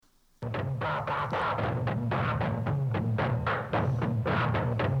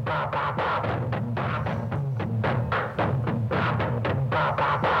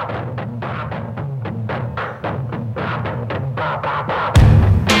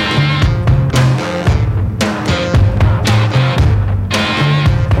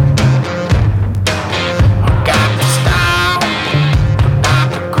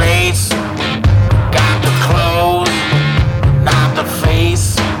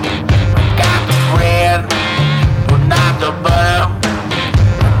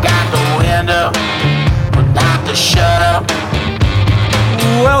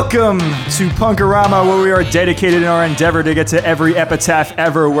Welcome to Punkorama, where we are dedicated in our endeavor to get to every epitaph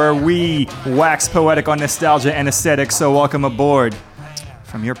ever, where we wax poetic on nostalgia and aesthetics. So welcome aboard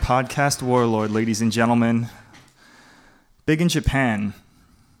from your Podcast Warlord, ladies and gentlemen. Big in Japan.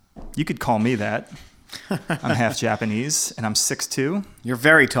 You could call me that. I'm half Japanese, and I'm 6'2". You're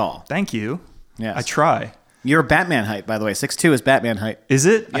very tall. Thank you. Yes. I try. You're Batman height, by the way. 6'2" is Batman height. Is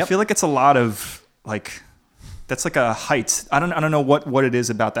it? Yep. I feel like it's a lot of, like... That's like a height. I don't know what it is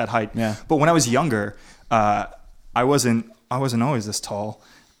about that height. Yeah. But when I was younger, I wasn't always this tall.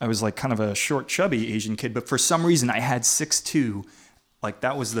 I was like kind of a short, chubby Asian kid. But for some reason, I had 6'2". Like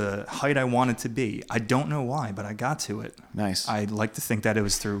that was the height I wanted to be. I don't know why, but I got to it. Nice. I like to think that it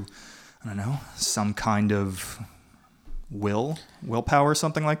was through, I don't know, some kind of willpower,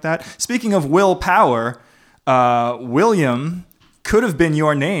 something like that. Speaking of willpower, William could have been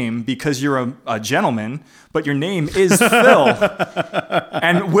your name because you're a gentleman, but your name is Phil.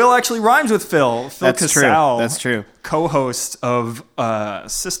 And Will actually rhymes with Phil. Phil Casale. That's true. Co-host of a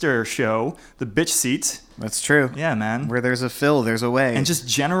sister show, The Bitch Seat. That's true. Yeah, man. Where there's a Phil, there's a way. And just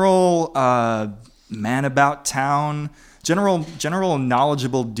general man about town, general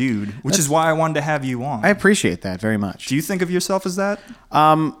knowledgeable dude, which is why I wanted to have you on. I appreciate that very much. Do you think of yourself as that?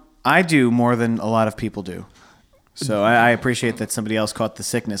 I do more than a lot of people do. So I appreciate that somebody else caught the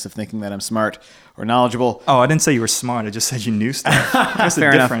sickness of thinking that I'm smart or knowledgeable. Oh, I didn't say you were smart. I just said you knew stuff. That's the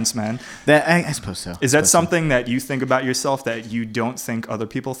difference, man. I suppose so. Is that something that you think about yourself that you don't think other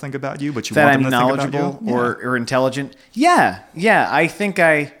people think about you, but you that want them I'm to knowledgeable think about you? or intelligent? Yeah. I think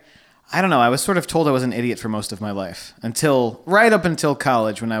I don't know. I was sort of told I was an idiot for most of my life right up until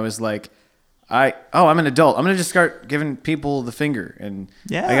college, when I was like, I'm an adult. I'm going to just start giving people the finger, and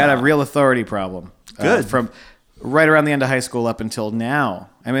I got a real authority problem. Good. From right around the end of high school up until now.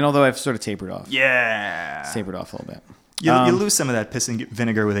 I mean, although I've sort of tapered off. Yeah. Tapered off a little bit. You lose some of that piss and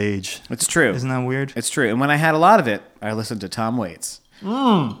vinegar with age. It's true. Isn't that weird? It's true. And when I had a lot of it, I listened to Tom Waits.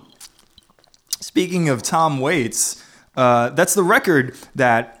 Speaking of Tom Waits, that's the record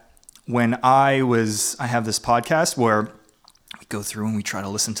that when I have this podcast where we go through and we try to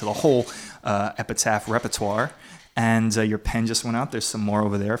listen to the whole Epitaph repertoire. And your pen just went out. There's some more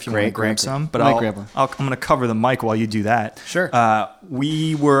over there if you want to grab some. But I'm going to cover the mic while you do that. Sure. I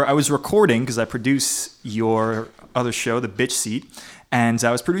was recording because I produce your other show, The Bitch Seat, and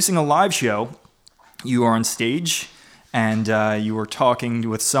I was producing a live show. You are on stage, and you were talking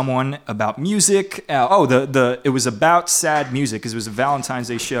with someone about music. It was about sad music because it was a Valentine's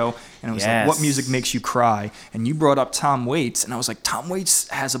Day show, and it was like, what music makes you cry? And you brought up Tom Waits, and I was like, Tom Waits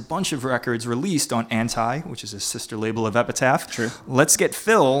has a bunch of records released on Anti, which is a sister label of Epitaph. True. Let's get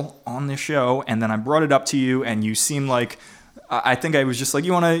Phil on the show, and then I brought it up to you, and you seemed like, I think I was just like,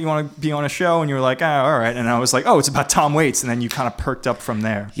 you want to be on a show? And you were like, all right. And I was like, it's about Tom Waits, and then you kind of perked up from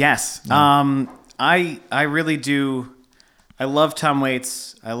there. Yes. Yeah. I really do. I love Tom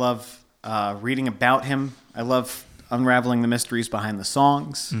Waits. I love reading about him. I love unraveling the mysteries behind the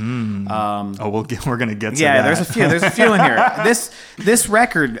songs. We're gonna get to that. Yeah, there's a few in here. This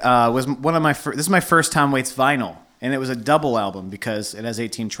record was this is my first Tom Waits vinyl, and it was a double album because it has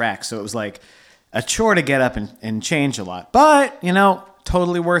 18 tracks. So it was like a chore to get up and change a lot, but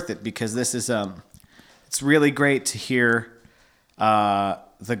totally worth it because this is it's really great to hear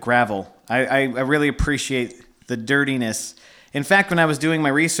the gravel. I really appreciate the dirtiness. In fact, when I was doing my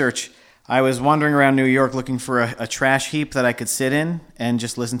research, I was wandering around New York looking for a trash heap that I could sit in and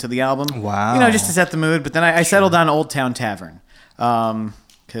just listen to the album. Wow. Just to set the mood. But then I settled on Old Town Tavern.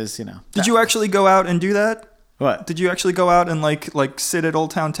 Because, Did you actually go out and do that? What? Did you actually go out and like sit at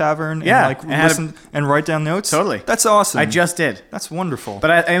Old Town Tavern and listen and write down notes? Totally. That's awesome. I just did. That's wonderful.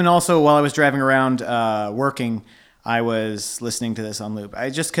 But and also while I was driving around working, I was listening to this on loop.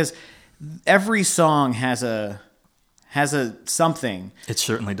 Because every song has a something. It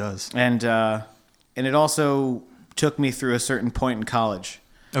certainly does. And it also took me through a certain point in college.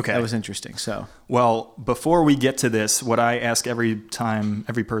 Okay. That was interesting. So, well, before we get to this, what I ask every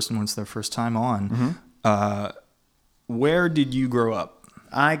person when it's their first time on, where did you grow up?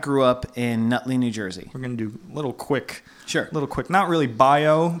 I grew up in Nutley, New Jersey. We're going to do a little quick, not really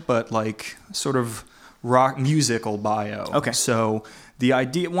bio, but like sort of rock musical bio. Okay. So the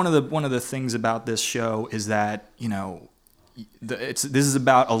idea, one of the things about this show is that, this is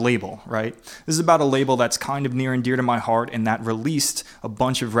about a label, right? This is about a label that's kind of near and dear to my heart, and that released a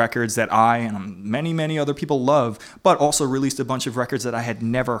bunch of records that I and many, many other people love, but also released a bunch of records that I had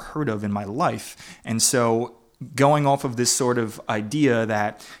never heard of in my life. And so going off of this sort of idea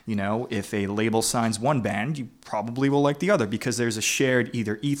that, if a label signs one band, you probably will like the other because there's a shared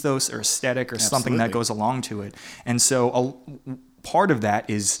either ethos or aesthetic or something that goes along to it. And so part of that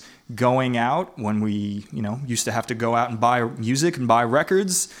is going out when we, used to have to go out and buy music and buy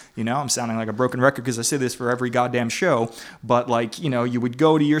records. I'm sounding like a broken record because I say this for every goddamn show, but you would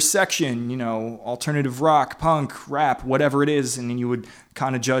go to your section, alternative rock, punk, rap, whatever it is, and then you would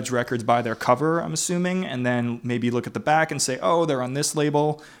kind of judge records by their cover, I'm assuming, and then maybe look at the back and say, oh, they're on this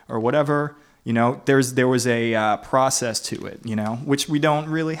label or whatever. There was a process to it, which we don't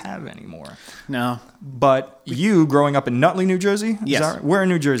really have anymore. No. But you, growing up in Nutley, New Jersey? Yes. Right? Where in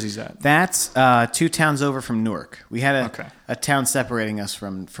New Jersey is that? That's 2 towns over from Newark. We had a town separating us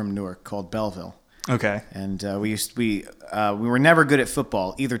from Newark called Belleville. Okay. And we were never good at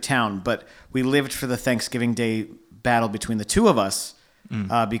football, either town, but we lived for the Thanksgiving Day battle between the two of us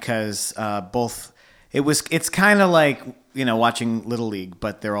because both... It's kind of like, watching Little League,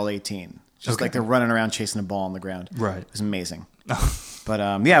 but they're all 18. Just like they're running around chasing a ball on the ground. Right. It was amazing. But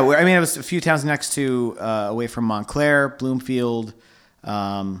it was a few towns next to, away from Montclair, Bloomfield,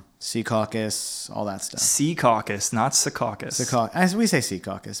 Secaucus, all that stuff. Secaucus, not Secaucus. We say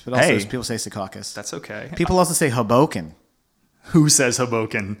Secaucus, but also people say Secaucus. That's okay. People also say Hoboken. Who says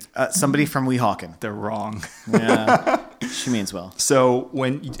Hoboken? Somebody from Weehawken. They're wrong. Yeah, she means well. So,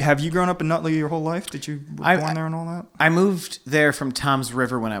 have you grown up in Nutley your whole life? Did you born there and all that? I moved there from Tom's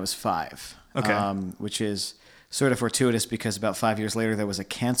River when I was 5. Okay. Which is sort of fortuitous because about 5 years later there was a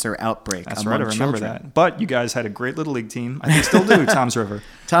cancer outbreak. That's right, I remember that. But you guys had a great Little League team. I think still do, Tom's River.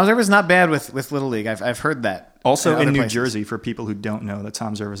 Tom's River is not bad with Little League. I've heard that. Also in New Jersey, for people who don't know that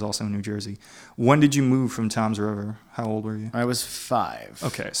Tom's River is also in New Jersey. When did you move from Tom's River? How old were you? I was 5.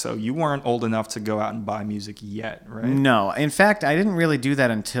 Okay, so you weren't old enough to go out and buy music yet, right? No. In fact, I didn't really do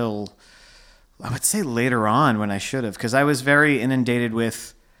that until, I would say later on when I should have, because I was very inundated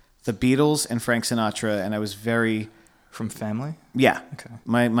with the Beatles and Frank Sinatra, and I was very... From family? Yeah. Okay.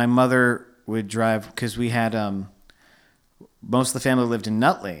 My mother would drive, because we had... most of the family lived in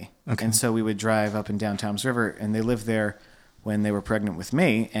Nutley, and so we would drive up and down Tom's River, and they lived there when they were pregnant with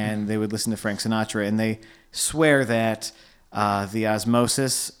me, and they would listen to Frank Sinatra, and they swear that the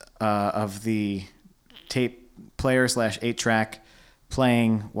osmosis of the tape player / 8-track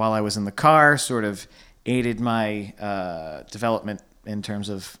playing while I was in the car sort of aided my development in terms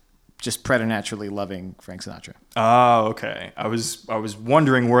of just preternaturally loving Frank Sinatra. Oh, okay. I was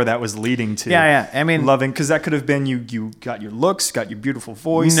wondering where that was leading to. Yeah. I mean, loving, because that could have been you got your looks, got your beautiful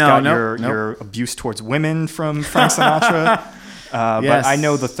voice, your abuse towards women from Frank Sinatra. Yes. But I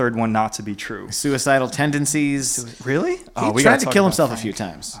know the third one not to be true. Suicidal tendencies. Really? He tried to kill himself a few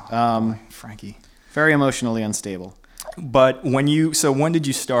times. Frankie. Very emotionally unstable. But when did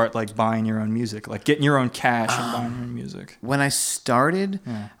you start buying your own music, getting your own cash and buying your own music? When I started,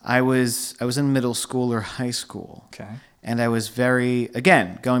 I was in middle school or high school. Okay. And I was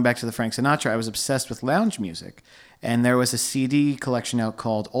again, going back to the Frank Sinatra, I was obsessed with lounge music. And there was a CD collection out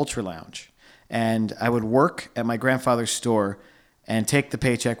called Ultra Lounge. And I would work at my grandfather's store and take the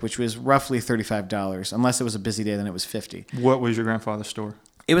paycheck, which was roughly $35. Unless it was a busy day, then it was $50. What was your grandfather's store?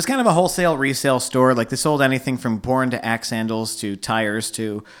 It was kind of a wholesale resale store. They sold anything from Born to Axe sandals to tires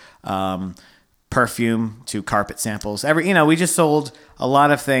to perfume to carpet samples. We just sold a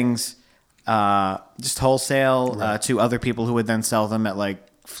lot of things just wholesale to other people who would then sell them at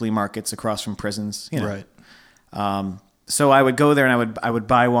flea markets across from prisons. Right. So I would go there and I would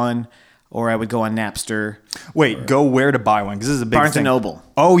buy one, or I would go on Napster. Wait, go where to buy one? Because this is a big Barnes thing. and Noble.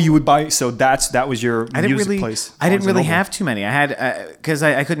 Oh, you would buy. So that was your music place. I didn't really have too many. I had because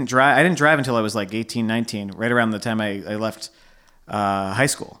I couldn't drive. I didn't drive until I was 18, 19, right around the time I left high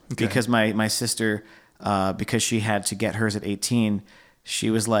school. Okay. Because my sister, because she had to get hers at 18, she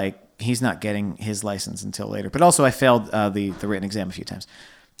was like, he's not getting his license until later. But also, I failed the written exam a few times.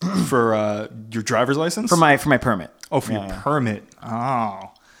 For your driver's license? For my permit. Oh, for your permit.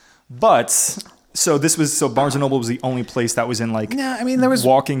 Oh. But so Barnes & Noble was the only place that was in there was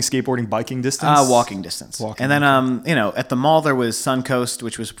walking, skateboarding, biking distance. Walking distance. And then at the mall there was Suncoast,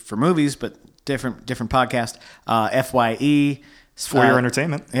 which was for movies, but different podcast. FYE. It's for your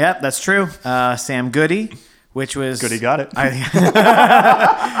entertainment. Yeah, that's true. Sam Goody, which was Goody got it.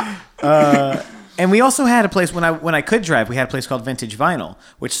 And we also had a place when I could drive. We had a place called Vintage Vinyl,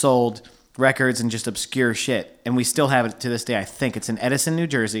 which sold records and just obscure shit, and we still have it to this day. I think it's in Edison, New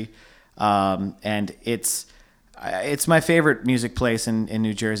Jersey, and it's my favorite music place in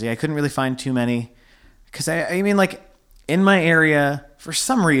New Jersey. I couldn't really find too many because in my area, for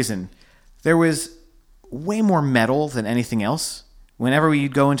some reason, there was way more metal than anything else. Whenever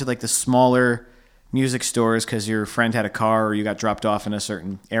you'd go into the smaller music stores because your friend had a car or you got dropped off in a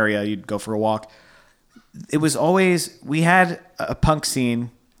certain area, you'd go for a walk. It was always, we had a punk scene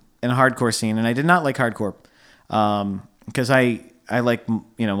and a hardcore scene, and I did not like hardcore because I like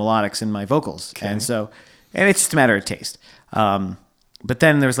melodics in my vocals, and it's just a matter of taste. But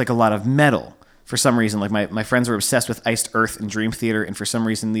then there's like a lot of metal for some reason. Like my friends were obsessed with Iced Earth and Dream Theater, and for some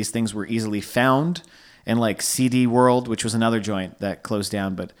reason these things were easily found. And like CD World, which was another joint that closed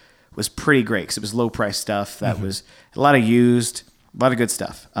down, but was pretty great because it was low price stuff. That was a lot of used, a lot of good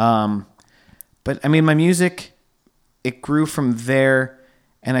stuff. But I mean, my music, it grew from there,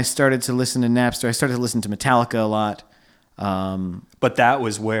 and I started to listen to Napster. I started to listen to Metallica a lot. But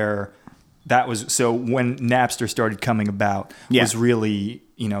so when Napster started coming about, was really,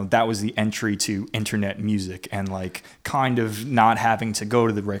 that was the entry to internet music and like kind of not having to go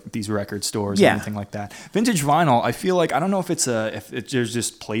to these record stores or anything like that. Vintage vinyl, I feel like, I don't know if there's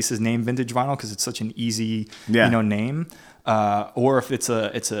just places named Vintage Vinyl because it's such an easy, name. Or if it's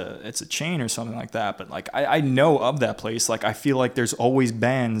a chain or something like that. But like I know of that place. Like I feel like there's always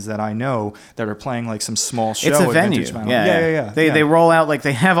bands that I know that are playing like some small show. It's a at venue. Vintage Vinyl. They roll out, like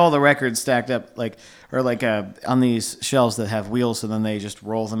they have all the records stacked up on these shelves that have wheels. So then they just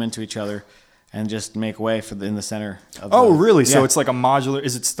roll them into each other and just make way in the center. Really? Yeah. So it's like a modular.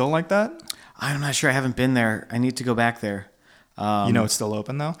 Is it still like that? I'm not sure. I haven't been there. I need to go back there. It's still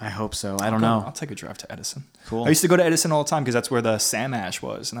open though? I hope so. I don't know. I'll take a drive to Edison. Cool. I used to go to Edison all the time because that's where the Sam Ash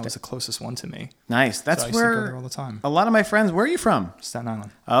was, and that was the closest one to me. Nice. That's so I used where to go there all the time. A lot of my friends. Where are you from? Staten Island.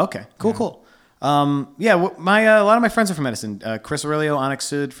 Oh, okay. Cool. A lot of my friends are from Edison. Chris Aurelio, Onyx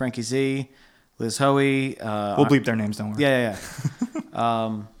Sud, Frankie Z, Liz Hoey. We'll bleep their names. Don't worry. Yeah.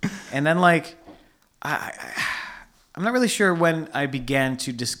 And then like, I'm not really sure when I began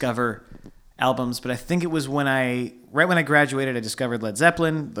to discover albums, but I think it was right when I graduated, I discovered Led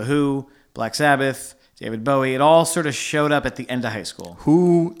Zeppelin, The Who, Black Sabbath, David Bowie. It all sort of showed up at the end of high school.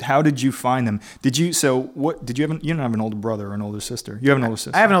 How did you find them? You don't have an older brother or an older sister? You have an older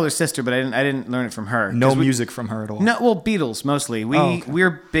sister. I have an older sister, but I didn't learn it from her. No music from her at all? No, well, Beatles mostly.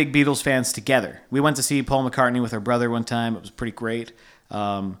 We're big Beatles fans together. We went to see Paul McCartney with her brother one time. It was pretty great.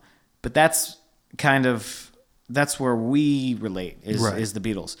 But that's where we relate is the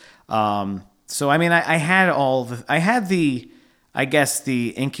Beatles. So I mean, I had the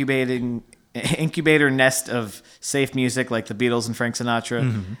incubator nest of safe music like the Beatles and Frank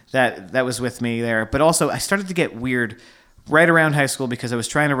Sinatra that was with me there. But also I started to get weird right around high school because I was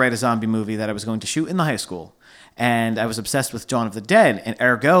trying to write a zombie movie that I was going to shoot in the high school. And I was obsessed with Dawn of the Dead, and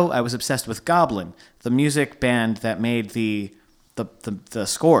ergo I was obsessed with Goblin, the music band that made the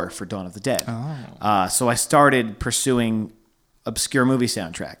score for Dawn of the Dead. So I started pursuing obscure movie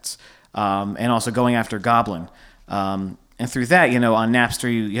soundtracks. And also going after Goblin. And through that, on Napster,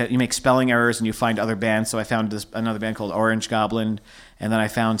 you make spelling errors and you find other bands. So I found another band called Orange Goblin. And then I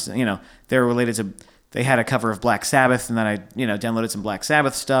found, they were related to, they had a cover of Black Sabbath. And then I, downloaded some Black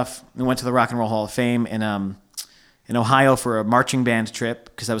Sabbath stuff. We went to the Rock and Roll Hall of Fame in Ohio for a marching band trip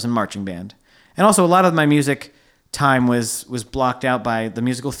because I was in marching band. And also a lot of my music time was blocked out by the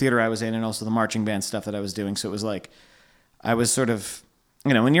musical theater I was in and also the marching band stuff that I was doing. So it was like, I was sort of,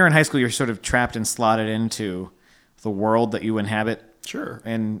 when you're in high school, you're sort of trapped and slotted into the world that you inhabit. Sure.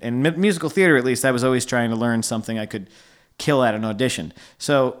 And in musical theater, at least, I was always trying to learn something I could kill at an audition.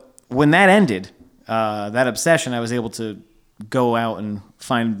 So when that ended, that obsession, I was able to go out and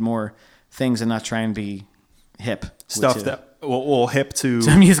find more things and not try and be hip. Hip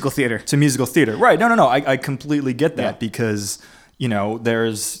to musical theater. To musical theater. Right. No. I completely get that because,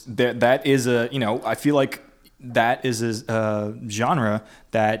 that is I feel like that is a genre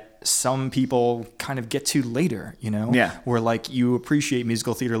that some people kind of get to later, where like you appreciate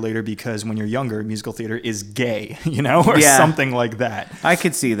musical theater later because when you're younger, musical theater is gay, or something like that. I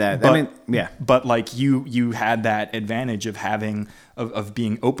could see that. But like you had that advantage of of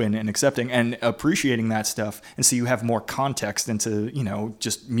being open and accepting and appreciating that stuff. And so you have more context into,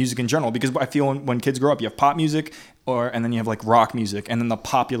 just music in general, because I feel when kids grow up, you have pop music and then you have like rock music and then the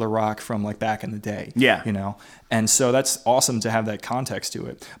popular rock from like back in the day. Yeah. And so that's awesome to have that context to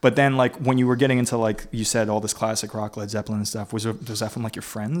it. But then like when you were getting into like you said all this classic rock, Led Zeppelin and stuff, was that from like your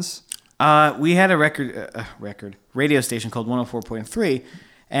friends? We had a radio station called 104.3,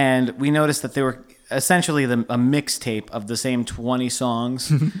 and we noticed that they were essentially a mixtape of the same 20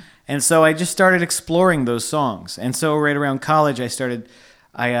 songs. And so I just started exploring those songs. And so right around college, when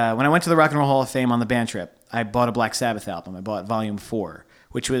I went to the Rock and Roll Hall of Fame on the band trip, I bought a Black Sabbath album. I bought Volume 4,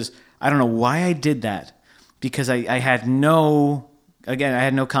 which was, I don't know why I did that, because I had no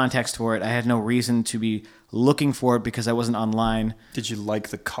context for it. I had no reason to be looking for it because I wasn't online. Did you like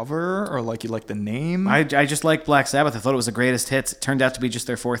the cover or like you like the name? I just liked Black Sabbath. I thought it was the greatest hits. It turned out to be just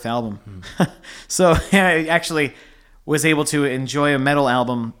their 4th album. So I actually was able to enjoy a metal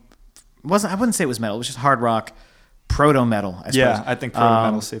album. I wouldn't say it was metal. It was just hard rock, proto metal. I suppose. Yeah, I think proto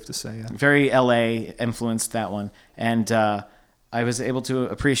metal is safe to say. Yeah. Very LA influenced that one, and I was able to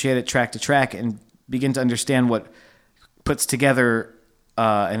appreciate it track to track and begin to understand what puts together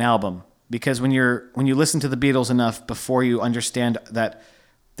an album. Because when you listen to the Beatles enough before you understand that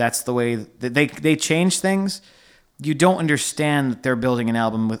that's the way that they change things, you don't understand that they're building an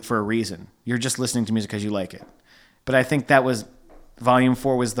album for a reason. You're just listening to music because you like it. But I think that was Volume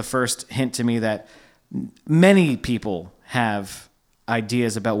 4 was the first hint to me that many people have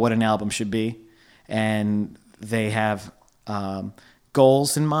ideas about what an album should be, and they have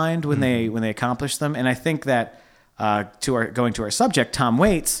goals in mind when they accomplish them. And I think that going to our subject, Tom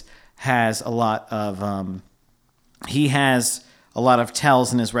Waits has a lot of he has a lot of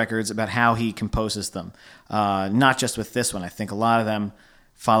tells in his records about how he composes them. Not just with this one. I think a lot of them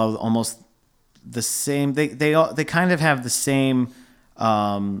follow almost the same. They kind of have the same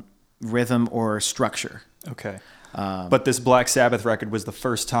rhythm or structure. Okay. But this Black Sabbath record was the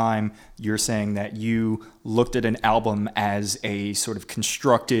first time you're saying that you looked at an album as a sort of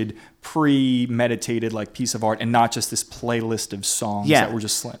constructed, premeditated like piece of art, and not just this playlist of songs that were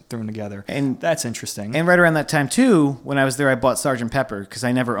just thrown together. And that's interesting. And right around that time too, when I was there, I bought Sgt. Pepper because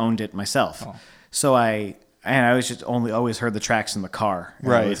I never owned it myself. Oh. So I was just always heard the tracks in the car,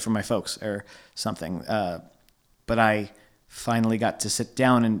 right, from my folks or something. But I finally got to sit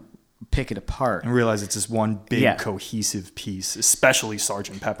down and pick it apart and realize it's this one big cohesive piece, especially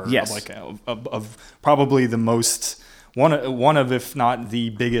Sgt. Pepper. Yes. Of probably the most one of if not the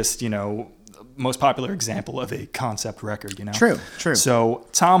biggest, most popular example of a concept record. True. So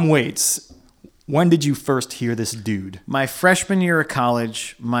Tom Waits, when did you first hear this dude? My freshman year of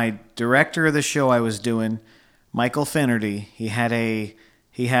college. My director of the show I was doing, Michael Finnerty.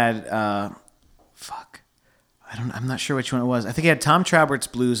 I'm not sure which one it was. I think he had Tom Traubert's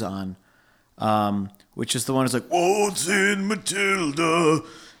Blues on, which is the one that's like, "What's in Matilda?"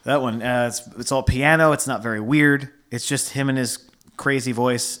 That one. It's all piano. It's not very weird. It's just him and his crazy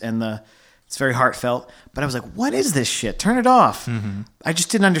voice, and it's very heartfelt. But I was like, "What is this shit? Turn it off." Mm-hmm. I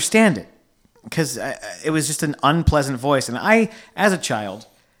just didn't understand it because it was just an unpleasant voice, and I, as a child,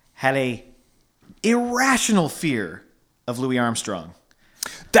 had a irrational fear of Louis Armstrong.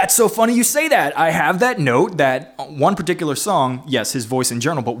 That's so funny you say that. I have that note that one particular song, yes, his voice in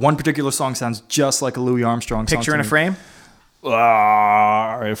general, but one particular song sounds just like a Louis Armstrong song. Picture in a Frame?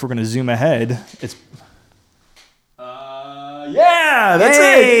 If we're going to zoom ahead, it's... yeah, that's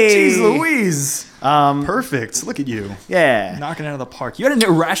it. Jeez Louise. Perfect. Look at you. Yeah. Knocking it out of the park. You had an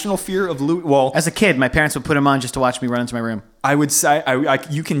irrational fear of Louis... Well, as a kid, my parents would put him on just to watch me run into my room. I would say,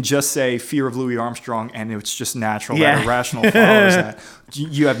 you can just say fear of Louis Armstrong, and it's just natural. Yeah. That irrational follows that.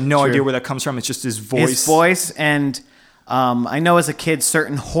 You have no idea where that comes from. It's just his voice. His voice, and I know as a kid,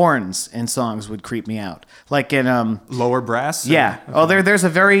 certain horns in songs would creep me out. Like in... lower brass? Yeah. Okay. Oh, there's a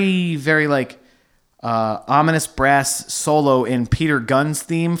very, very, ominous brass solo in Peter Gunn's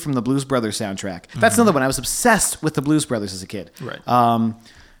theme from the Blues Brothers soundtrack. That's another one. I was obsessed with the Blues Brothers as a kid. Right.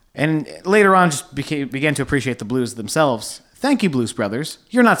 And later on just began to appreciate the blues themselves. Thank you, Blues Brothers.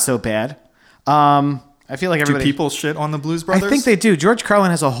 You're not so bad. I feel like everybody... Do people shit on the Blues Brothers? I think they do. George Carlin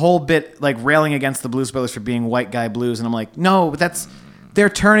has a whole bit railing against the Blues Brothers for being white guy blues. And I'm like, no, but they're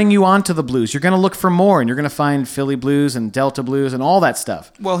turning you on to the blues. You're going to look for more, and you're going to find Philly blues and Delta blues and all that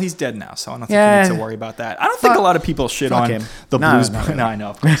stuff. Well, he's dead now, so I don't think you need to worry about that. I don't think a lot of people shit on the Blues Brothers. No, I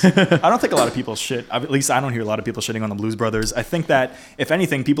know, of course. I don't think a lot of people shit. At least I don't hear a lot of people shitting on the Blues Brothers. I think that, if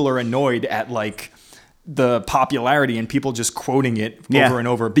anything, people are annoyed at, the popularity and people just quoting it over and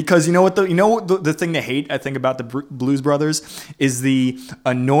over, because the thing they hate, I think, about the Blues Brothers is the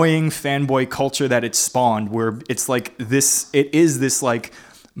annoying fanboy culture that it spawned, where it's this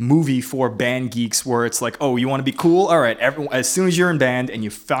movie for band geeks, where it's like, oh, you want to be cool? All right, as soon as you're in band and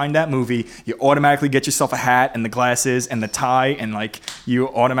you find that movie, you automatically get yourself a hat and the glasses and the tie, and you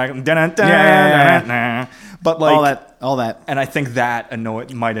automatically but all that, and I think that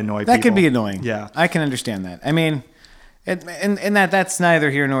might annoy people. That could be annoying. Yeah, I can understand that. I mean, and that's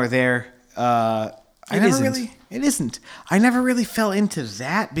neither here nor there. It isn't. I never really fell into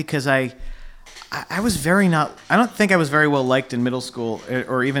that because I was very not. I don't think I was very well liked in middle school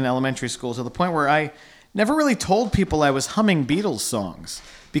or even elementary school, to the point where I never really told people I was humming Beatles songs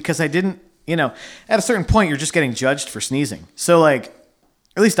because I didn't. At a certain point, you're just getting judged for sneezing. So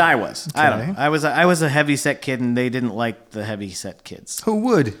at least I was. Okay. I don't know. I was a heavy-set kid, and they didn't like the heavy-set kids. Who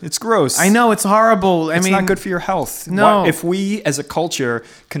would? It's gross. I know, it's horrible. It's not good for your health. No. If we, as a culture,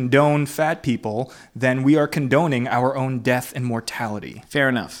 condone fat people, then we are condoning our own death and mortality. Fair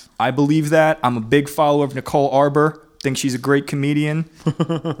enough. I believe that. I'm a big follower of Nicole Arbour. Think she's a great comedian.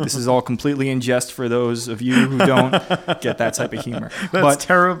 This is all completely in jest for those of you who don't get that type of humor. That's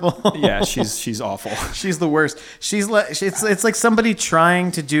terrible. Yeah, she's awful. She's the worst. It's like somebody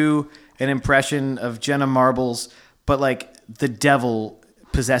trying to do an impression of Jenna Marbles, but like the devil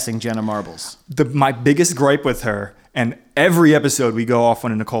possessing Jenna Marbles. My biggest gripe with her, and every episode we go off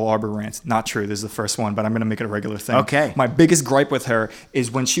on a Nicole Arbor rant. Not true. This is the first one, but I'm going to make it a regular thing. Okay. My biggest gripe with her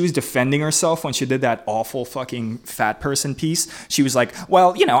is when she was defending herself when she did that awful fucking fat person piece. She was like,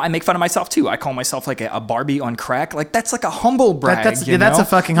 well, I make fun of myself too. I call myself like a Barbie on crack. Like, that's like a humble brag. That's a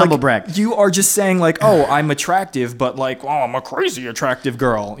fucking humble brag. You are just saying like, oh, I'm attractive, but like, oh, I'm a crazy attractive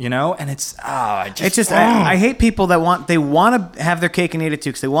girl, And it's, I hate people that want to have their cake and eat it too,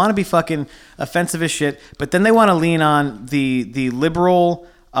 because they want to be fucking offensive as shit, but then they want to lean on the liberal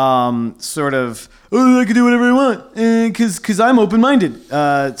sort of, oh, I can do whatever I want because I'm open-minded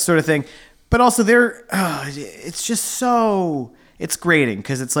sort of thing. But also it's just so, it's grating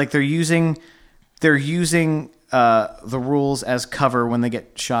because it's like they're using the rules as cover when they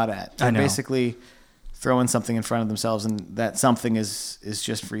get shot at. They're basically throwing something in front of themselves, and that something is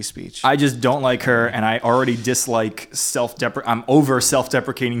just free speech. I just don't like her, and I already dislike I'm over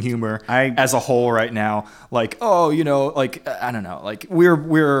self-deprecating humor as a whole right now. Like, oh, like, I don't know, like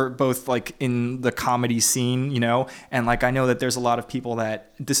we're both like in the comedy scene, and like I know that there's a lot of people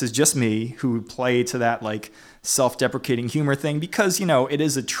that this is just me who play to that like self-deprecating humor thing because it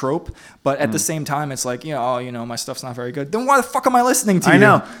is a trope, but at the same time it's like my stuff's not very good. Then why the fuck am I listening to you? I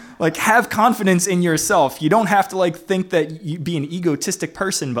know. Like, have confidence in yourself. You don't have to like think that you be an egotistic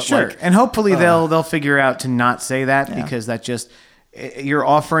person, but sure. Like, and hopefully they'll figure out to not say that because that just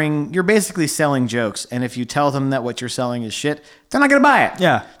you're basically selling jokes, and if you tell them that what you're selling is shit, they're not gonna buy it.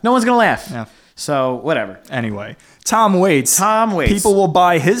 Yeah, no one's gonna laugh. Yeah. So whatever. Anyway, Tom Waits. People will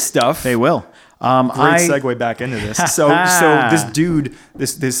buy his stuff. They will. Great segue back into this. So this dude,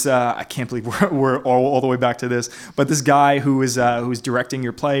 this I can't believe we're all the way back to this. But this guy who was directing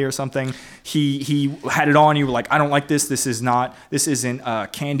your play or something, he had it on. You were like, I don't like this. This isn't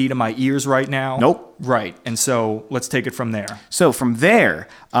candy to my ears right now. Nope. Right. And so let's take it from there. So from there,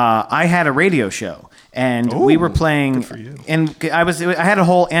 I had a radio show, and we were playing. Good for you. And I had a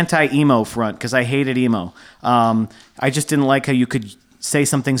whole anti-emo front because I hated emo. I just didn't like how you could say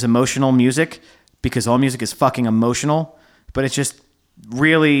something's emotional music because all music is fucking emotional, but it's just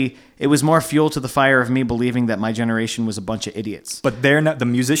really, it was more fuel to the fire of me believing that my generation was a bunch of idiots. But they're not, the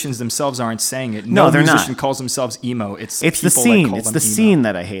musicians themselves aren't saying it. No, they're musician not. calls themselves emo. It's the scene. It's the scene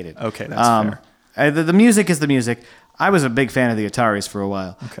that I hated. Okay, that's fair. The music is the music. I was a big fan of the Ataris for a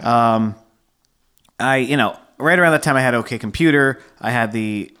while. Okay. Right around that time I had OK Computer. I had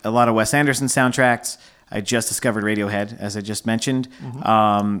a lot of Wes Anderson soundtracks. I just discovered Radiohead, as I just mentioned.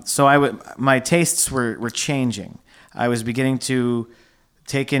 Mm-hmm. So my tastes were changing. I was beginning to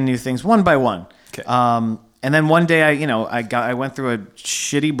take in new things one by one. Okay. And then one day, I went through a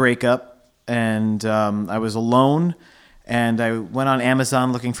shitty breakup, and I was alone. And I went on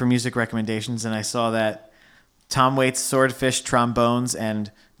Amazon looking for music recommendations, and I saw that Tom Waits' Swordfish Trombones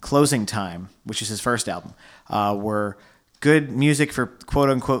and Closing Time, which is his first album, were good music for quote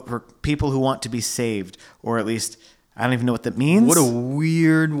unquote for people who want to be saved, or at least I don't even know what that means. What a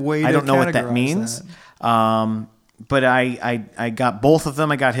weird way to I don't know what that means. But I got both of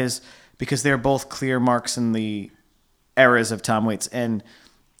them. I got his because they're both clear marks in the eras of Tom Waits, and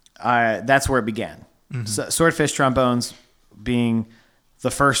that's where it began. Mm-hmm. So, Swordfish Trombones being the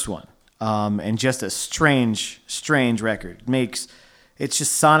first one, and just a strange record. It's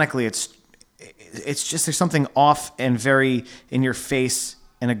just sonically it's just there's something off and very in your face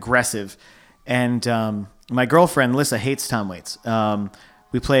and aggressive. And my girlfriend Lissa hates Tom Waits.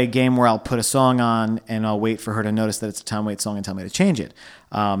 We play a game where I'll put a song on and I'll wait for her to notice that it's a Tom Waits song and tell me to change it.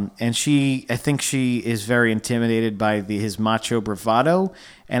 And I think she is very intimidated by his macho bravado.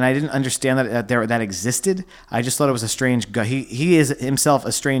 And I didn't understand that existed. I just thought it was a strange. He is himself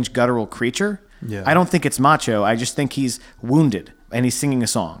a strange guttural creature. Yeah. I don't think it's macho. I just think he's wounded and he's singing a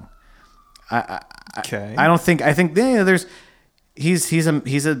song. Okay. I think there's he's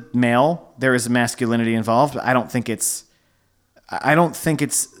a male. There is masculinity involved. I don't think it's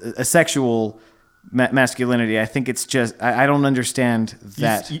a sexual masculinity. I think it's just I don't understand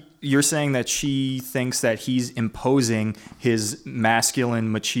that. You're saying that she thinks that he's imposing his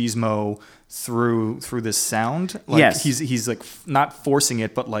masculine machismo through this sound. Like, yes, he's like not forcing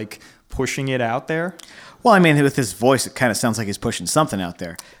it, but like pushing it out there. Well, I mean, with his voice, it kind of sounds like he's pushing something out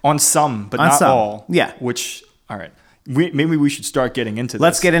there. On some, but not all. Yeah. Which, all right. Maybe we should start getting into this.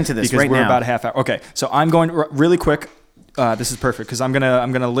 Let's get into this right now. Because we're about a half hour. Okay, so I'm going really quick. this is perfect because I'm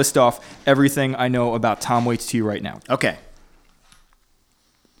gonna list off everything I know about Tom Waits to you right now. Okay.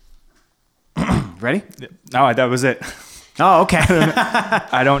 Ready? No, that was it. Oh, okay.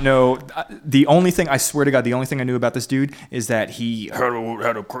 I don't know. The only thing, I swear to God, the only thing I knew about this dude is that he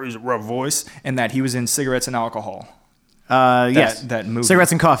had a crazy rough voice and that he was in Cigarettes and Alcohol. Yes. That movie.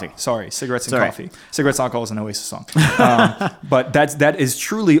 Cigarettes and Coffee. Sorry, Cigarettes and Sorry. Coffee. Cigarettes and Alcohol is an Oasis song. But that is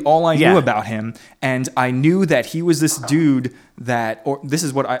truly all I knew about him. And I knew that he was this dude this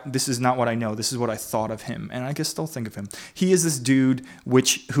is not what I know. This is what I thought of him. And I guess still think of him. He is this dude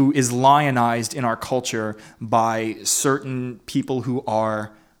who is lionized in our culture by certain people who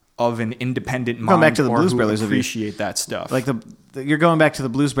are of an independent mind, going back to the Blues who Brothers, appreciate that stuff. Like you're going back to the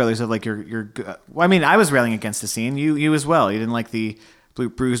Blues Brothers of like well, I mean, I was railing against the scene. You as well. You didn't like the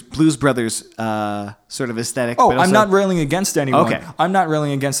Blues Brothers sort of aesthetic. Oh, but also, I'm not railing against anyone. Okay. I'm not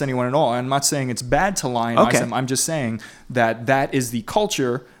railing against anyone at all. I'm not saying it's bad to lionize them. I'm just saying that is the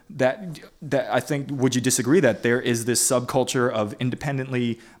culture that I think. Would you disagree that there is this subculture of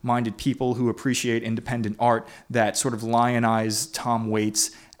independently minded people who appreciate independent art that sort of lionize Tom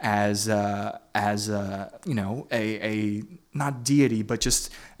Waits as a not deity, but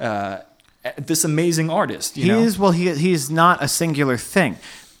just this amazing artist. He's not a singular thing.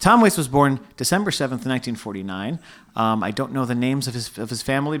 Tom Waits was born December 7th, 1949. I don't know the names of his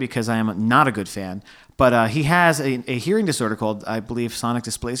family because I am not a good fan. But he has a hearing disorder called, I believe, sonic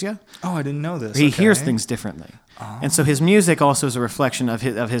dysplasia. Oh, I didn't know this. He hears things differently. Oh. And so his music also is a reflection of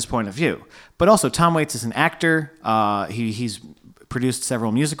his point of view. But also, Tom Waits is an actor. He's produced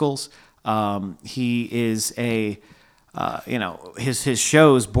several musicals. He is his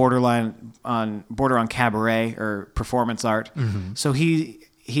shows border on cabaret or performance art. Mm-hmm. So he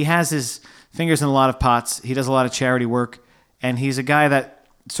has his fingers in a lot of pots. He does a lot of charity work, and he's a guy that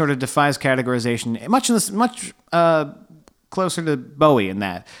sort of defies categorization. Much closer to Bowie in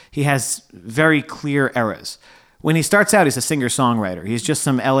that he has very clear eras. When he starts out, he's a singer-songwriter. He's just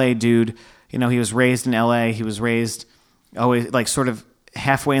some LA dude. He was raised in LA. He was raised always like sort of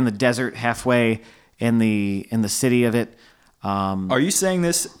halfway in the desert, halfway in the city of it. Are you saying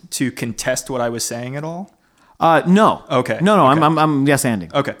this to contest what I was saying at all? No. Okay. No. Okay. I'm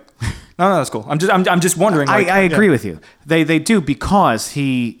yes-anding. Okay. No, that's cool. I'm just wondering. I agree with you. They do because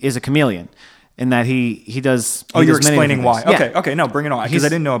he is a chameleon, in that he does. Oh, you're explaining why? Yeah. Okay. No, bring it on because I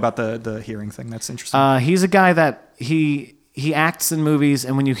didn't know about the hearing thing. That's interesting. He's a guy that he acts in movies,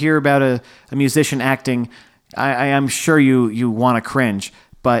 and when you hear about a musician acting, I am sure you want to cringe.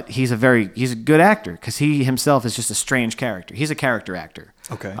 But he's a good actor because he himself is just a strange character. He's a character actor.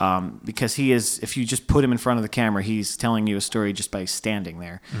 Okay. Because he is, if you just put him in front of the camera, he's telling you a story just by standing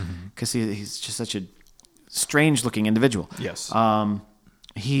there. Because he's just such a strange-looking individual. Yes.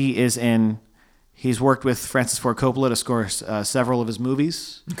 He's worked with Francis Ford Coppola to score several of his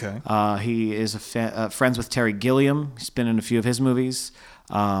movies. Okay. He is friends with Terry Gilliam. He's been in a few of his movies.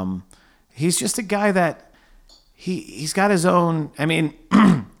 He's just a guy that he's got his own. I mean,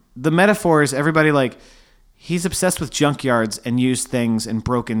 the metaphors. Everybody he's obsessed with junkyards and used things and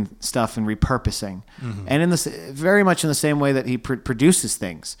broken stuff and repurposing. Mm-hmm. And very much in the same way that he produces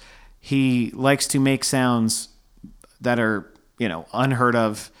things, he likes to make sounds that are unheard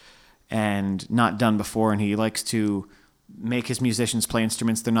of and not done before, and he likes to make his musicians play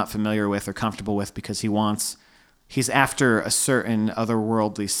instruments they're not familiar with or comfortable with because he's after a certain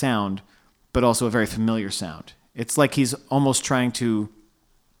otherworldly sound, but also a very familiar sound. It's like he's almost trying to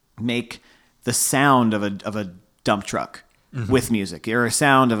make the sound of a dump truck with music, or a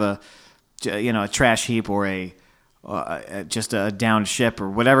sound of a trash heap, or just a downed ship, or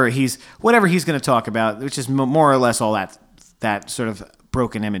whatever he's going to talk about, which is more or less all that sort of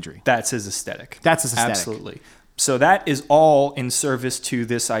broken imagery. That's his aesthetic. Absolutely. So that is all in service to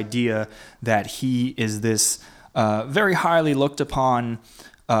this idea that he is this very highly looked upon,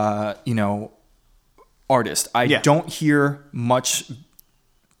 artist. I don't hear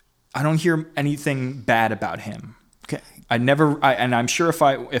anything bad about him. Okay. And I'm sure if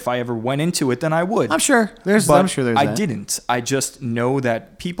I ever went into it, then I would. I'm sure there's I that. didn't. I just know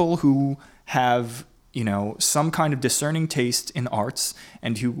that people who have, some kind of discerning taste in arts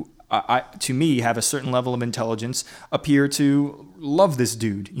and who, to me, have a certain level of intelligence appear to love this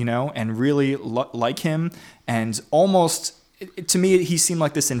dude, and really like him, and almost. To me, he seemed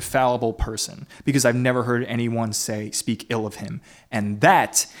like this infallible person because I've never heard anyone speak ill of him. And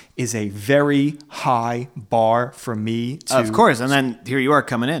that is a very high bar for me to... Of course, and then here you are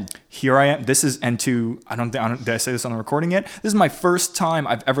coming in. here I am. This is, and to, did I say this on the recording yet? This is my first time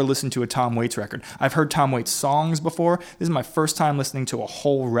I've ever listened to a Tom Waits record. I've heard Tom Waits songs before. This is my first time listening to a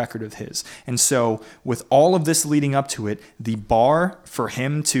whole record of his. And so with all of this leading up to it, the bar for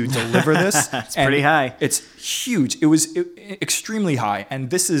him to deliver this, it's pretty high. It's huge. It was extremely high. And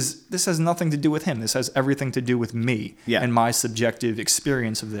this has nothing to do with him. This has everything to do with me and my subjective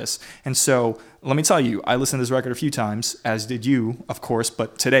experience of this. And so let me tell you, I listened to this record a few times, as did you, of course,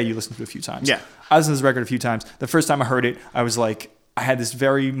 but today you listened to it a few times. Yeah. I listened to this record a few times. The first time I heard it, I was like, I had this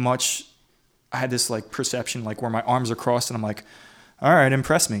like perception, like where my arms are crossed and I'm like, all right,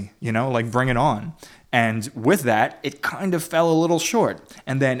 impress me, like bring it on. And with that, it kind of fell a little short.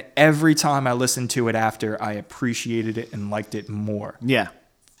 And then every time I listened to it after, I appreciated it and liked it more. Yeah.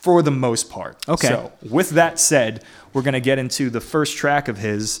 For the most part. Okay. So with that said, we're going to get into the first track of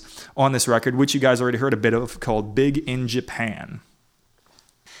his on this record, which you guys already heard a bit of, called Big in Japan.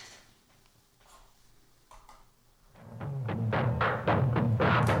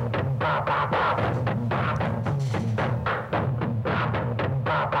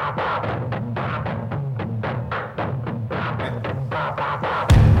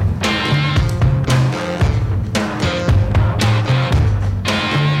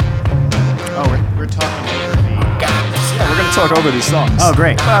 Talk over these songs. Oh,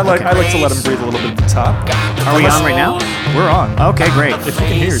 great. I like to let them breathe a little bit at the top. Are we on right now? We're on. Okay, great. If you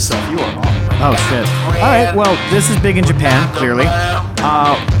can hear yourself, you are on. Oh, shit. All right, well, this is big in Japan, clearly.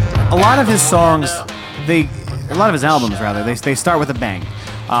 A lot of his songs, a lot of his albums, rather, they start with a bang.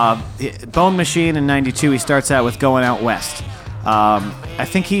 Bone Machine in 92, he starts out with Going Out West. I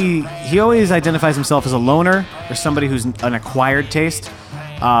think he always identifies himself as a loner or somebody who's an acquired taste.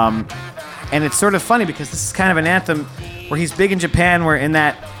 And it's sort of funny because this is kind of an anthem where he's big in Japan, where in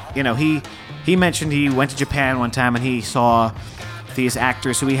that, he mentioned he went to Japan one time and he saw these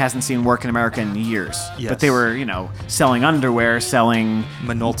actors who he hasn't seen work in America in years. Yes. But they were, selling underwear, selling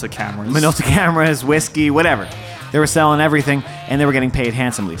Minolta cameras, whiskey, whatever. They were selling everything and they were getting paid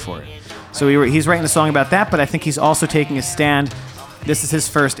handsomely for it. So he's writing a song about that, but I think he's also taking a stand. This is his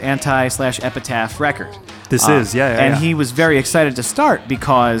first anti/Epitaph record. This is, And he was very excited to start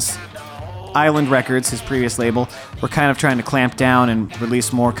because Island Records, his previous label, were kind of trying to clamp down and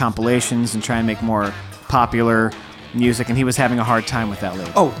release more compilations and try and make more popular music, and he was having a hard time with that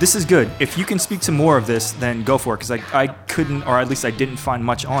label. Oh, this is good. If you can speak to more of this, then go for it, because I couldn't, or at least I didn't find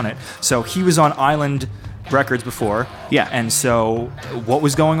much on it. So he was on Island Records before. Yeah. And so what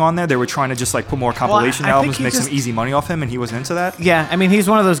was going on there? They were trying to just like put more compilation albums, make some easy money off him, and he wasn't into that? Yeah, I mean, he's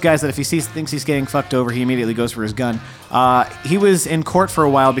one of those guys that if he thinks he's getting fucked over, he immediately goes for his gun. He was in court for a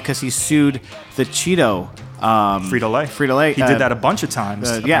while because he sued the Cheeto Frito-Lay. He did that a bunch of times,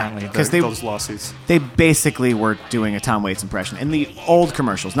 apparently, because those lawsuits. They basically were doing a Tom Waits impression. In the old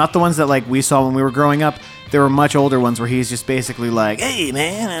commercials, not the ones that like we saw when we were growing up, there were much older ones where he's just basically like, hey,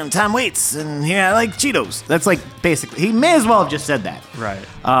 man, I'm Tom Waits, and here I like Cheetos. That's like basically, he may as well have just said that. Right.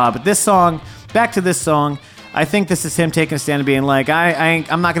 But this song, back to this song, I think this is him taking a stand and being like,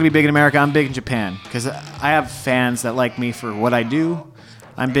 I'm not going to be big in America, I'm big in Japan. Because I have fans that like me for what I do.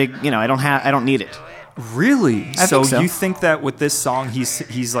 I'm big, I don't need it. Really? I think so. You think that with this song,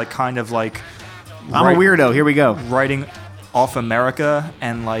 he's like kind of like... I'm a weirdo, here we go. Writing off America,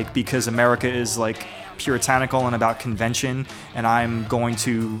 and like because America is like puritanical and about convention, and I'm going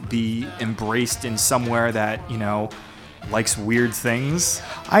to be embraced in somewhere that, likes weird things.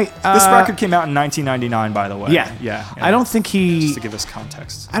 This record came out in 1999, by the way. Yeah. I don't think just to give us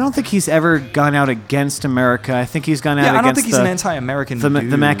context. I don't think he's ever gone out against America. I think he's gone out against I don't think he's an anti-American the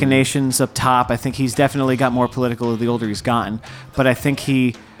dude. machinations up top. I think he's definitely got more political the older he's gotten. But I think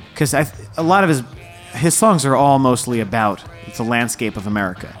because a lot of his songs are all mostly about the landscape of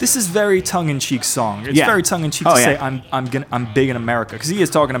America. This is very tongue-in-cheek song. It's very tongue-in-cheek to say I'm big in America, because he is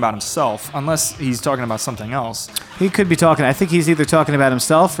talking about himself, unless he's talking about something else. He could be talking. I think he's either talking about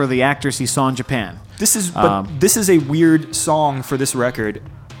himself or the actors he saw in Japan. This is a weird song for this record,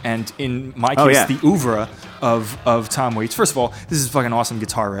 and in my case, the oeuvre of Tom Waits. First of all, this is a fucking awesome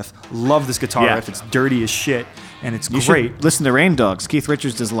guitar riff. Love this guitar riff. It's dirty as shit. And it's great. Should listen to Rain Dogs. Keith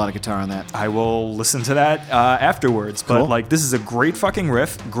Richards does a lot of guitar on that. I will listen to that afterwards. But cool. this is a great fucking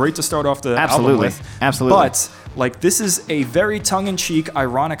riff. Great to start off the album with. Absolutely. But this is a very tongue-in-cheek,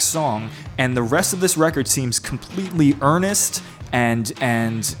 ironic song, and the rest of this record seems completely earnest and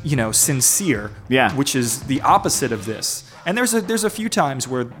sincere. Yeah. Which is the opposite of this. And there's a few times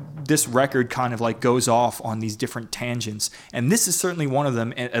where this record kind of like goes off on these different tangents, and this is certainly one of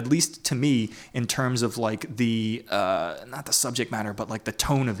them, at least to me, in terms of like the not the subject matter, but like the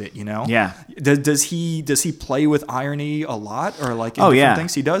tone of it, you know? Yeah. Does he play with irony a lot, or like in different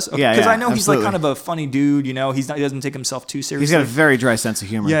things? He does? Okay. Yeah, Because I know absolutely. he's like kind of a funny dude, you know? He doesn't take himself too seriously. He's got a very dry sense of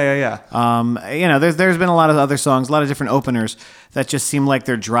humor. Yeah. You know, there's been a lot of other songs, a lot of different openers that just seem like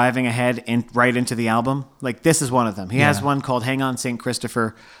they're driving ahead right into the album. Like this is one of them. He has one called "Hang On, St.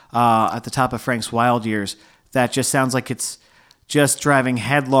 Christopher" at the top of Frank's Wild Years that just sounds like it's just driving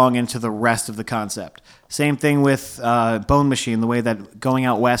headlong into the rest of the concept. Same thing with Bone Machine, the way that "Going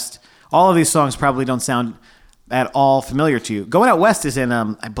Out West." All of these songs probably don't sound at all familiar to you. "Going Out West" is in,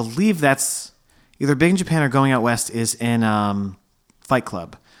 I believe that's either Big in Japan or "Going Out West" is in Fight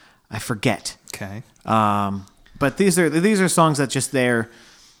Club. I forget. Okay. But these are songs that just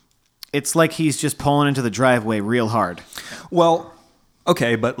it's like he's just pulling into the driveway real hard. Well,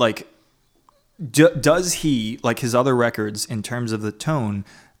 okay, but like, does he, like his other records, in terms of the tone,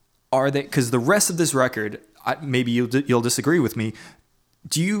 are they? Because the rest of this record, maybe you'll disagree with me.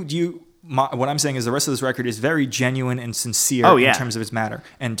 What I'm saying is the rest of this record is very genuine and sincere in terms of its matter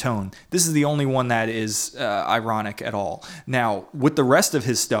and tone. This is the only one that is ironic at all. Now, with the rest of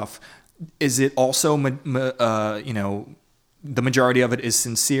his stuff, is it also, you know, the majority of it is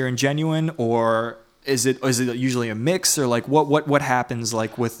sincere and genuine, or is it usually a mix, or like what happens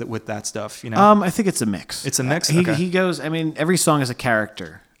like with that stuff? You know, I think it's a mix. It's a mix. He goes. I mean, every song is a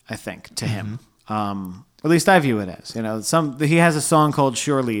character, I think, to him. At least I view it as. You know, he has a song called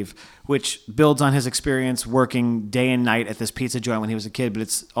 "Shore Leave," which builds on his experience working day and night at this pizza joint when he was a kid, but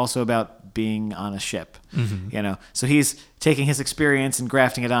it's also about being on a ship. You know, so he's taking his experience and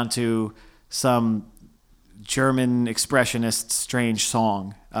grafting it onto some German expressionist strange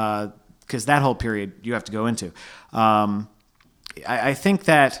song, because that whole period you have to go into. I think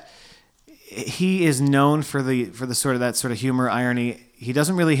that he is known for the sort of humor, irony. He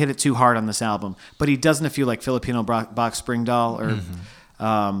doesn't really hit it too hard on this album, but he does in a few, like Filipino Box Spring Doll or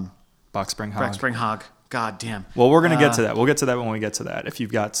Box Spring Hog. God damn. Well, we're going to get to that. We'll get to that when we get to that, if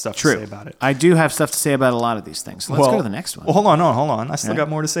you've got stuff to say about it. I do have stuff to say about a lot of these things. So let's go to the next one. Well, hold on. I still got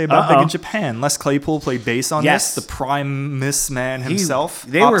more to say about Big in Japan. Les Claypool played bass on this. The Primus man himself.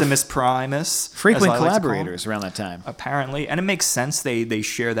 Optimus Primus. Frequent collaborators around that time. Apparently. And it makes sense. They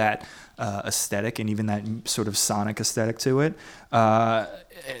share that aesthetic and even that sort of sonic aesthetic to it.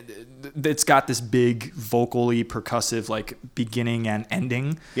 It's got this big vocally percussive like beginning and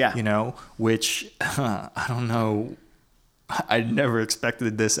ending, you know, which I don't know. I never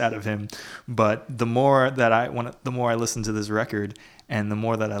expected this out of him, but the more I listened to this record and the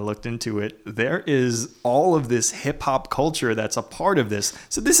more that I looked into it, there is all of this hip hop culture that's a part of this.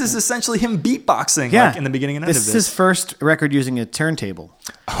 So this is essentially him beatboxing like in the beginning and end of this. This is his first record using a turntable.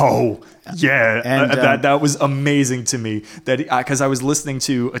 Oh, yeah. And that was amazing to me, that because I was listening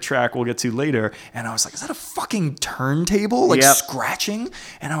to a track we'll get to later, and I was like, is that a fucking turntable? Like scratching?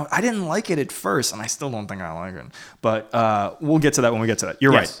 And I didn't like it at first, and I still don't think I like it. But we'll get to that when we get to that.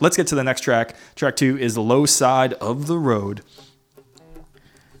 You're right. Let's get to the next track. Track 2 is Low Side of the Road.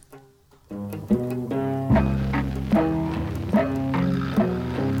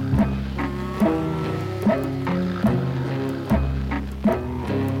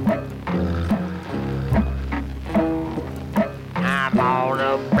 I'm on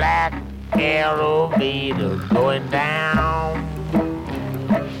a black elevator going down.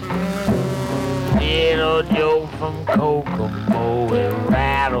 Little Joe from Kokomo, it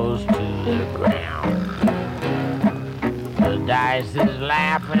rattles to the ground. The dice is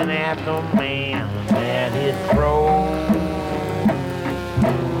laughing at the man that hit throws.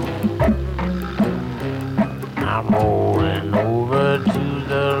 I'm rolling over to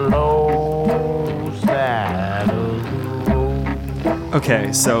the low side of the road.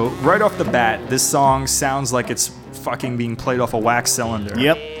 Okay, so right off the bat, this song sounds like it's fucking being played off a wax cylinder.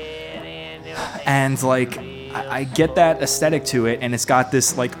 Yep. And like I get that aesthetic to it, and it's got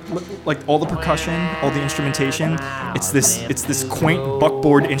this like all the percussion, all the instrumentation. It's this quaint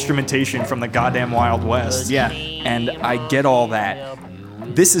buckboard instrumentation from the goddamn Wild West. Yeah. And I get all that.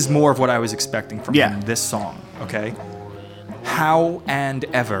 This is more of what I was expecting from him, this song, okay? How and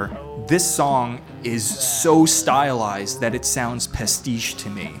ever, this song is so stylized that it sounds pastiche to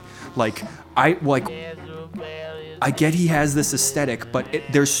me. I get he has this aesthetic, but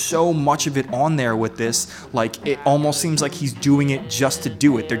there's so much of it on there with this. Like, it almost seems like he's doing it just to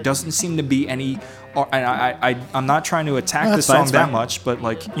do it. There doesn't seem to be any... I'm not trying to attack this song that much, but,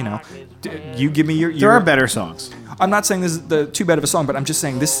 like, you know, you give me your... There are better songs. I'm not saying this is too bad of a song, but I'm just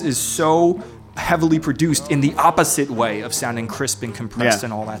saying this is so heavily produced in the opposite way of sounding crisp and compressed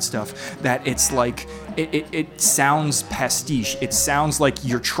and all that stuff, that it's like it sounds pastiche. It sounds like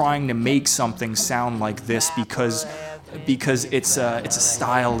you're trying to make something sound like this because it's a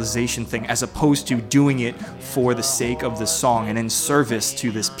stylization thing, as opposed to doing it for the sake of the song and in service to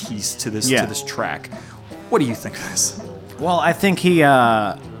this piece, to this track. What do you think of this? Well, I think he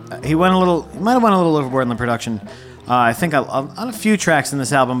might have went a little overboard in the production. I think on a few tracks in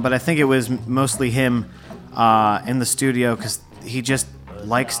this album, but I think it was mostly him in the studio, because he just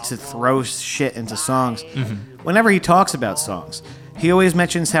likes to throw shit into songs. Mm-hmm. Whenever he talks about songs, he always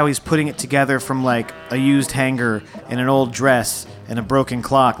mentions how he's putting it together from like a used hanger and an old dress and a broken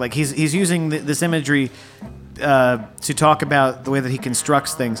clock. Like he's using this imagery to talk about the way that he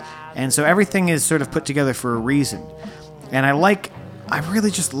constructs things, and so everything is sort of put together for a reason. And I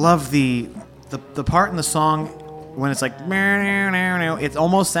really just love the part in the song when it's like, it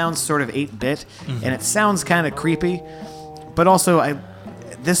almost sounds sort of 8-bit, and it sounds kind of creepy. But also,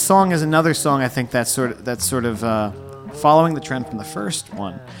 this song is another song I think that's sort of following the trend from the first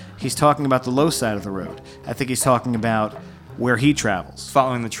one. He's talking about the low side of the road. I think he's talking about where he travels.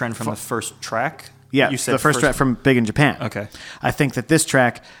 Following the trend from the first track? Yeah, you said the first track from Big in Japan. Okay. I think that this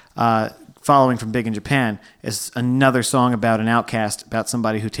track, following from Big in Japan, is another song about an outcast, about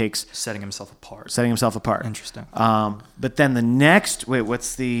somebody who takes... Setting himself apart. Interesting. But then the next... Wait,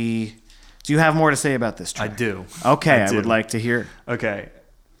 what's the... Do you have more to say about this track? I do. Okay, I would like to hear. Okay.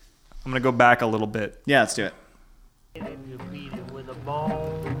 I'm going to go back a little bit. Yeah, let's do it.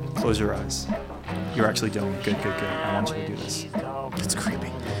 Close your eyes. You're actually doing it. Good. I want you to do this. It's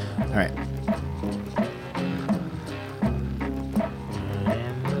creepy. All right.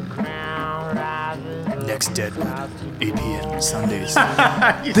 Next Deadwood, 8 p.m. Sundays.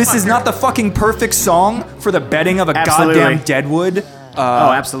 This is not the fucking perfect song for the betting of a goddamn Deadwood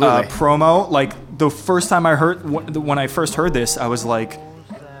absolutely. Promo. Like, the first time when I first heard this, I was like,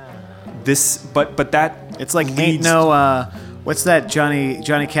 this, but that... It's like Ain't No... what's that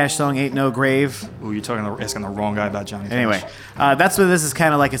Johnny Cash song, Ain't No Grave? Ooh, you're asking the wrong guy about Johnny Cash. Anyway, that's what this is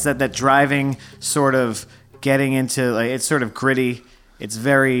kind of like. It's that driving sort of getting into... Like, it's sort of gritty. It's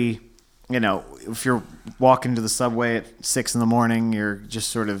very... if you're walking to the subway at 6 a.m, you're just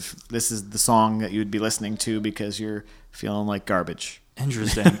sort of, this is the song that you would be listening to because you're feeling like garbage.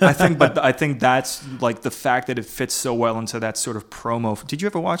 Interesting. I think that's like the fact that it fits so well into that sort of promo. Did you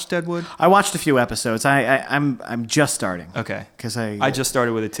ever watch Deadwood? I watched a few episodes. I'm just starting. Okay. Because I just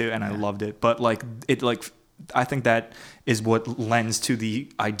started with it too, and I loved it. But I think that is what lends to the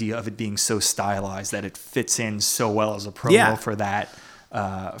idea of it being so stylized that it fits in so well as a promo for that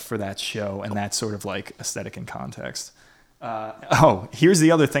show and that sort of like aesthetic and context. Here's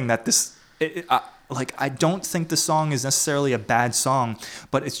the other thing that I don't think the song is necessarily a bad song,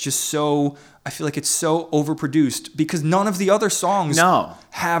 but it's just so, I feel like it's so overproduced because none of the other songs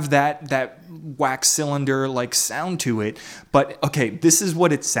have that wax cylinder like sound to it. But okay, this is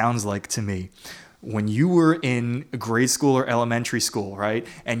what it sounds like to me. When you were in grade school or elementary school, right,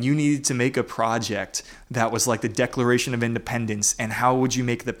 and you needed to make a project that was like the Declaration of Independence, and how would you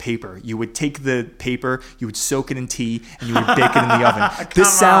make the paper? You would take the paper, you would soak it in tea, and you would bake it in the oven.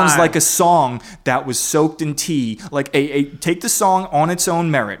 This sounds like a song that was soaked in tea. Like take the song on its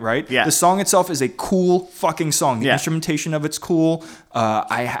own merit, right? Yeah. The song itself is a cool fucking song. The instrumentation of it's cool.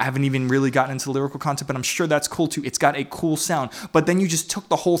 I haven't even really gotten into lyrical content, but I'm sure that's cool too. It's got a cool sound. But then you just took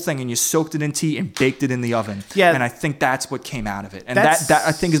the whole thing and you soaked it in tea and baked it in the oven. Yeah. And I think that's what came out of it. And that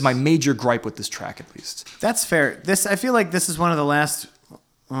I think is my major gripe with this track, at least. That's fair. I feel like this is one of the last...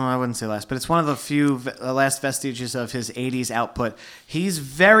 I wouldn't say last, but it's one of the few last vestiges of his 80s output. He's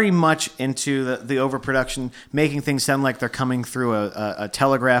very much into the overproduction, making things sound like they're coming through a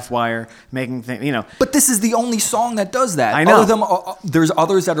telegraph wire, making things, But this is the only song that does that. I know. There's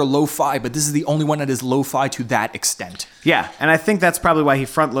others that are lo-fi, but this is the only one that is lo-fi to that extent. Yeah, and I think that's probably why he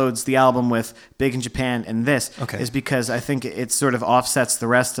front loads the album with Big in Japan and this, is because I think it sort of offsets the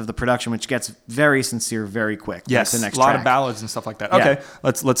rest of the production, which gets very sincere very quick. Yes, the next a lot track. of ballads and stuff like that. Okay,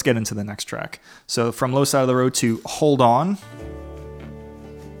 let's get into the next track. So from Low Side of the Road to Hold On.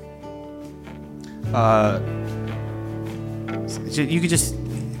 You could just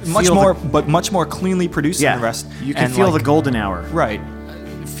much more cleanly produced than the rest. You can feel the golden hour. Right.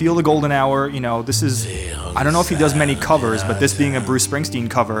 Feel the golden hour. This is, I don't know if he does many covers, but this being a Bruce Springsteen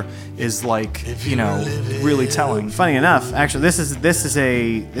cover is like, really telling. Funny enough, actually, this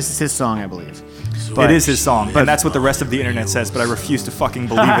is his song, I believe. But it is his song, and that's what the rest of the internet says, but I refuse to fucking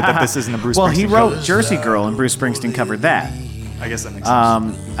believe it that this isn't a Bruce Springsteen cover. Well, he wrote Jersey Girl, and Bruce Springsteen covered that. I guess that makes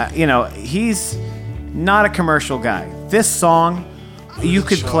sense. He's not a commercial guy. This song, you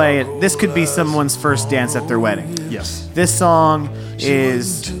could play it. This could be someone's first dance at their wedding. Yes. This song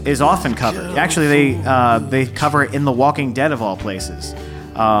is often covered. Actually, they cover it in The Walking Dead of all places.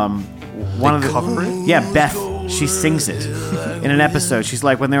 One of the cover it? Yeah, Beth. She sings it in an episode. She's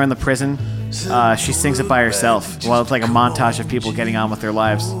like, when they're in the prison, she sings it by herself while it's like a montage of people getting on with their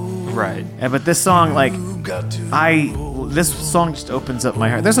lives. Right. But this song, this song just opens up my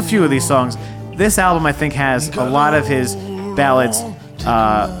heart. There's a few of these songs. This album, I think, has a lot of his ballads,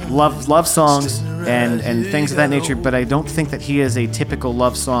 love songs, and things of that nature. But I don't think that he is a typical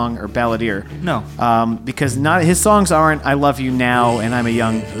love song or balladeer. No. Because his songs aren't "I love you now" and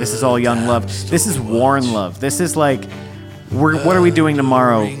This is all young love. This is worn love. This is like, what are we doing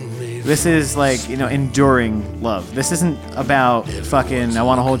tomorrow? This is like, enduring love. This isn't about fucking I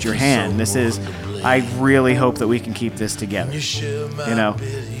want to hold your hand. This is, I really hope that we can keep this together.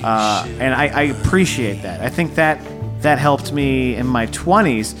 And I appreciate that. I think that helped me in my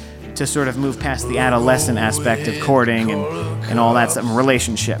 20s to sort of move past the adolescent aspect of courting and all that stuff, and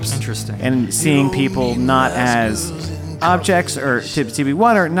relationships. Interesting. And seeing people not as objects or to be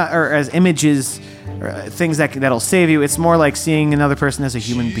what, or as images, or things that'll save you. It's more like seeing another person as a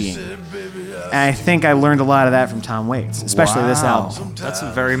human being. And I think I learned a lot of that from Tom Waits, especially this album. That's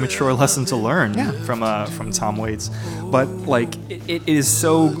a very mature lesson to learn from Tom Waits. But like it is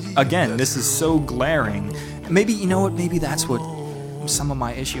so, again, this is so glaring. Maybe, maybe that's what some of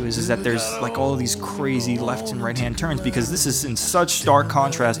my issue is that there's like all of these crazy left and right hand turns, because this is in such stark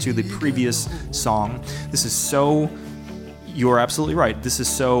contrast to the previous song. This is so, you're absolutely right. This is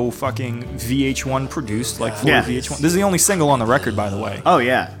so fucking VH1 produced, like for VH1. This is the only single on the record, by the way. Oh,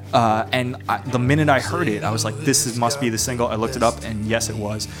 yeah. And the minute I heard it, I was like, must be the single. I looked it up, and yes, it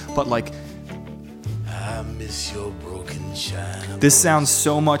was. But like, I miss your broken china. This sounds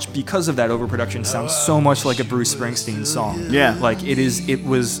so much, because of that overproduction, sounds so much like a Bruce Springsteen song. Yeah. Like it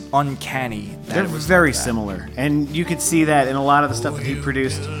was uncanny. They're very similar. And you could see that in a lot of the stuff that he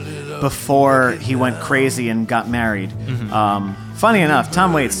produced before he went crazy and got married. Mm-hmm. Funny enough,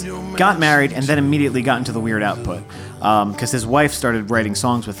 Tom Waits got married and then immediately got into the Weird Output, because his wife started writing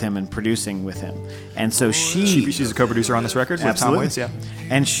songs with him and producing with him. And so she's a co-producer on this record with Tom Waits, yeah.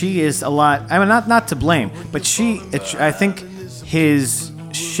 And she is a lot, I mean, not to blame, but I think his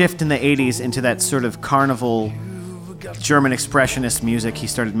shift in the 80s into that sort of carnival German expressionist music he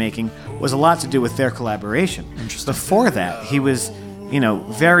started making was a lot to do with their collaboration. Before that, he was,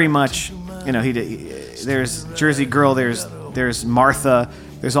 very much, there's Jersey Girl, there's Martha,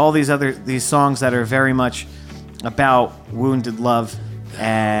 there's all these songs that are very much about wounded love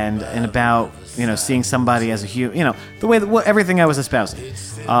and about, seeing somebody as a human, the way that everything I was espousing.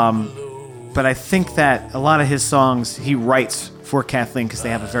 But I think that a lot of his songs he writes for Kathleen because they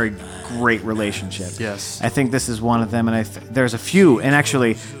have a very great relationship. Yes. I think this is one of them, and there's a few, and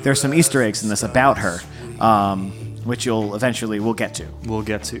actually there's some Easter eggs in this about her, which we'll get to. We'll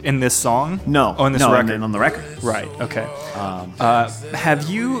get to. In this song? No. Oh, in this record? On the record. Right, okay. Have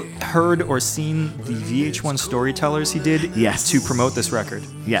you heard or seen the VH1 Storytellers he did to promote this record?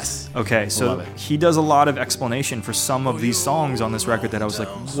 Yes. Okay, so he does a lot of explanation for some of these songs on this record that I was like,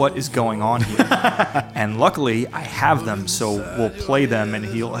 what is going on here? And luckily, I have them, so we'll play them, and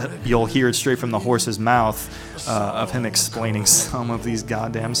you'll hear it straight from the horse's mouth of him explaining some of these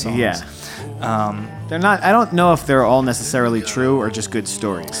goddamn songs. Yeah. They're not. I don't know if they're all necessarily true or just good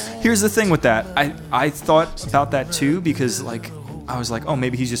stories. Here's the thing with that. I thought about that too, because I was like, oh,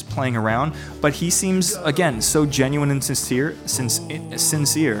 maybe he's just playing around. But he seems, again, so genuine and sincere,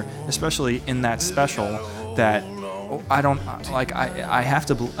 especially in that special, that I have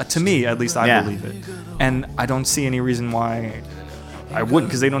to me at least, I believe it. And I don't see any reason why I wouldn't,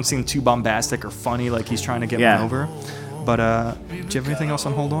 because they don't seem too bombastic or funny like he's trying to get one over. But do you have anything else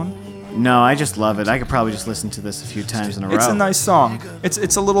on Hold On? No, I just love it. I could probably just listen to this a few times in a row. It's a nice song.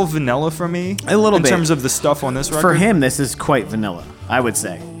 It's a little vanilla for me. A little bit. In terms of the stuff on this record. For him, this is quite vanilla, I would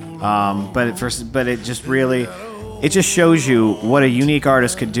say. But it just shows you what a unique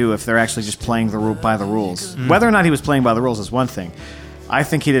artist could do if they're actually just playing by the rules. Mm. Whether or not he was playing by the rules is one thing. I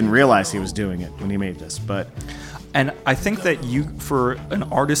think he didn't realize he was doing it when he made this, but... And I think that for an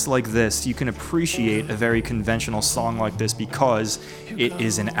artist like this, you can appreciate a very conventional song like this because it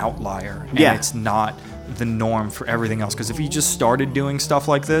is an outlier. And it's not the norm for everything else. Because if he just started doing stuff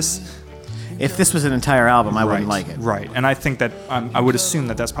like this... If this was an entire album, I wouldn't like it. Right. And I think that... I would assume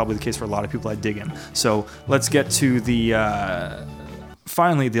that that's probably the case for a lot of people that dig him. So let's get to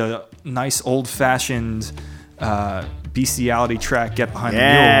finally, the nice old-fashioned bestiality track, Get Behind the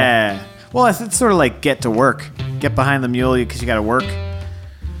Mule. Yeah. Well, it's sort of like Get to Work. Get behind the mule because you got to work.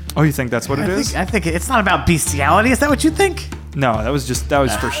 Oh, you think that's what it is? I think it's not about bestiality. Is that what you think? No, that was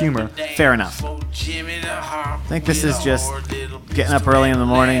for humor. Fair enough. I think this is just getting up early in the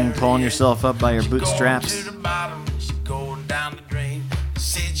morning, pulling yourself up by your bootstraps.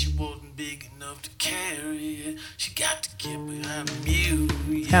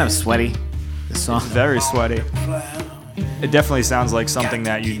 Kind of sweaty, this song. Very sweaty. It definitely sounds like something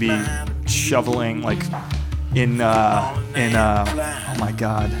that you'd be shoveling, like in oh my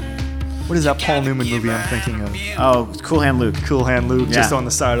God, what is that Paul Newman movie I'm thinking of? Oh, Cool Hand Luke. Cool Hand Luke, just on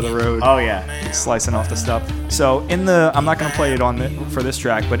the side of the road. Oh yeah, slicing off the stuff. So I'm not gonna play it for this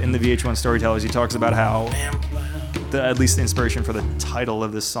track, but in the VH1 Storytellers, he talks about how at least the inspiration for the title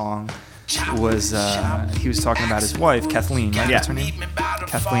of this song was he was talking about his wife, Kathleen, right? Yeah. That's her name?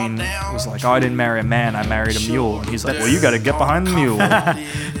 Kathleen was like, oh, I didn't marry a man, I married a mule. And he's like, well, you got to get behind the mule.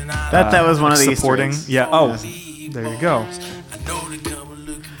 that was one of the supporting. Easter eggs. Yeah. Oh, there you go.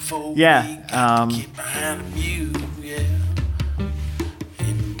 Yeah.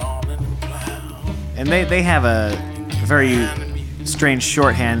 And they have a very strange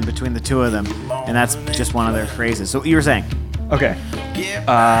shorthand between the two of them, and that's just one of their phrases. So what you were saying? Okay.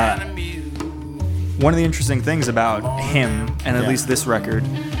 One of the interesting things about him, and at least this record,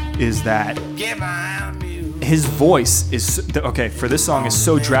 is that his voice is for this song is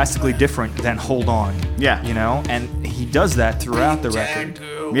so drastically different than Hold On. Yeah. You know, and he does that throughout the record.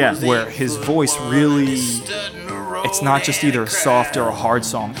 Yeah. Where his voice really, it's not just either a soft or a hard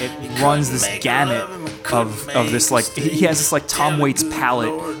song. It runs this gamut of this, like, he has this like Tom Waits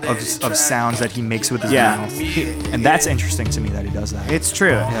palette of sounds that he makes with his mouth. And that's interesting to me that he does that. It's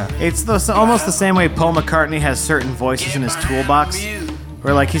true. Yeah. It's almost the same way Paul McCartney has certain voices in his toolbox.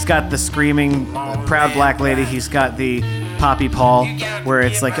 Where like he's got the screaming proud black lady, he's got the poppy Paul, where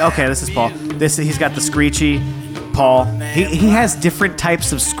it's like, okay, this is Paul. He's got the screechy Paul. He has different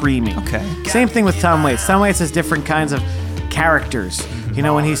types of screaming. Okay. Same thing with Tom Waits. Tom Waits has different kinds of characters. You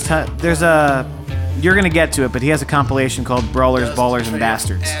know, when he's you're gonna get to it, but he has a compilation called Brawlers, Ballers, and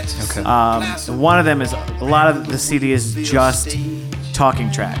Bastards. Okay. One of them is a lot of the CD is just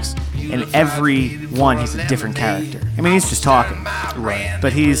talking tracks. And every one, he's a different character. I mean, he's just talking. Right.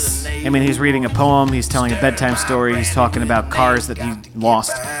 But he's reading a poem, he's telling a bedtime story, he's talking about cars that he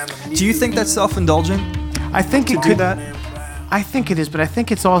lost. Do you think that's self-indulgent? I think it do could. that? I think it is, but I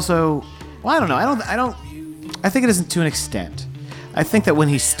think it's also. Well, I don't know. I think it isn't to an extent. I think that when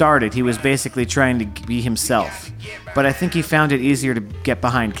he started, he was basically trying to be himself. But I think he found it easier to get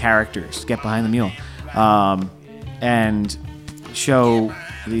behind characters, get behind the mule, and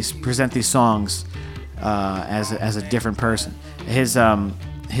present these songs as a different person.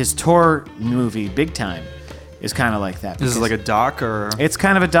 His tour movie, Big Time, is kind of like that. This is like a doc, or it's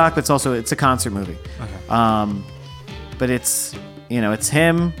kind of a doc, but it's a concert movie. Okay. But it's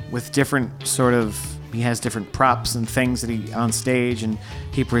him with different sort of. He has different props and things that he on stage, and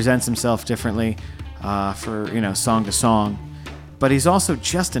he presents himself differently for song to song. But he's also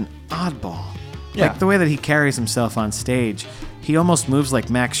just an oddball. Yeah. Like the way that he carries himself on stage, he almost moves like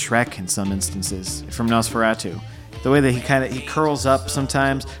Max Schreck in some instances from Nosferatu. The way that he curls up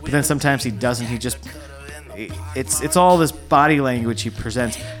sometimes, but then sometimes he doesn't. It's all this body language he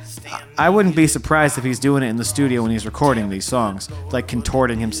presents. I wouldn't be surprised if he's doing it in the studio when he's recording these songs, like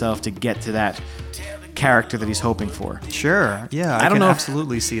contorting himself to get to that character that he's hoping for. Sure. Yeah, I don't can know if-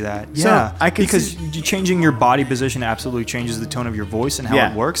 absolutely see that. So, Yeah, I could because changing your body position absolutely changes the tone of your voice and how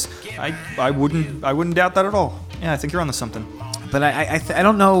Yeah. it works. I wouldn't doubt that at all. Yeah, I think you're onto something. But I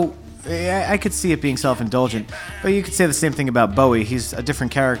don't know. I could see it being self-indulgent, but you could say the same thing about Bowie. He's a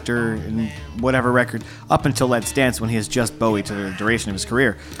different character in whatever record up until Let's Dance, when he is just Bowie to the duration of his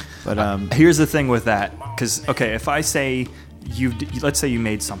career. But Here's the thing with that, because if I say let's say you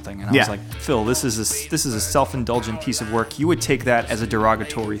made something, and I was like, Phil, this is a self-indulgent piece of work, you would take that as a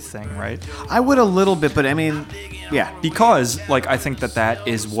derogatory thing, right? I would a little bit, but I mean, yeah, Because I think that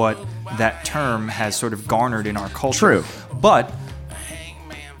is what that term has sort of garnered in our culture. True. But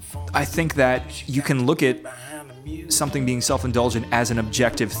I think that you can look at something being self-indulgent as an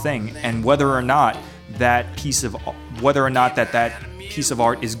objective thing, and whether or not that piece of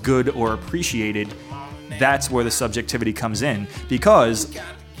art is good or appreciated, that's where the subjectivity comes in. Because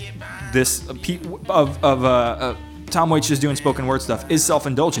this Tom Waits just doing spoken word stuff is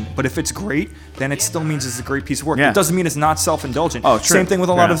self-indulgent, but if it's great, then it still means it's a great piece of work. Yeah. It doesn't mean it's not self-indulgent. Oh, true. Same thing with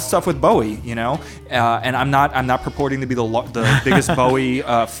a lot of stuff with Bowie, And I'm not purporting to be the biggest Bowie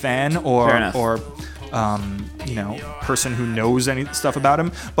fan or person who knows any stuff about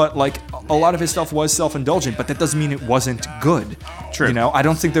him, but a lot of his stuff was self-indulgent, but that doesn't mean it wasn't good. True. I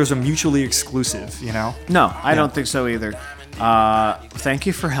don't think there's a mutually exclusive. No, I don't think so either. Thank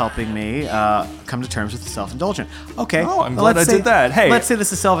you for helping me come to terms with the self-indulgent. Okay. Oh, I'm glad I did that. Hey. Let's say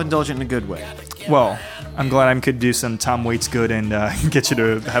this is self-indulgent in a good way. Well, I'm glad I could do some Tom Waits good and get you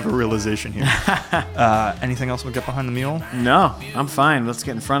to have a realization here. Anything else we'll get behind the mule? No, I'm fine. Let's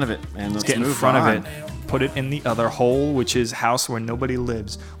get in front of it and let's Get in move front on. of it. Put it in the other hole, which is House Where Nobody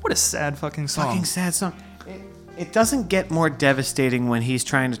Lives. What a sad fucking song. Fucking sad song. It doesn't get more devastating when he's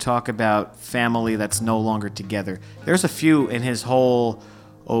trying to talk about family that's no longer together. There's a few in his whole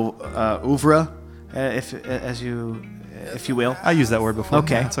oeuvre, if you will. I used that word before.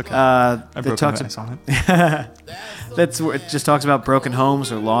 Okay. Yeah, it's okay. I broke talks my ice on it. That's where it just talks about broken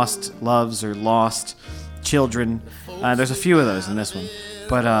homes or lost loves or lost children. There's a few of those in this one,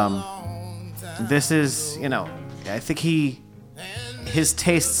 but this is, I think his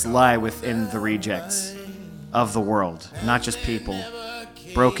tastes lie within the rejects of the world, not just people,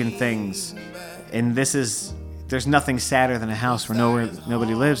 broken things, and there's nothing sadder than a house where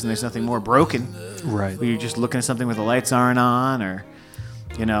nobody lives, and there's nothing more broken. Right. Where you're just looking at something where the lights aren't on, or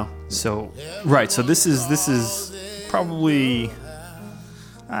So this is probably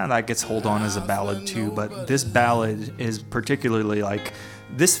that gets hold on as a ballad too, but this ballad is particularly like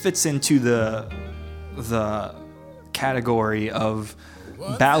this fits into the category of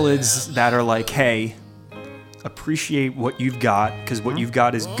ballads that are like, hey, appreciate what you've got because what you've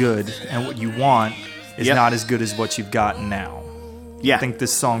got is good, and what you want is not as good as what you've got now. Yeah. I think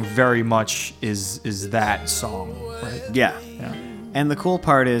this song very much is that song, right? Yeah. And the cool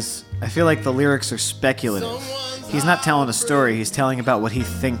part is, I feel like the lyrics are speculative. He's not telling a story. He's telling about what he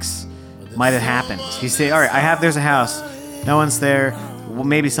thinks might have happened. He's saying, all right, there's a house. No one's there. Well,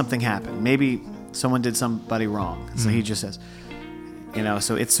 maybe something happened. Maybe someone did somebody wrong. So he just says,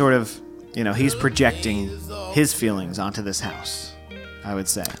 so it's sort of, he's projecting his feelings onto this house, I would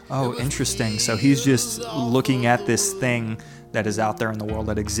say. Oh, interesting. So he's just looking at this thing that is out there in the world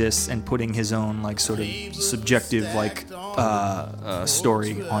that exists and putting his own like sort of subjective like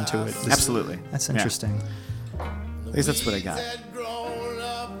story onto it. Absolutely. That's interesting. At least that's what I got.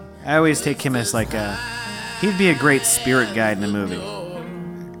 I always take him as like he'd be a great spirit guide in a movie.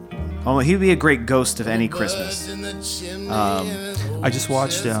 Oh, he'd be a great ghost of any Christmas. I just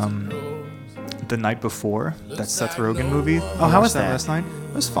watched The Night Before, that Seth Rogen movie. Oh, how was that? Last night?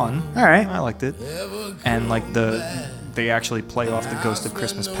 It was fun. All right. I liked it. And like they actually play off the Ghost of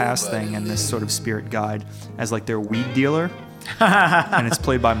Christmas Past thing and this sort of spirit guide as like their weed dealer. And it's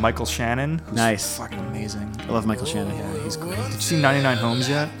played by Michael Shannon, who's Nice. fucking amazing. I love Michael Shannon. Yeah, he's great. Did you see 99 Homes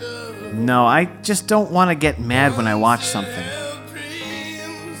yet? No, I just don't want to get mad when I watch something.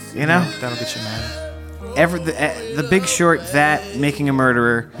 That'll get you mad. The Big Short, that Making a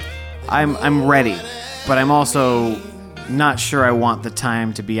Murderer, I'm ready, but I'm also not sure I want the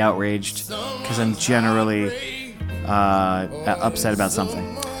time to be outraged because I'm generally upset about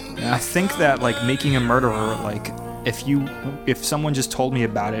something. I think that like Making a Murderer, like if someone just told me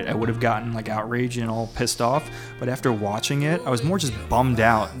about it, I would have gotten like outraged and all pissed off. But after watching it, I was more just bummed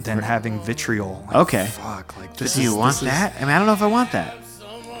out than having vitriol. Like, Okay. Fuck. Like, Do you want that? I don't know if I want that.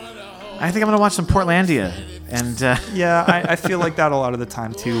 I think I'm gonna watch some Portlandia, and Yeah, I feel like that a lot of the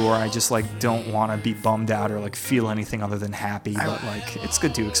time too, where I just like don't want to be bummed out or like feel anything other than happy. But like, it's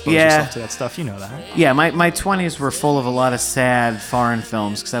good to expose yourself to that stuff. You know that. yeah, my 20s were full of a lot of sad foreign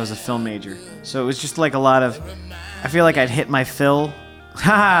films because I was a film major. So it was just like a lot of. I feel like I'd hit my fill.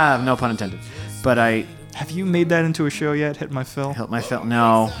 Ha! No pun intended. But I Have you made that into a show yet? Hit my fill. hit my fill.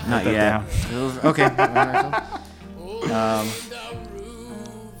 No, not that yet. Okay.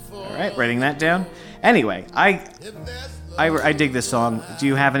 All right, writing that down. Anyway, I dig this song. Do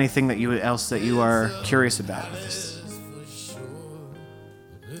you have anything that you are curious about with this?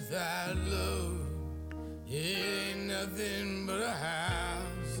 Without love, it ain't nothing but a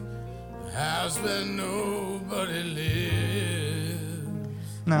house where nobody lives.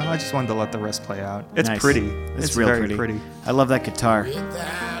 No, I just wanted to let the rest play out. It's Nice. pretty. It's real very pretty. I love that guitar.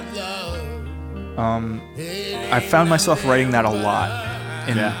 Without love, I found myself writing that a lot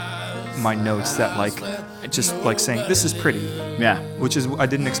in Yeah. my notes. That like, just like saying this is pretty, Yeah. which is I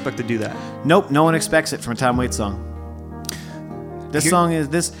didn't expect to do that. Nope, no one expects it from a Tom Waits song. This song is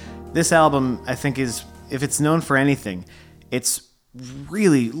this album I think is, if it's known for anything, it's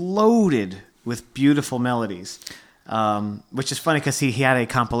really loaded with beautiful melodies. Which is funny because he had a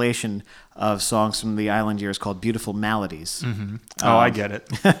compilation of songs from the Island years called Beautiful Maladies. Mm-hmm. Oh, I get it.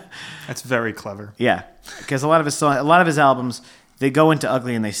 That's very clever. Yeah, because a lot of his albums, they go into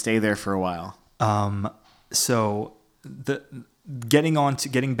ugly and they stay there for a while. So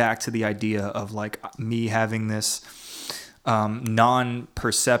getting back to the idea of like me having this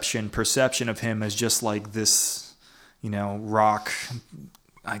perception of him as just like this, rock.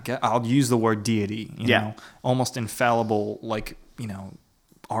 I'll use the word deity. You know, almost infallible, like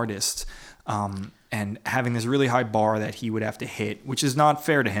artist. And having this really high bar that he would have to hit, which is not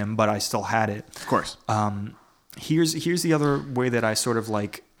fair to him, but I still had it. Of course. Here's the other way that I sort of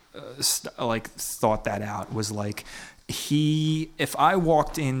thought that out was like if I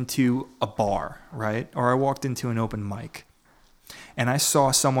walked into a bar, right, or I walked into an open mic, and I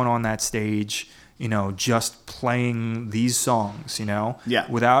saw someone on that stage, just playing these songs,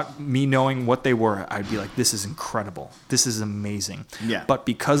 without me knowing what they were, I'd be like, this is incredible. This is amazing. Yeah. But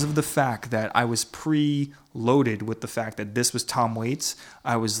because of the fact that I was pre-loaded with the fact that this was Tom Waits,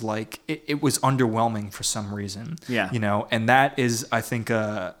 I was like, it was underwhelming for some reason. Yeah. And that is, I think,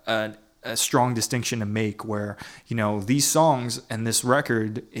 a strong distinction to make where, these songs and this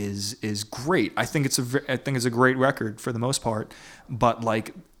record is great. I think it's a great record for the most part, but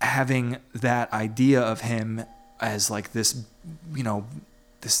like having that idea of him as like this,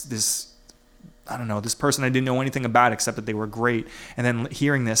 this I don't know, this person I didn't know anything about except that they were great. And then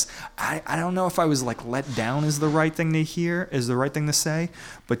hearing this, I don't know if I was like let down is the right thing to say,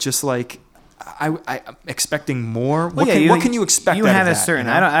 but just like, I'm expecting more. What can you expect? You had a certain.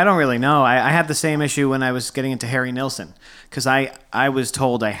 I don't really know. I had the same issue when I was getting into Harry Nilsson because I was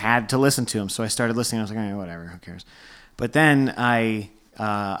told I had to listen to him, so I started listening. I was like, whatever, who cares? But then I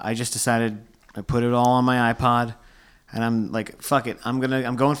just decided I put it all on my iPod, and I'm like, fuck it. I'm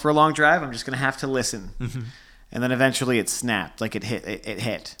going for a long drive. I'm just gonna have to listen. Mm-hmm. And then eventually it snapped, like it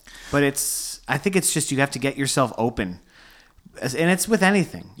hit. But I think it's just you have to get yourself open. And it's with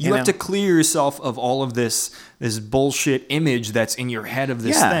anything. You have to clear yourself of all of this bullshit image that's in your head of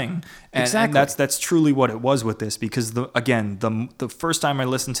this thing. And that's truly what it was with this, because the first time I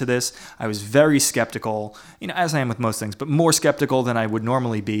listened to this, I was very skeptical, as I am with most things, but more skeptical than I would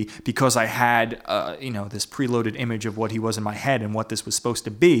normally be because I had this preloaded image of what he was in my head and what this was supposed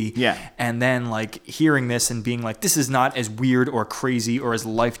to be. Yeah. And then like hearing this and being like, this is not as weird or crazy or as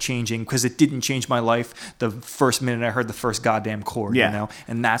life-changing, because it didn't change my life the first minute I heard the first goddamn chord,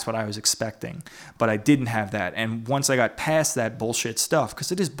 and that's what I was expecting. But I didn't have that. And once I got past that bullshit stuff,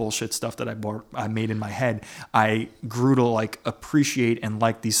 because it is bullshit stuff that I made in my head, I grew to like appreciate and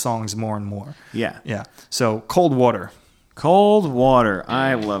like these songs more and more. Yeah. Yeah. So Cold Water. Cold Water.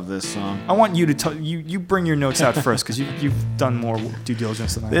 I love this song. I want you to you bring your notes out first, because you've done more due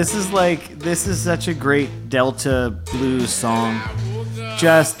diligence than I have. This is such a great Delta blues song.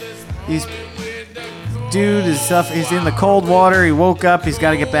 Just he's in the cold water. He woke up. He's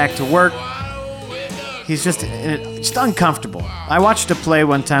got to get back to work. He's just uncomfortable. I watched a play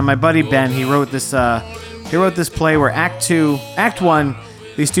one time. My buddy Ben, he wrote this play where Act 1,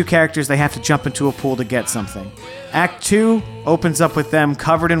 these two characters, they have to jump into a pool to get something. Act 2 opens up with them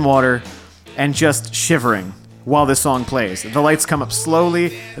covered in water and just shivering while this song plays. The lights come up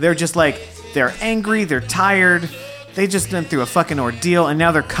slowly. They're just like, they're angry, they're tired. They just went through a fucking ordeal, and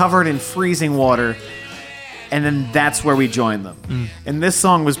now they're covered in freezing water. And then that's where we join them. Mm. And this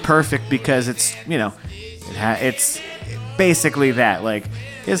song was perfect because it's, it's basically that. Like,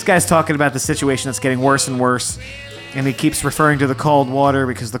 this guy's talking about the situation that's getting worse and worse, and he keeps referring to the cold water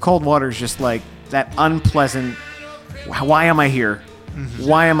because the cold water is just like that unpleasant, why am I here? Mm-hmm.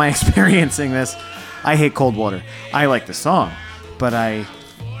 Why am I experiencing this? I hate cold water. I like the song, but I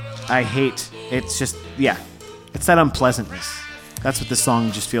hate, it's just, it's that unpleasantness. That's what this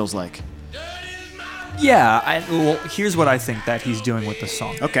song just feels like. Yeah, well, here's what I think that he's doing with the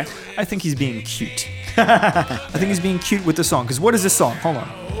song. Okay. I think he's being cute. I think he's being cute with the song. Because what is this song? Hold on.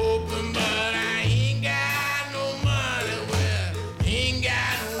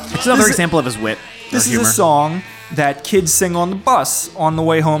 It's another example of his wit. This is a song that kids sing on the bus on the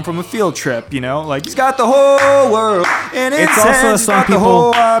way home from a field trip, Like, he's got the whole world in his hands. Also a song the whole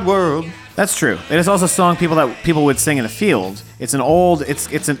wide world. That's true. It is also a song people would sing in a field. It's an old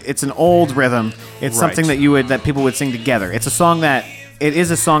rhythm. It's something that people would sing together. It is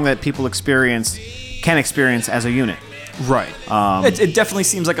a song that people can experience as a unit. Right. It definitely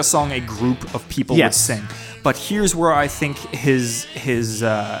seems like a song a group of people would sing. But here's where I think he's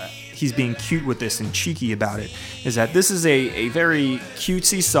being cute with this and cheeky about it, is that this is a very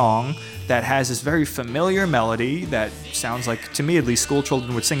cutesy song that has this very familiar melody that sounds like, to me at least, school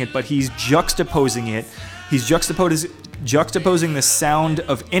children would sing it, but he's juxtaposing it. He's juxtaposing juxtaposing the sound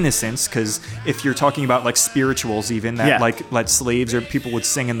of innocence, because if you're talking about like spirituals even, that like slaves or people would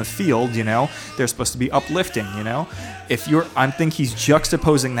sing in the field, you know, they're supposed to be uplifting, you know. I think he's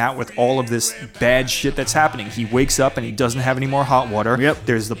juxtaposing that with all of this bad shit that's happening. He wakes up and he doesn't have any more hot water. Yep.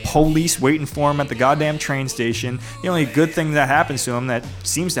 There's the police waiting for him at the goddamn train station. The only good thing that happens to him, that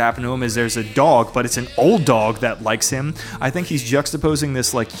seems to happen to him, is there's a dog, but it's an old dog that likes him. I think he's juxtaposing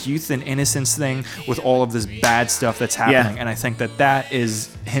this like youth and innocence thing with all of this bad stuff that's happening. And I think that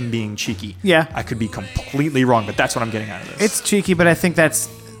is him being cheeky. Yeah. I could be completely wrong, but that's what I'm getting out of this. It's cheeky, but I think that's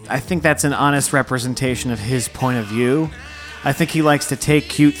an honest representation of his point of view. I think he likes to take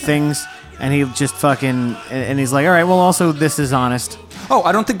cute things and he just and he's like, all right, well, also this is honest. Oh,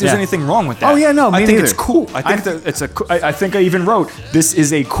 I don't think there's anything wrong with that. Oh yeah, no, me I think neither. it's cool. I think I even wrote, this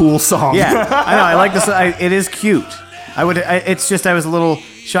is a cool song. Yeah, I know. I like this. It is cute. It's just I was a little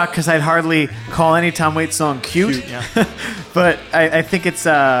shocked because I'd hardly call any Tom Waits song cute. Yeah. But I think it's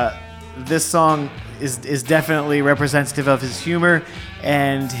this song is definitely representative of his humor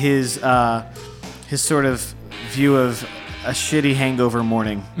and his sort of view of a shitty hangover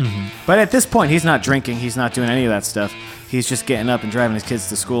morning. Mm-hmm. But at this point, he's not drinking. He's not doing any of that stuff. He's just getting up and driving his kids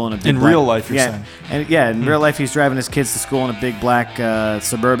to school in a big real life, you're saying. And in real life, he's driving his kids to school in a big black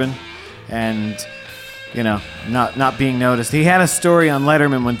Suburban, and you know, not being noticed. He had a story on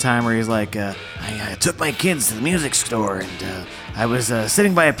Letterman one time where he's like, I took my kids to the music store and I was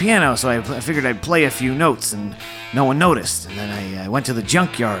sitting by a piano, so I figured I'd play a few notes and no one noticed. And then I went to the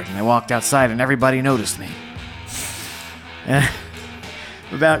junkyard and I walked outside and everybody noticed me.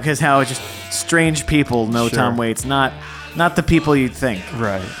 Because how just strange people know Tom Waits, not the people you'd think.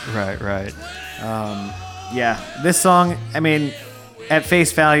 Right. Yeah, this song, I mean, at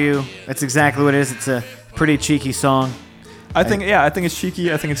face value, that's exactly what it is. It's a pretty cheeky song. I think it's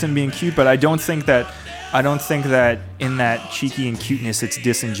cheeky. I think it's him being cute, but I don't think that in that cheeky and cuteness it's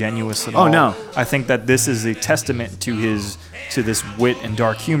disingenuous at all. Oh no. I think that this is a testament to this wit and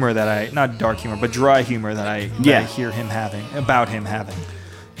dark humor not dark humor, but dry humor that I hear him having, about him having.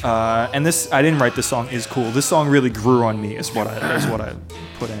 And this, I didn't write this song, is cool. This song really grew on me, is what I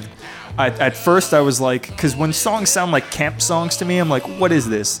put in. At first I was like, because when songs sound like camp songs to me, I'm like, what is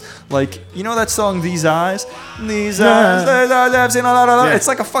this? Like, you know that song, These Eyes? These Eyes, I've seen a lot of. It's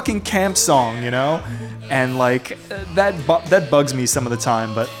like a fucking camp song, you know? And like, that bugs me some of the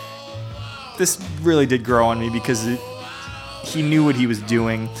time, but this really did grow on me because he knew what he was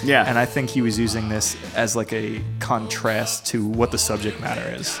doing. Yeah. And I think he was using this as like a contrast to what the subject matter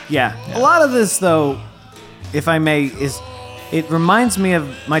is. Yeah. A lot of this, though, if I may, it reminds me of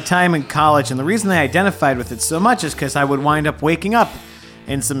my time in college, and the reason I identified with it so much is because I would wind up waking up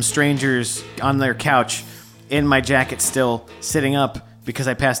in some strangers on their couch in my jacket still, sitting up because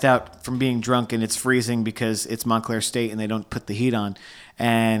I passed out from being drunk and it's freezing because it's Montclair State and they don't put the heat on,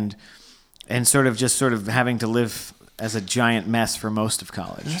 and sort of having to live as a giant mess for most of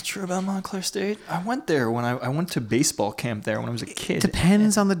college. Is that true about Montclair State? I went there when I went to baseball camp there when I was a kid. It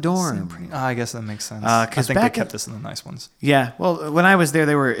depends on the dorm. I guess that makes sense. I think they kept this in the nice ones. Yeah. Well, when I was there,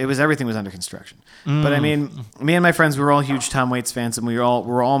 everything was under construction. But I mean, me and my friends, we were all huge Tom Waits fans, and we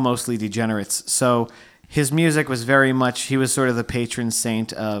were all mostly degenerates. So his music was very much. He was sort of the patron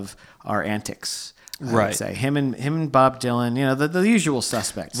saint of our antics. I would say him and Bob Dylan, you know, the usual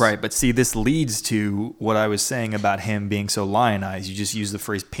suspects. Right, but see, this leads to what I was saying about him being so lionized. You just use the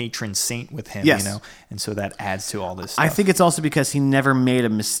phrase patron saint with him, you know, and so that adds to all this stuff. I think it's also because he never made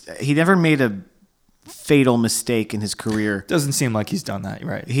a fatal mistake in his career. Doesn't seem like he's done that,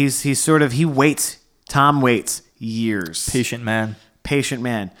 right? Tom waits years. Patient man.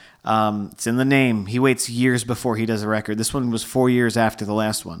 It's in the name. He waits years before he does a record. This one was 4 years after the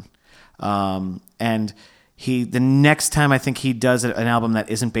last one. And the next time I think he does an album that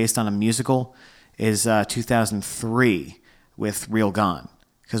isn't based on a musical is 2003 with Real Gone.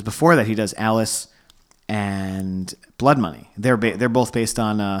 Because before that he does Alice and Blood Money. They're both based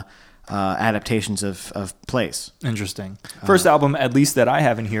on adaptations of plays. Interesting. First album, at least that I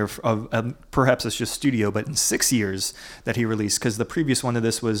have in here, perhaps it's just studio, but in 6 years that he released. Because the previous one to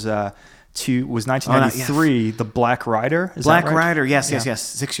this was 1993, The Black Rider. Is Black that right? Rider, yes. 6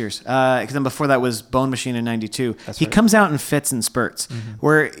 years. Because then before that was Bone Machine in 92. He comes out in fits and spurts,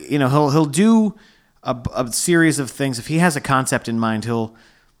 where you know he'll do a series of things. If he has a concept in mind, he'll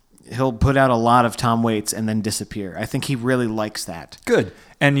put out a lot of Tom Waits and then disappear. I think he really likes that. Good.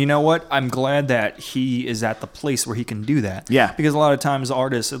 And you know what? I'm glad that he is at the place where he can do that. Yeah. Because a lot of times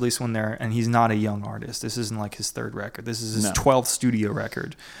artists, at least when and he's not a young artist. This isn't like his third record. This is his 12th studio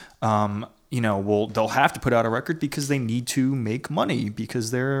record. You know, well, they'll have to put out a record because they need to make money because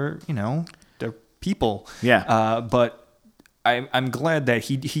they're people. Yeah. But I'm glad that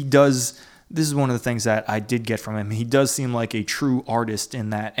he does. This is one of the things that I did get from him. He does seem like a true artist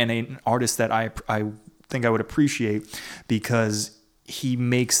in that, and an artist that I think I would appreciate, because he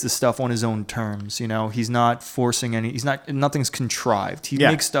makes the stuff on his own terms. You know, he's not forcing any. Nothing's contrived. He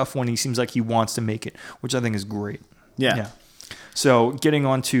makes stuff when he seems like he wants to make it, which I think is great. Yeah. So getting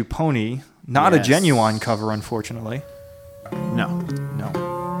on to Pony, not a Genuine cover, unfortunately. No.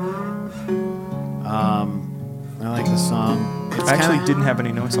 I like the song. I actually didn't have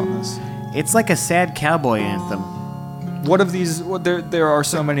any notes on this. It's like a sad cowboy anthem. What of these? There are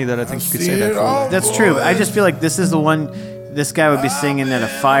so many that I think you could say that for. That's true. I just feel like this is the one. This guy would be singing at a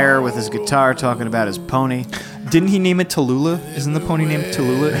fire with his guitar, talking about his pony. Didn't he name it Tallulah? Isn't the pony named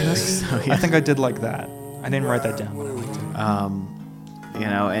Tallulah in this? So, yeah. I think I did like that. I didn't write that down, but I liked it. You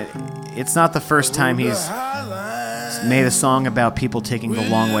know, it's not the first time he's made a song about people taking the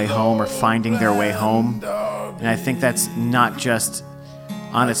long way home or finding their way home. And I think that's not just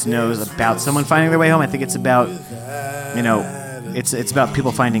on its nose about someone finding their way home. I think it's about, you know, it's about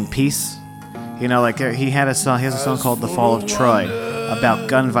people finding peace. You know, like he has a song called "The Fall of Troy" about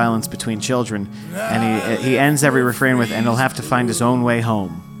gun violence between children, and he ends every refrain with "and he'll have to find his own way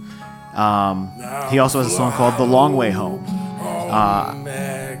home." He also has a song called "The Long Way Home."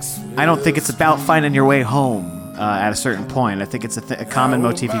 I don't think it's about finding your way home at a certain point. I think it's a common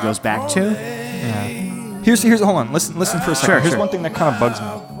motif he goes back to. Yeah. Here's hold on. Listen for a second. Here's one thing that kind of bugs me.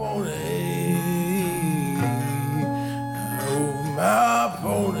 My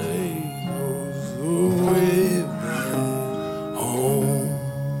pony goes with me home.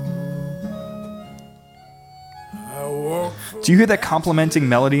 Do you hear that complimenting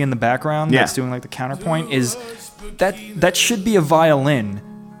melody in the background that's doing like the counterpoint? Is that should be a violin,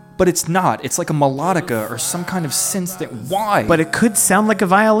 but it's not. It's like a melodica or some kind of synth. Why? But it could sound like a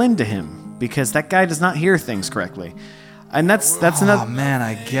violin to him because that guy does not hear things correctly, and that's another. Oh man,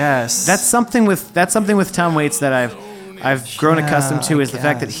 I guess that's something with Tom Waits that I've grown accustomed to is the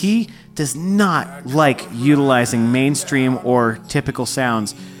fact that he does not like utilizing mainstream or typical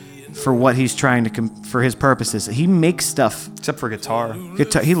sounds for what he's trying to for his purposes. He makes stuff except for guitar.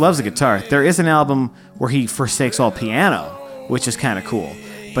 He loves a guitar. There is an album where he forsakes all piano, which is kind of cool.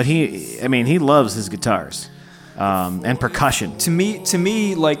 But he loves his guitars and percussion. To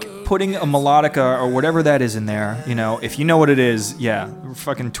me, like putting a melodica or whatever that is in there, you know, if you know what it is,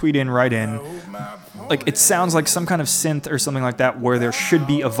 fucking tweet in, write in. Like it sounds like some kind of synth or something like that where there should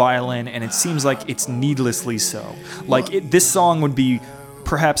be a violin, and it seems like it's needlessly so. Like this song would be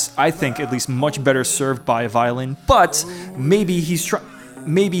perhaps, I think, at least much better served by a violin, but maybe he's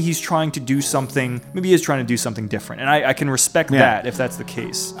trying to do something. Maybe he is trying to do something different, and I can respect that if that's the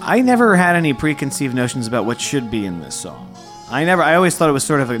case. I never had any preconceived notions about what should be in this song. I always thought it was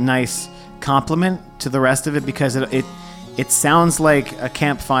sort of a nice compliment to the rest of it because it sounds like a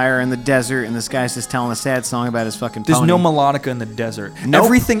campfire in the desert, and this guy's just telling a sad song about his fucking pony. There's no melodica in the desert. Nope.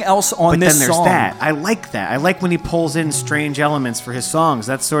 Everything else on this song. But then there's that. I like that. I like when he pulls in strange elements for his songs.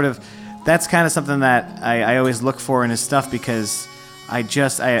 That's kind of something that I always look for in his stuff because I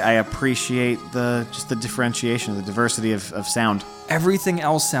appreciate the differentiation, the diversity of sound. Everything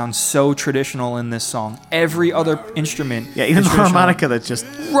else sounds so traditional in this song. Every other instrument. Yeah, even the harmonica that just...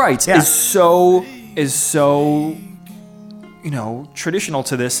 Right. Yeah. Is so you know, traditional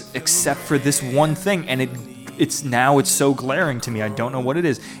to this, except for this one thing, and it's so glaring to me. I don't know what it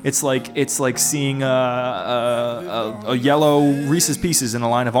is. It's like seeing a yellow Reese's Pieces in a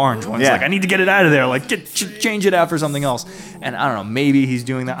line of orange ones. Like I need to get it out of there. Like change it out for something else. And I don't know. Maybe he's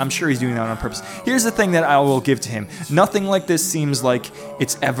doing that. I'm sure he's doing that on purpose. Here's the thing that I will give to him. Nothing like this seems like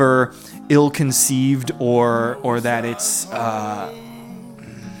it's ever ill-conceived or that it's.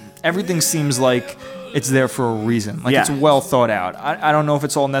 Everything seems like it's there for a reason. Like it's well thought out. I don't know if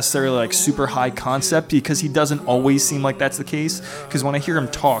it's all necessarily like super high concept because he doesn't always seem like that's the case. Because when I hear him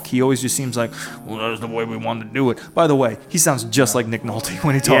talk, he always just seems like, well, that's the way we wanted to do it. By the way, he sounds just like Nick Nolte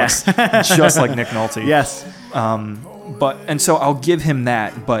when he talks. Just like Nick Nolte. Yes. And so I'll give him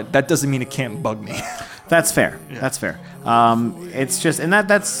that, but that doesn't mean it can't bug me. That's fair. Yeah. That's fair. It's just, and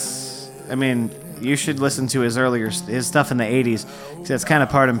that's, I mean, you should listen to his stuff in the 80s. That's kind of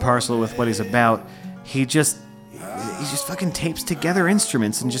part and parcel with what he's about. He just fucking tapes together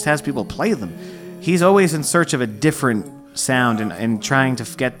instruments and just has people play them. He's always in search of a different sound and trying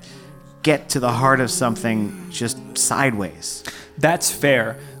to get to the heart of something just sideways. That's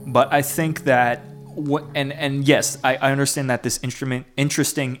fair, but I think that and yes, I understand that this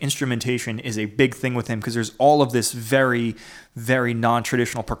interesting instrumentation is a big thing with him because there's all of this very, very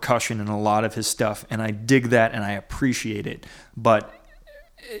non-traditional percussion in a lot of his stuff, and I dig that and I appreciate it. But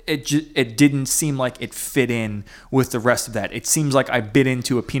it didn't seem like it fit in with the rest of that. It seems like I bit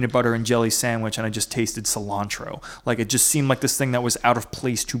into a peanut butter and jelly sandwich and I just tasted cilantro. Like it just seemed like this thing that was out of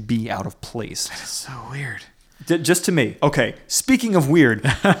place to be out of place. That's so weird. Just to me. Okay, speaking of weird,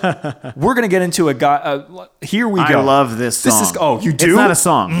 we're going to get into a guy. Here we go. I love this song. This is, oh, you do? It's not a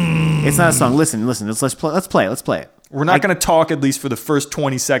song. It's not a song. Listen. Let's play it. We're not going to talk at least for the first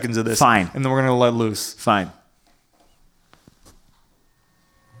 20 seconds of this. Fine. And then we're going to let loose. Fine.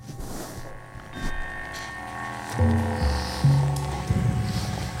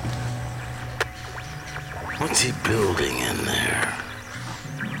 What's he building in there?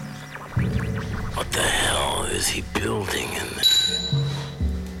 What the hell is he building in there?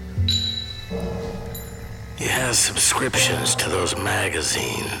 He has subscriptions to those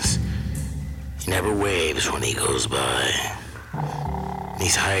magazines. He never waves when he goes by.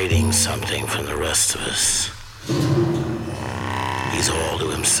 He's hiding something from the rest of us. He's all to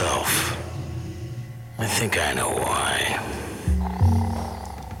himself. I think I know why.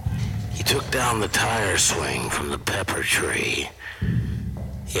 He took down the tire swing from the pepper tree.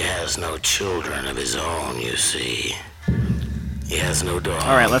 He has no children of his own, you see. He has no dog.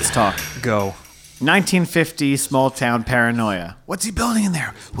 All right, let's talk. Go. 1950 small town paranoia. What's he building in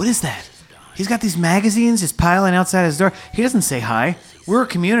there? What is that? He's got these magazines just piling outside his door. He doesn't say hi. We're a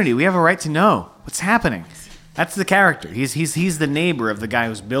community. We have a right to know what's happening. That's the character. He's the neighbor of the guy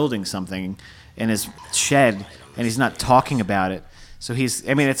who's building something in his shed, and he's not talking about it. So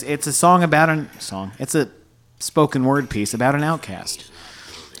it's a song about it's a spoken word piece about an outcast.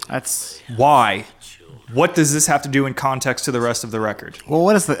 That's why. What does this have to do in context to the rest of the record? Well,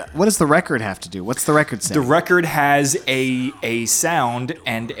 what does the record have to do? What's the record saying? The record has a sound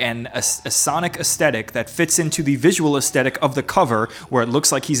and a sonic aesthetic that fits into the visual aesthetic of the cover, where it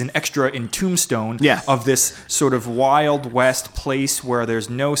looks like he's an extra in Tombstone of this sort of Wild West place where there's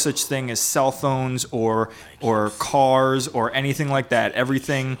no such thing as cell phones or cars or anything like that.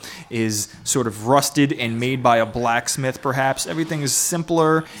 Everything is sort of rusted and made by a blacksmith, perhaps. Everything is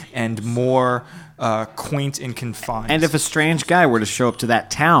simpler and more quaint and confined. And if a strange guy were to show up to that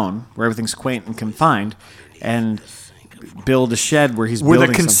town where everything's quaint and confined and build a shed where he's building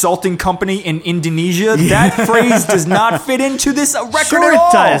with a consulting company in Indonesia, that phrase does not fit into this record at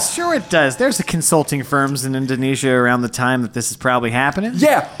all. Sure it does. There's consulting firms in Indonesia around the time that this is probably happening.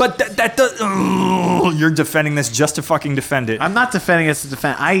 Yeah, but that does... You're defending this just to fucking defend it. I'm not defending it to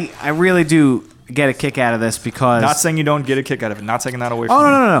defend. I really do get a kick out of this because... Not saying you don't get a kick out of it. Not taking that away from you.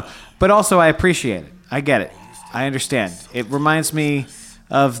 No. But also, I appreciate it. I get it. I understand. It reminds me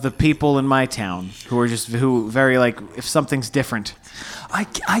of the people in my town who very like, if something's different.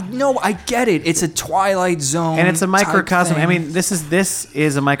 I know, I get it. It's a Twilight Zone, and it's a microcosm. I mean, this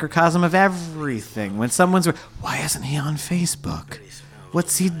is a microcosm of everything. When someone's, why isn't he on Facebook?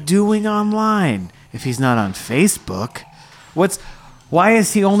 What's he doing online? If he's not on Facebook, why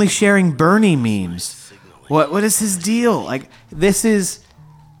is he only sharing Bernie memes? What is his deal? Like,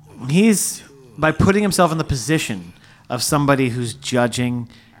 he's by putting himself in the position of somebody who's judging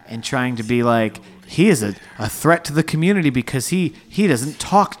and trying to be like, he is a threat to the community because he doesn't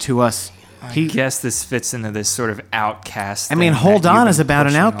talk to us. I guess this fits into this sort of outcast. I mean, Hold On is about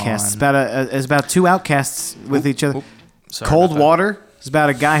an outcast. It's about two outcasts with each other. Cold Water is about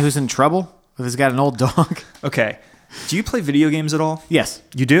a guy who's in trouble. He's got an old dog. Okay. Do you play video games at all? Yes.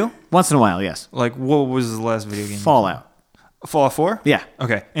 You do? Once in a while, yes. Like, what was the last video game? Fallout. Fallout 4? Yeah.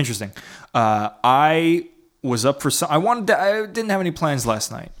 Okay, interesting. I was up for some... I didn't have any plans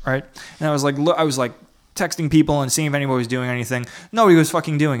last night, right? And I was like texting people and seeing if anybody was doing anything. Nobody was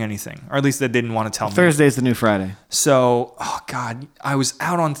fucking doing anything. Or at least they didn't want to tell me. Thursday's the new Friday. So, oh God, I was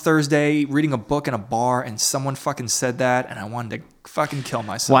out on Thursday reading a book in a bar and someone fucking said that and I wanted to fucking kill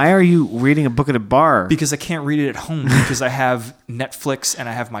myself. Why are you reading a book at a bar? Because I can't read it at home because I have Netflix and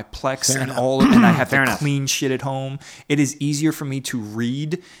I have my Plex and I have to clean shit at home. It is easier for me to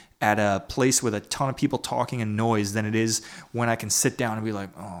read at a place with a ton of people talking and noise than it is when I can sit down and be like,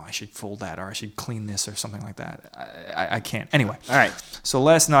 oh, I should fold that or I should clean this or something like that. I can't. Anyway. All right. So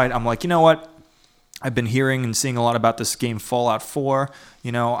last night I'm like, you know what? I've been hearing and seeing a lot about this game Fallout 4.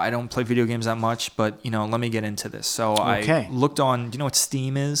 You know, I don't play video games that much, but, you know, let me get into this. So I looked on, do you know what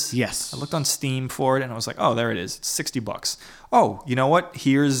Steam is? Yes. I looked on Steam for it and I was like, oh, there it is. It's $60. Oh, you know what?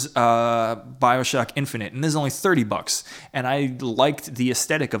 Here's BioShock Infinite, and this is only $30. And I liked the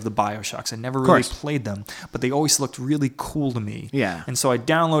aesthetic of the BioShocks. I never really played them, but they always looked really cool to me. Yeah. And so I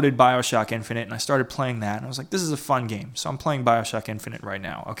downloaded BioShock Infinite, and I started playing that, and I was like, this is a fun game. So I'm playing BioShock Infinite right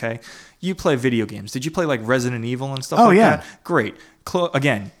now, okay? You play video games. Did you play, like, Resident Evil and stuff like that? Great.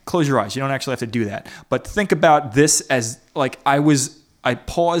 Again, close your eyes. You don't actually have to do that. But think about this as, like, I was I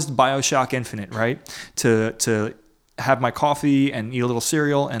paused BioShock Infinite, right, to have my coffee and eat a little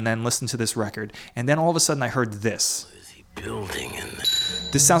cereal and then listen to this record. And then all of a sudden I heard this. What is he building in this?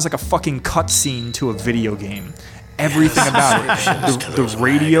 This sounds like a fucking cutscene to a video game. Everything about it. The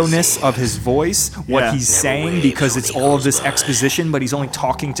radio-ness of his voice, what he's saying, because it's all of this exposition, but he's only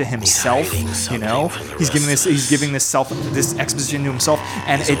talking to himself, you know? He's giving this exposition to himself,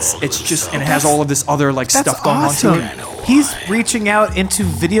 and it's just, and it has all of this other like stuff going on to it. He's reaching out into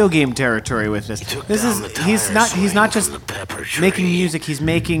video game territory with this. He's not just making music, he's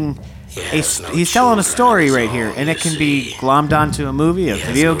making he's telling a story right here, and it can be glommed onto a movie, a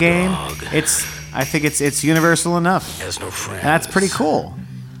video game. I think it's universal enough. That's pretty cool.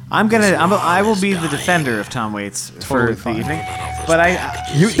 I will be the defender of Tom Waits for the evening. But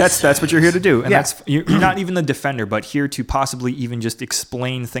that's what you're here to do, and you're not even the defender, but here to possibly even just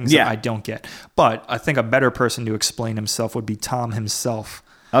explain things that I don't get. But I think a better person to explain himself would be Tom himself.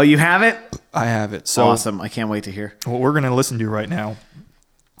 Oh, you have it? I have it. So awesome! I can't wait to hear. What we're going to listen to right now,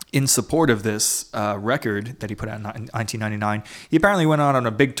 in support of this record that he put out in 1999, he apparently went out on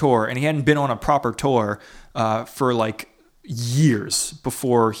a big tour, and he hadn't been on a proper tour for like years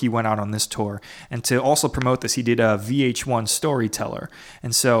before he went out on this tour. And to also promote this, he did a VH1 Storyteller.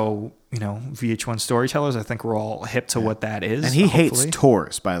 And so, you know, VH1 Storytellers, I think we're all hip to what that is. And he hates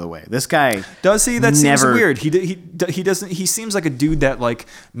tours, by the way. This guy does he? That seems weird. He doesn't. He seems like a dude that like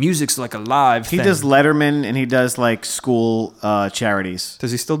music's like a live thing. He does Letterman and he does like school charities. Does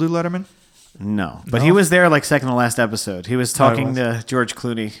he still do Letterman? No, but he was there like second to last episode. He was talking to George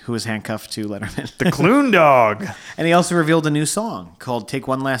Clooney, who was handcuffed to Letterman. The Clune Dog. And he also revealed a new song called "Take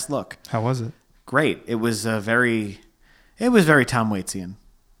One Last Look." How was it? Great. It was very Tom Waitsian.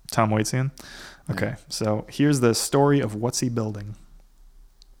 Tom Waitsian? Okay, so here's the story of what's he building.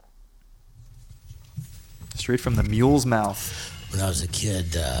 Straight from the mule's mouth. When I was a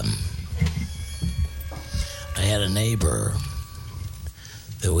kid, I had a neighbor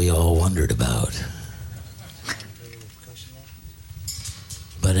that we all wondered about.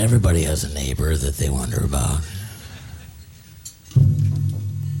 But everybody has a neighbor that they wonder about.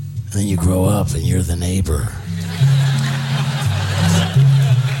 And then you grow up and you're the neighbor.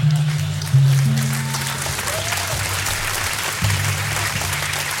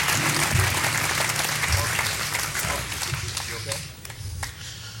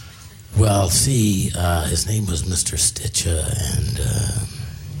 Well, see, his name was Mr. Stitcha, and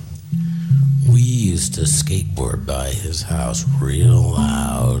we used to skateboard by his house real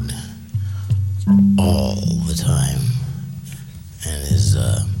loud all the time. And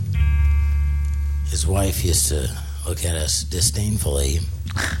his wife used to look at us disdainfully,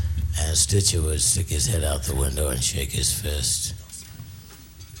 and Stitcha would stick his head out the window and shake his fist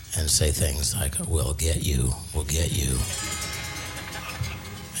and say things like, "We'll get you, we'll get you."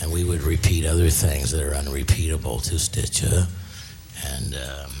 And we would repeat other things that are unrepeatable to Stitcha. And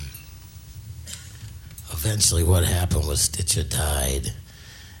eventually what happened was Stitcha died,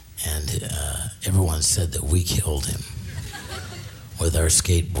 and everyone said that we killed him with our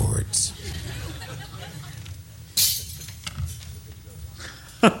skateboards.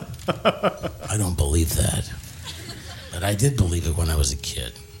 I don't believe that, but I did believe it when I was a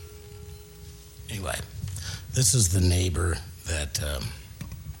kid. Anyway, this is the neighbor that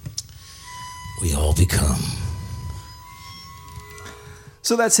we all become.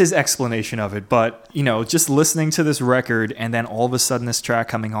 So that's his explanation of it. But, you know, just listening to this record and then all of a sudden this track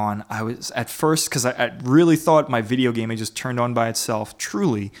coming on, I was at first, because I really thought my video game had just turned on by itself,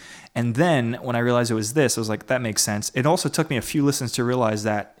 truly. And then when I realized it was this, I was like, that makes sense. It also took me a few listens to realize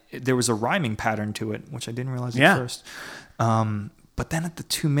that there was a rhyming pattern to it, which I didn't realize at first. But then at the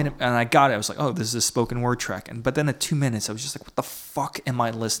 2 minute, and I got it, I was like, oh, this is a spoken word track. But then at 2 minutes, I was just like, what the fuck am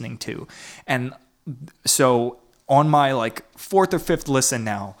I listening to? And so on my like fourth or fifth listen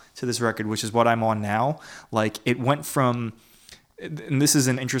now to this record, which is what I'm on now, like it went from, and this is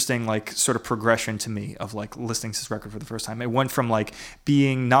an interesting like sort of progression to me of like listening to this record for the first time. It went from like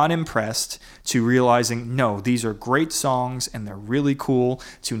being not impressed to realizing, no, these are great songs and they're really cool,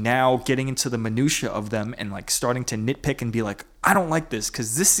 to now getting into the minutia of them and like starting to nitpick and be like, I don't like this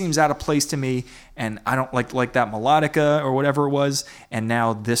because this seems out of place to me, and I don't like that melodica or whatever it was, and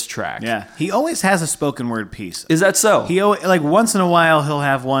now this track. Yeah, he always has a spoken word piece. Is that so? He like once in a while he'll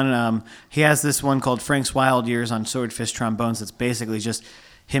have one. He has this one called Frank's Wild Years on Swordfish Trombones. That's basically just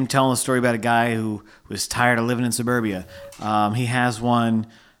him telling a story about a guy who was tired of living in suburbia. He has one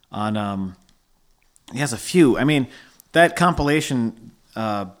on. He has a few. I mean, that compilation,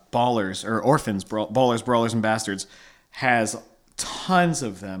 Ballers or Orphans, Ballers, Brawlers, and Bastards, has tons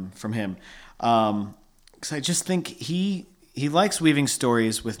of them from him. Because I just think he he likes weaving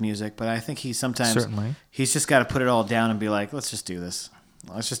stories with music, but I think he's just got to put it all down and be like, let's just do this.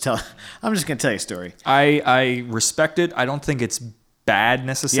 I'm just going to tell you a story. I respect it. I don't think it's bad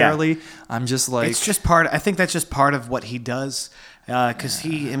necessarily. Yeah. I'm just like, it's just I think that's just part of what he does, because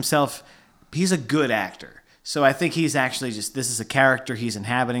he himself, he's a good actor. So I think he's actually this is a character he's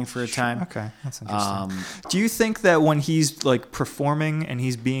inhabiting for a time. Okay, that's interesting. Do you think that when he's like performing and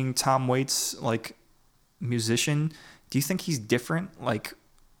he's being Tom Waits like musician, do you think he's different like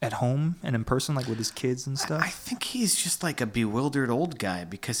at home and in person, like with his kids and stuff? I think he's just like a bewildered old guy,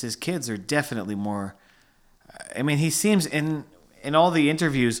 because his kids are definitely more. I mean, he seems in all the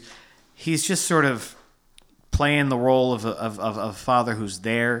interviews, he's just sort of playing the role of a father who's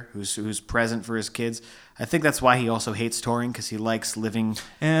there, who's present for his kids. I think that's why he also hates touring, because he likes living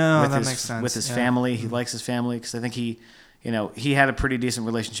with his family. He likes his family, because I think he had a pretty decent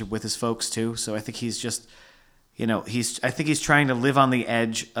relationship with his folks too. So I think he's just, I think he's trying to live on the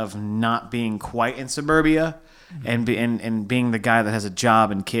edge of not being quite in suburbia, and being the guy that has a job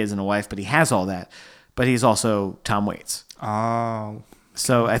and kids and a wife, but he has all that. But he's also Tom Waits. Oh.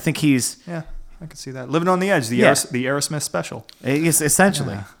 So I think he's... Yeah, I can see that. Living on the edge, the Aerosmith special.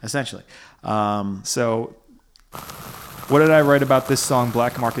 Essentially. So, what did I write about this song,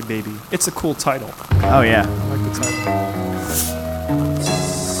 Black Market Baby? It's a cool title. Oh, yeah. I like the title.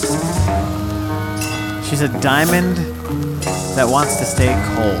 She's a diamond that wants to stay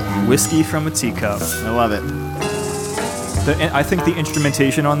cold. Whiskey from a teacup. I love it. I think the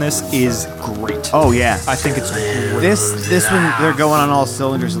instrumentation on this is great. Oh, yeah. I think it's great. This one, they're going on all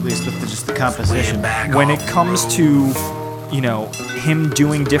cylinders, at least with just the composition. When it comes to, him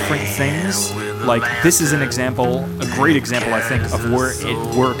doing different things, like this is a great example, I think, of where it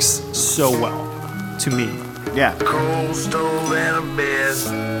works so well to me. Yeah. Cold stove and a bed,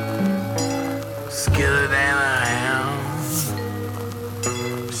 skillet and a hound.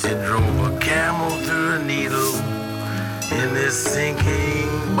 She drove a camel through a needle in this sinking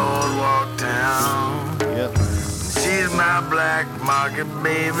boardwalk town. Yep. She's my black market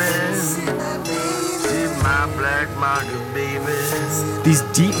baby. She's my black market baby. These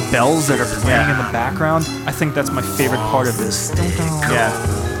deep bells that are playing in the background, I think that's my favorite part of this.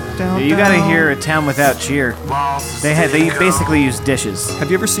 Yeah. You gotta hear A Town Without Cheer. They basically use dishes. Have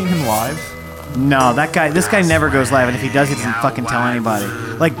you ever seen him live? No, this guy never goes live, and if he does, he doesn't fucking tell anybody.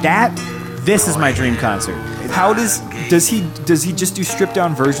 Like that, this is my dream concert. How does he just do stripped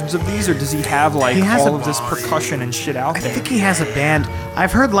down versions of these, or does he have all of this percussion and shit out there? I think he has a band.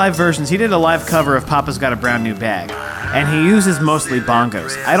 I've heard live versions. He did a live cover of Papa's Got a Brown New Bag, and he uses mostly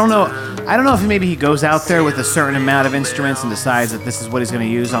bongos. I don't know if maybe he goes out there with a certain amount of instruments and decides that this is what he's going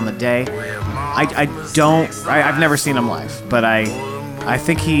to use on the day. I've never seen him live, but I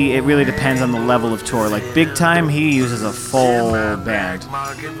think it really depends on the level of tour. Like Big Time, he uses a full band.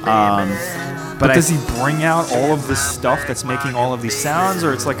 But does he bring out all of this stuff that's making all of these sounds,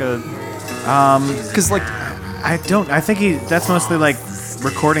 or it's like a... Because I think that's mostly like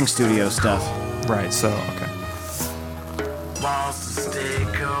recording studio stuff. Right, so, okay.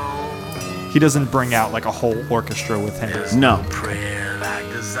 He doesn't bring out like a whole orchestra with him. No.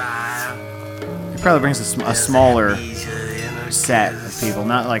 He probably brings a smaller set of people,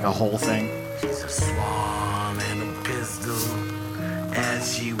 not like a whole thing. She's a swan and a pistol, and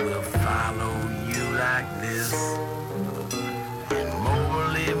she will follow you like this. In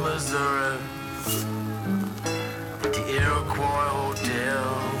Moberly, Missouri, at the Iroquois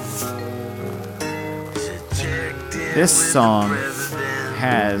Hotel. She checked in This with song the president,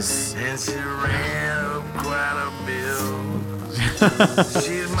 has... and she ran up quite a bill.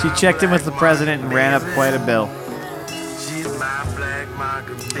 She checked in with the president and ran up quite a bill.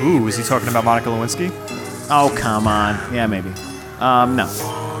 Ooh, is he talking about Monica Lewinsky? Oh, come on. Yeah, maybe. No.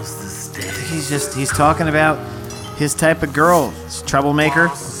 He's talking about his type of girl. She's a troublemaker.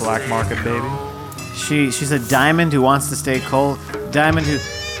 Black market baby. She's a diamond who wants to stay cold. Diamond who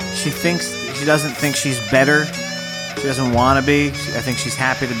she doesn't think she's better. She doesn't want to be. I think she's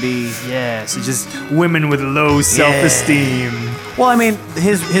happy to be. Yeah, so just women with low self-esteem. Well, I mean,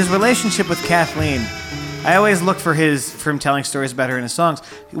 his relationship with Kathleen, I always look for him telling stories about her in his songs.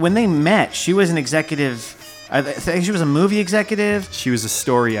 When they met, she was an executive. I think she was a movie executive. She was a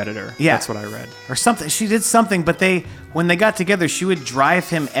story editor. Yeah. That's what I read. Or something. She did something, but when they got together, she would drive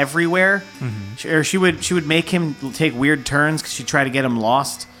him everywhere. Mm-hmm. Or she would make him take weird turns because she'd try to get him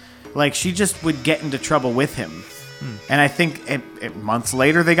lost. Like, she just would get into trouble with him. And I think months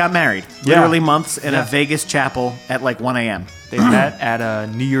later they got married. Literally months in a Vegas chapel at like 1 a.m. They met at a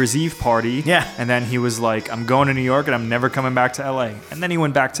New Year's Eve party. Yeah. And then he was like, I'm going to New York and I'm never coming back to LA. And then he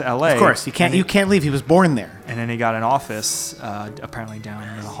went back to LA. Of course, you can't leave. He was born there. And then he got an office, apparently down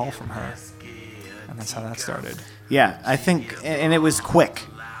in the hall from her. And that's how that started. Yeah, I think, and it was quick.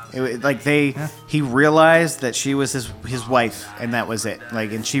 He realized that she was his wife, and that was it.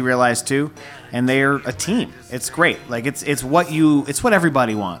 Like, and she realized too, and they're a team. It's great. Like, it's what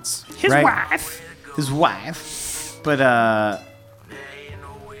everybody wants. His wife. But I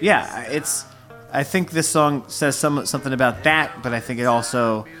think this song says something about that. But I think it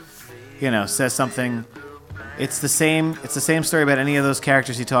also, says something. It's the same story about any of those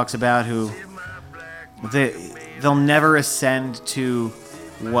characters he talks about who they'll never ascend to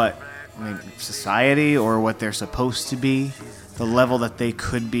what society or what they're supposed to be, the level that they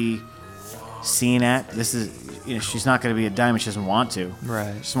could be seen at. This is, she's not going to be a diamond. She doesn't want to.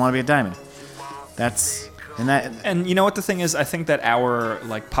 Right. She doesn't want to be a diamond. And you know what the thing is? I think that our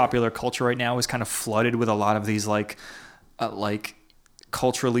popular culture right now is kind of flooded with a lot of these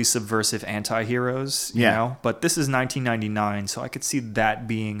culturally subversive anti-heroes. You know? But this is 1999, so I could see that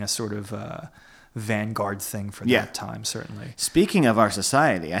being a sort of vanguard thing for that time, certainly. Speaking of our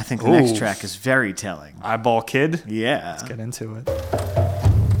society, I think the next track is very telling. Eyeball Kid? Yeah. Let's get into it.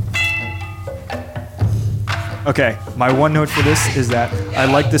 Okay, my one note for this is that I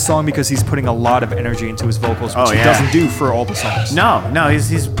like this song because he's putting a lot of energy into his vocals, which he doesn't do for all the songs. No,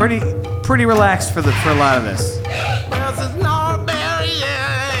 he's pretty relaxed for a lot of this. Well, there's no barrier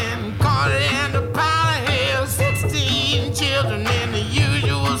and Carter and the Pilot Hill, 16 children in the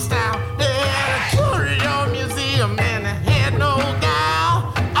usual style. They had a curio museum and they had no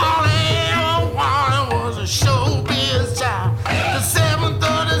gal. All they ever wanted was a showbiz child. The 7th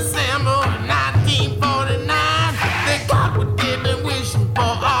of December, 1949, they got what they've been wishing for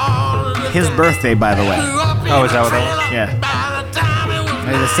all of the His birthday, by the way. Oh, is that what that was? Yeah.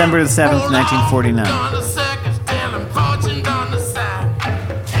 December the 7th, 1949.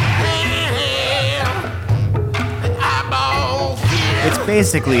 It's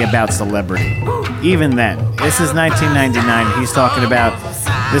basically about celebrity. Even then. This is 1999. He's talking about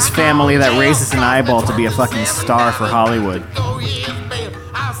this family that raises an eyeball to be a fucking star for Hollywood.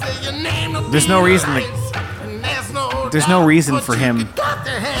 There's no reason for him.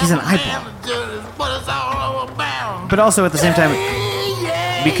 He's an eyeball. But also at the same time,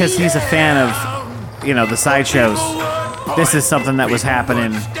 because he's a fan of, the sideshows, this is something that was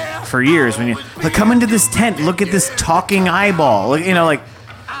happening for years. When you come into this tent, look at this talking eyeball.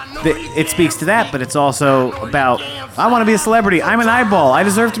 It speaks to that, but it's also about, I want to be a celebrity. I'm an eyeball. I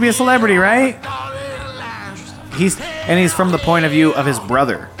deserve to be a celebrity, right? He's from the point of view of his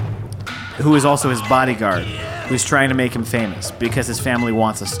brother, who is also his bodyguard, who's trying to make him famous because his family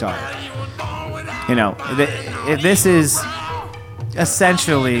wants a star. This is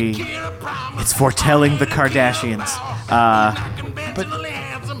essentially, it's foretelling the Kardashians.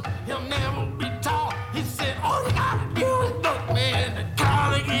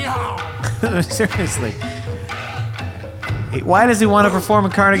 But seriously, why does he want to perform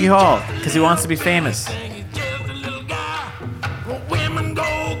at Carnegie Hall? Because he wants to be famous.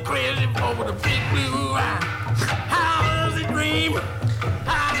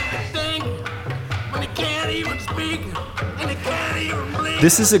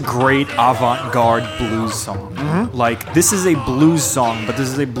 This is a great avant-garde blues song. Mm-hmm. This is a blues song, but this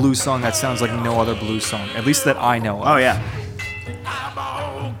is a blues song that sounds like no other blues song, at least that I know of. Oh, yeah.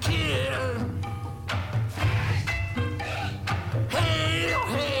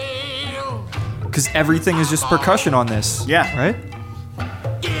 Because everything is just percussion on this. Yeah. Right?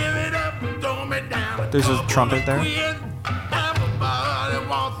 There's a trumpet there.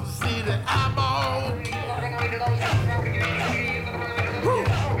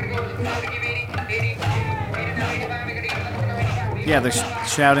 Yeah, there's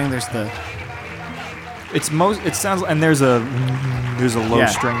shouting. There's the. It sounds, and there's a low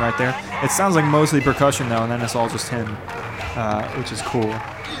string right there. It sounds like mostly percussion though, and then it's all just him, which is cool.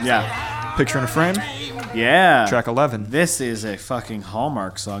 Yeah. Picture in a Frame. Yeah. Track 11. This is a fucking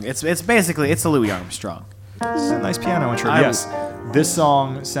Hallmark song. It's basically a Louis Armstrong. This is a nice piano intro. Yes, this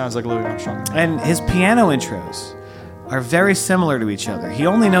song sounds like Louis Armstrong. And his piano intros are very similar to each other. He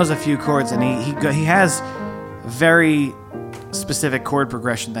only knows a few chords, and he has very specific chord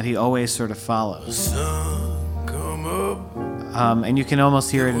progression that he always sort of follows. And you can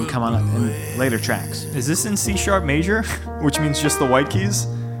almost hear it in later tracks. Is this in C sharp major, which means just the white keys?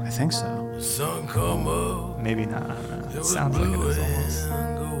 I think so. Maybe not. It sounds like it is almost.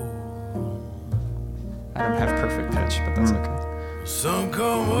 don't have perfect pitch, but that's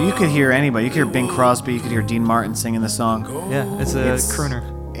okay. You could hear anybody. You could hear Bing Crosby. You could hear Dean Martin singing the song. Yeah, it's a crooner.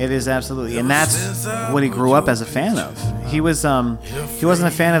 It is absolutely, and that's what he grew up as a fan of. He wasn't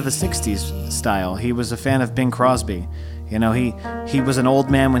a fan of the '60s style. He was a fan of Bing Crosby. You know, he was an old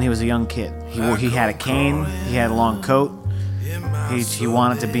man when he was a young kid. He had a cane. He had a long coat. He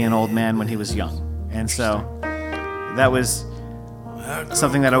wanted to be an old man when he was young, and so that was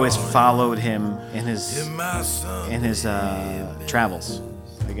something that always followed him in his travels.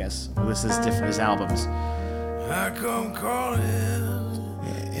 I guess this is different his albums.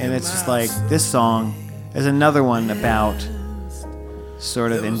 And it's just like this song is another one about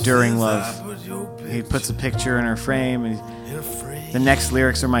sort of enduring love. He puts a picture in her frame, and the next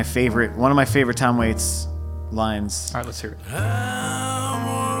lyrics are my favorite. One of my favorite Tom Waits lines. All right, let's hear it. I'm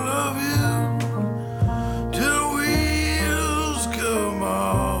gonna love you till the wheels come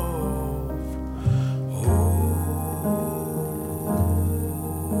off.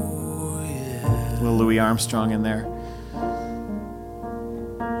 Oh, yeah. A little Louis Armstrong in there.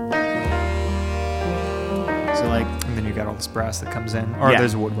 So like, And then you got all this brass that comes in, or Yeah.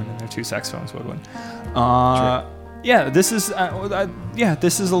 there's a woodwind in there, 2 saxophones, woodwind. Yeah, this is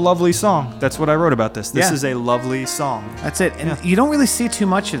this is a lovely song. That's what I wrote about this. This Yeah. is a lovely song. that's it. And you don't really see too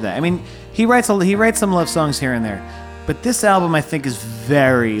much of that. I mean, he writes some love songs here and there, but this album I think is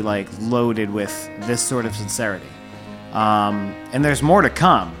very like loaded with this sort of sincerity. And there's more to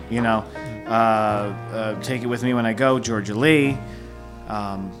come. You know, Take It With Me When I Go, Georgia Lee.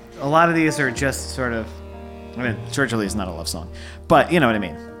 A lot of these are just sort of. I mean, Georgia Lee is not a love song, but you know what I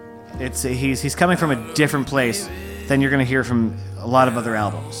mean. It's he's coming from a different place than you're going to hear from a lot of other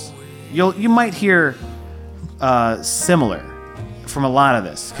albums. You might hear similar from a lot of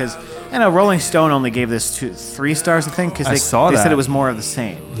this because I know Rolling Stone only gave this 3 stars, I think, because I they saw said that. it was more of the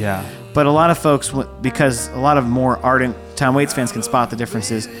same. Yeah. But a lot of folks, because a lot of more ardent Tom Waits fans can spot the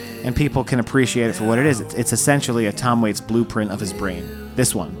differences, and people can appreciate it for what it is. It's essentially a Tom Waits blueprint of his brain.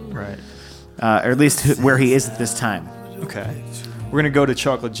 This one. Right. Or at least where he is at this time. Okay. We're gonna go to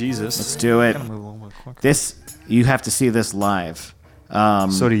Chocolate Jesus. Let's do it. Gotta move a little bit quicker. This, you have to see this live.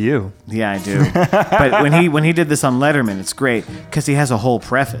 So do you. Yeah, I do. But when he did this on Letterman, it's great because he has a whole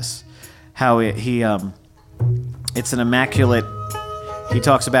preface. How it's an immaculate. He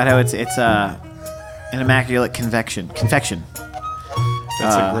talks about how it's an immaculate confection.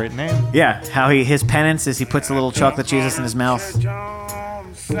 That's a great name. Yeah, how his penance is he puts a little chocolate Jesus in his mouth.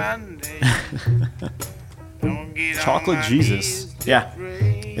 Chocolate Jesus. Yeah,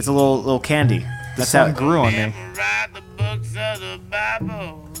 it's a little candy. This song grew on me. Write the books of the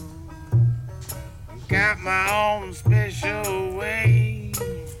Bible. Got my own special way.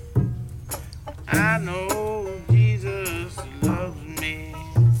 I know Jesus loves me.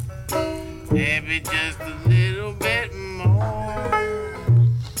 Maybe just a little bit more.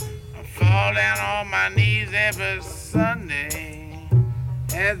 I fall down on my knees every Sunday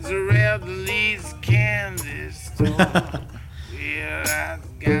at the Lee's candy store. Well,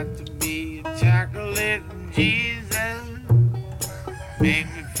 I've got to be a chocolate Jesus. Make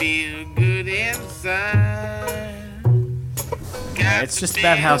me feel good inside. Got It's to just be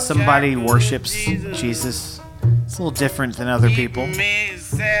about how a somebody chocolate worships Jesus. It's a little different than other people. Keeping me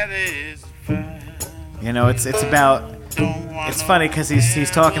satisfied. You know, it's about. It's funny because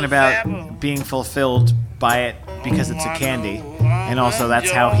he's talking about being fulfilled by it because it's a candy, and also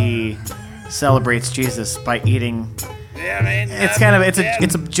that's how he celebrates Jesus by eating. It's kind of it's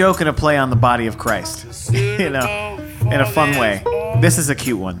a joke and a play on the body of Christ, you know, in a fun way. This is a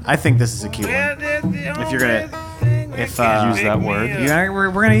cute one. I think this is a cute one. If you're gonna, Use that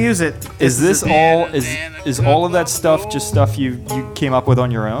word. we're gonna use it. Is this all? Is all of that stuff just stuff you came up with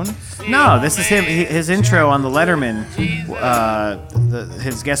on your own? No, this is him. His intro on the Letterman,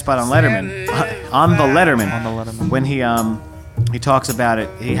 his guest spot on Letterman, on the Letterman. When he talks about it,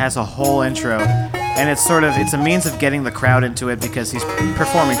 he has a whole intro, and it's a means of getting the crowd into it because he's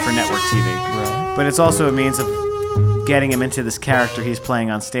performing for network TV. Right. But it's also a means of getting him into this character he's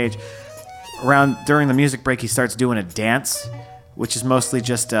playing on stage. During the music break, he starts doing a dance, which is mostly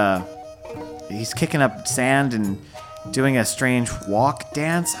just he's kicking up sand and doing a strange walk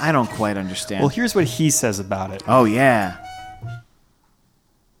dance. I don't quite understand. Well, here's what he says about it. Oh, yeah.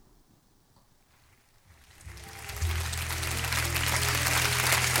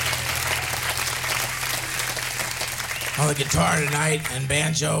 On the guitar tonight and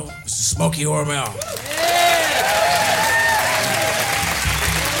banjo, Mr. Smokey Hormel.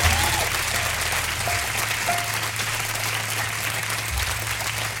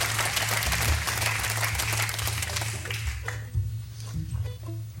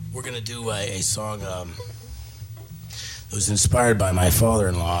 we're going to do a song that was inspired by my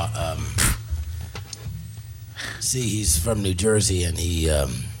father-in-law. See, he's from New Jersey, and he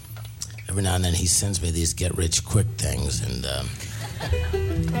every now and then he sends me these get-rich-quick things, and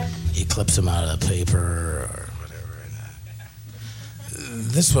he clips them out of the paper or whatever.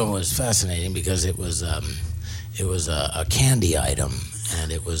 This one was fascinating because it was a candy item,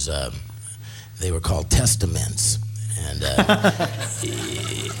 and it was they were called Testaments. And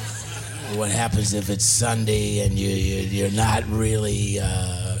what happens if it's Sunday and you're not really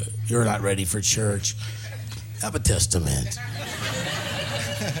you're not ready for church? Have a Testament.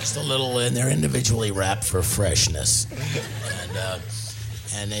 Just a little, and they're individually wrapped for freshness.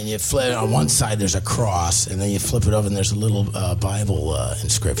 And then you flip on one side. There's a cross, and then you flip it over, and there's a little Bible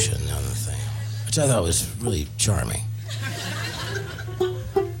inscription on the thing, which I thought was really charming.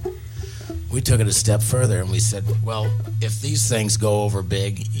 We took it a step further, and we said, well, if these things go over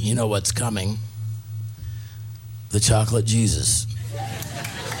big, you know what's coming? The chocolate Jesus.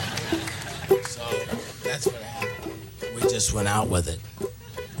 So that's what happened. We just went out with it.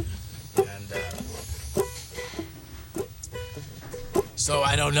 And so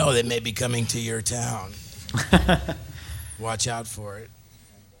I don't know, they may be coming to your town. Watch out for it.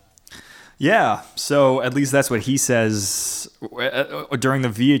 Yeah, so at least that's what he says during the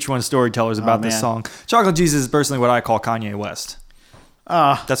VH1 Storytellers about this song. Chocolate Jesus is personally what I call Kanye West.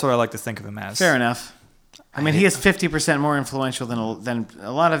 That's what I like to think of him as. Fair enough. I mean, he is 50% more influential than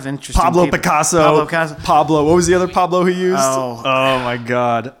a lot of interesting Pablo people. Picasso. Pablo. What was the other Pablo he used? Oh my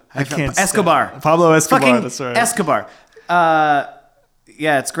God. I can't Escobar. Pablo Escobar, Fucking that's right. Escobar.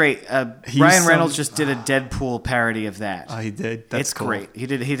 Yeah, it's great. Ryan Reynolds just did a Deadpool parody of that. Oh, he did? That's it's cool. great. He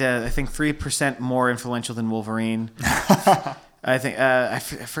did, I think, 3% more influential than Wolverine. I think I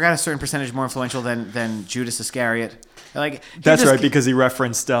forgot a certain percentage more influential than Judas Iscariot. Like that's right, because he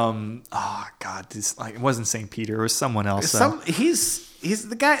referenced it wasn't St. Peter, it was someone else. He's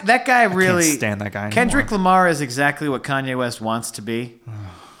the guy. That guy really. I can't stand that guy anymore. Kendrick Lamar is exactly what Kanye West wants to be,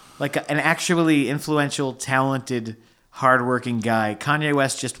 like an actually influential, talented, hardworking guy. Kanye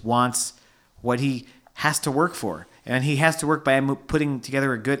West just wants what he has to work for, and he has to work by putting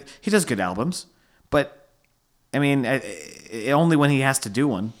together he does good albums, but I mean, only when he has to do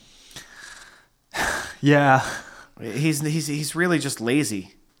one. Yeah. He's really just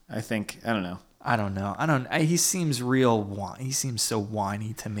lazy, I think. I don't know. He seems he seems so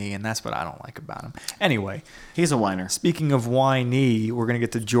whiny to me, and that's what I don't like about him. Anyway. He's a whiner. Speaking of whiny, we're going to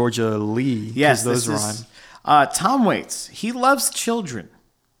get to Georgia Lee. Yes, those rhyme. Tom Waits, he loves children.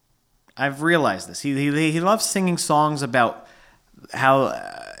 I've realized this. He loves singing songs about how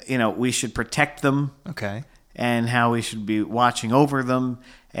we should protect them. Okay. And how we should be watching over them,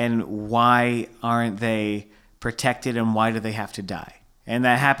 and why aren't they protected, and why do they have to die? And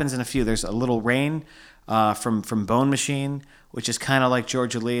that happens in a few. There's A Little Rain from Bone Machine, which is kind of like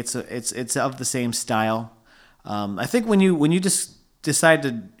Georgia Lee. It's of the same style. I think when you just decide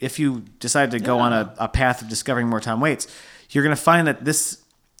to go on a path of discovering more Tom Waits, you're going to find that this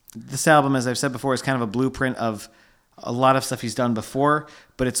album, as I've said before, is kind of a blueprint of a lot of stuff he's done before,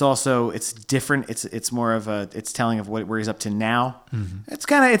 but it's different. It's more of it's telling of where he's up to now. Mm-hmm.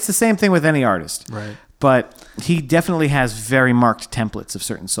 It's the same thing with any artist, right? But he definitely has very marked templates of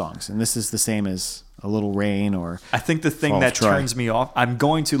certain songs, and this is the same as A Little Rain or I think the thing that turns me off, I'm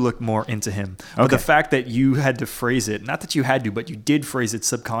going to look more into him. Okay. But the fact that you had to phrase it, not that you had to, but you did phrase it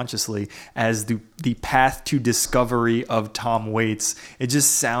subconsciously as the path to discovery of Tom Waits, it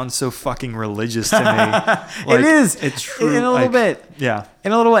just sounds so fucking religious to me. It is. It's true. In a little bit. Yeah.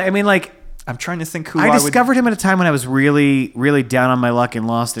 In a little way. I mean, like, I'm trying to think I discovered him at a time when I was really, really down on my luck and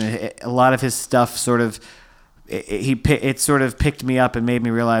lost, and a lot of his stuff sort of picked me up and made me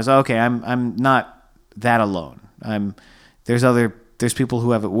realize, okay, I'm not that alone. There's people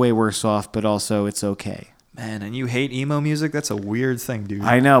who have it way worse off, but also it's okay. Man, and you hate emo music? That's a weird thing, dude.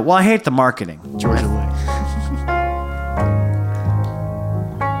 I know. Well, I hate the marketing. Georgia Lee.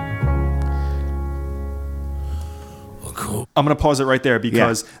 I'm going to pause it right there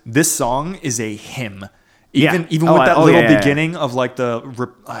because this song is a hymn. Even with that little beginning of like the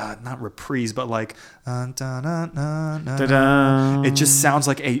not reprise, but like it just sounds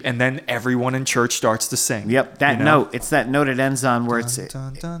like and then everyone in church starts to sing. Yep, that note. It's that note it ends on where it's just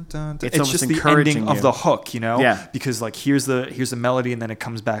the ending of the hook, Yeah. Because like here's the melody and then it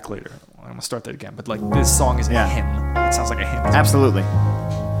comes back later. I'm gonna start that again, but like this song is a hymn. It sounds like a hymn. Absolutely.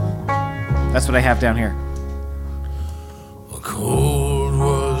 That's what I have down here. Cold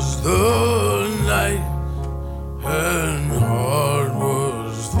was the night, and hard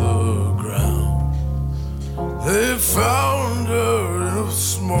was the ground. They found her in a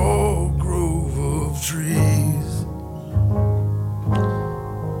small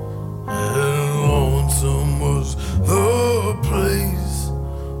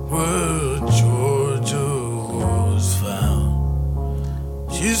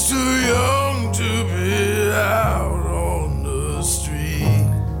She's too young to be out on the street.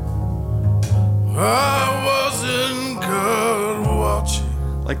 I wasn't good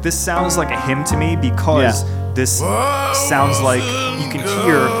watching. Like, this sounds like a hymn to me because this sounds like you can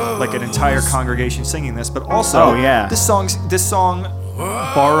hear like an entire congregation singing this, but also this song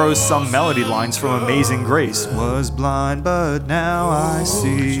borrows some melody lines from Amazing Grace. Was blind, but now I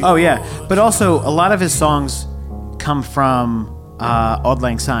see. Oh yeah, but also a lot of his songs come from Auld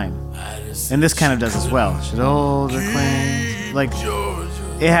Lang Syne, and this kind of does as well. Should old claim, like,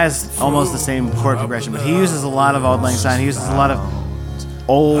 it has almost the same chord progression, but he uses a lot of Auld Lang Syne. He uses a lot of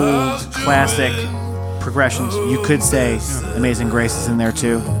old classic progressions. You could say Amazing Grace is in there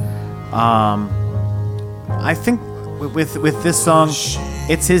too. I think with this song,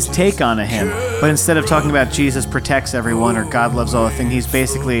 it's his take on a hymn, but instead of talking about Jesus protects everyone or God loves all the things, he's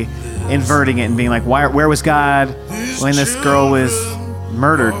basically inverting it and being like, where was God when this girl was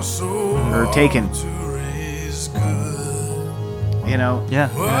murdered or taken? You know? Yeah.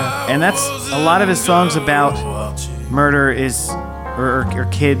 And that's a lot of his songs about murder or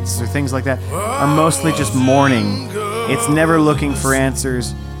kids or things like that are mostly just mourning. It's never looking for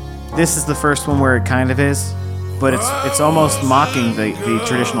answers. This is the first one where it kind of is, but it's almost mocking the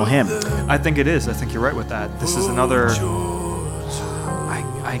traditional hymn. I think it is. I think you're right with that. This is another...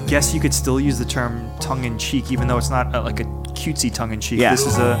 I guess you could still use the term tongue-in-cheek, even though it's not like a cutesy tongue-in-cheek. Yeah. This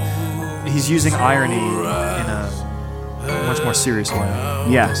is he's using irony in a much more serious way.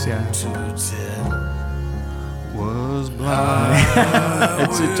 Yeah. Was blind. I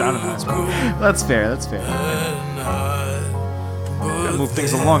don't know. That's fair. Gotta move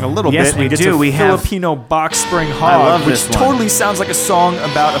things along a little Yes, bit. we and get do. to We have- Filipino Box Spring Hog, I love which this one. totally sounds like a song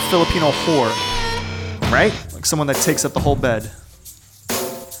about a Filipino whore, Right? like someone that takes up the whole bed.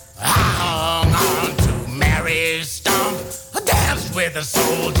 Hung on to Mary's stump, danced with the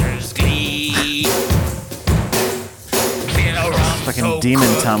soldiers' glee. Fucking demon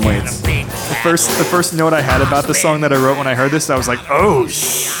Tom Waits. The first note I had about the song that I wrote when I heard this, I was like, oh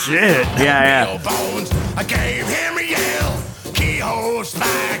shit. Yeah. I gave him a yell, keyhole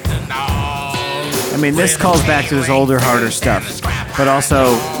smacked the knob. I mean, this calls back to his older, harder stuff, but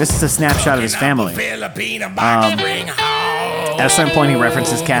also this is a snapshot of his family. At a certain point, he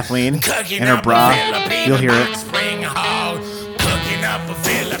references Kathleen in her bra. You'll hear it.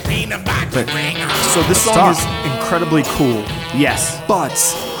 But So this song is incredibly cool, yes, but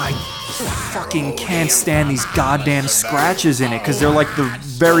I fucking can't stand these goddamn scratches in it because they're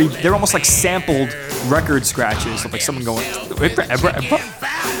they're almost like sampled record scratches of like someone going.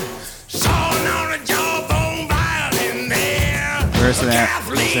 where's it at?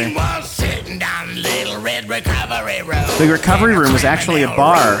 The Recovery Room was actually a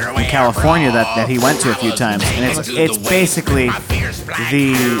bar in California that he went to a few times, and it's basically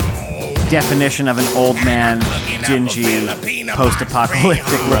the definition of an old man, dingy,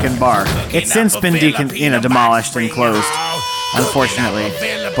 post-apocalyptic looking bar. It's since been demolished and closed, unfortunately,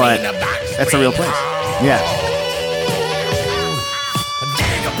 but that's a real place. Yeah.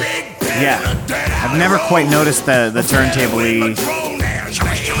 I've never quite noticed the turntable-y.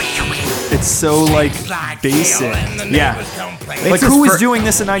 It's so like basic. Yeah. Like who was doing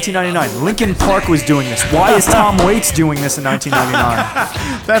this in 1999? Linkin Park was doing this. Why is Tom Waits doing this in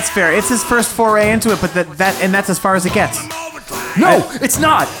 1999? That's fair. It's his first foray into it, but that's as far as it gets. No, it's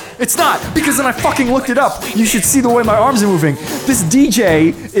not. It's not, because then I fucking looked it up. You should see the way my arms are moving. This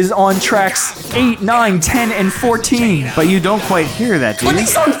DJ is on tracks 8, 9, 10, and 14. But you don't quite hear that, do you? But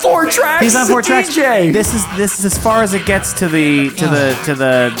he's on 4 tracks. He's on 4 tracks. DJ. This is as far as it gets to the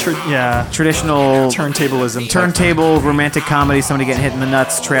traditional turntablism. turntable romantic comedy. Somebody getting hit in the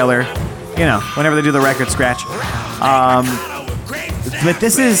nuts trailer. You know, whenever they do the record scratch. But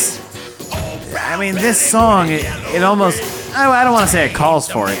this is, I mean, this song. It almost. I don't want to say it calls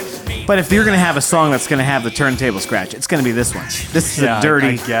for it. But if you're going to have a song that's going to have the turntable scratch, it's going to be this one. This is a dirty...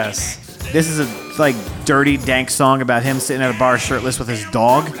 I guess. This is a dirty, dank song about him sitting at a bar shirtless with his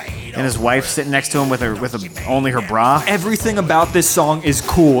dog and his wife sitting next to him with only her bra. Everything about this song is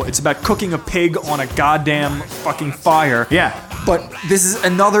cool. It's about cooking a pig on a goddamn fucking fire. Yeah. But this is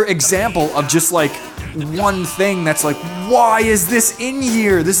another example of just like one thing that's like, why is this in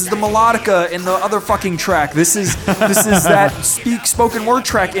here? This is the melodica in the other fucking track. This is that spoken word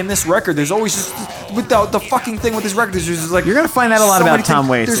track in this record. There's always just with the fucking thing with this record. There's just like, you're gonna find out a lot about Tom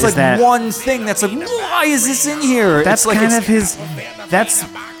Waits. There's like one thing that's like, why is this in here? That's like kind of his. That's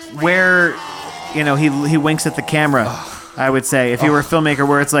where, he winks at the camera. I would say if you were a filmmaker,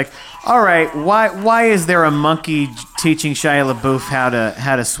 where it's like, all right, why is there a monkey teaching Shia LaBeouf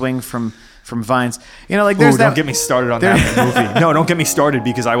how to swing from from Vines. You know, like there's Don't get me started on that movie. No, don't get me started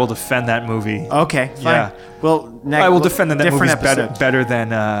because I will defend that movie. Okay, fine. Yeah. Well, I will defend that movie's episode. better than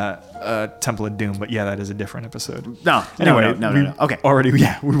Temple of Doom, but yeah, that is a different episode. No. Okay.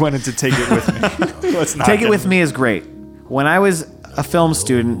 We wanted to take it with me. Let's not Take It With Me is great. When I was a film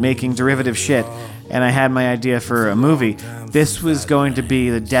student making derivative shit and I had my idea for a movie, this was going to be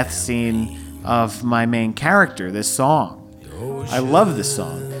the death scene of my main character, this song. I love this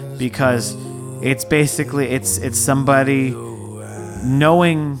song because it's basically it's somebody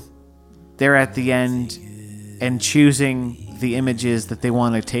knowing they're at the end and choosing the images that they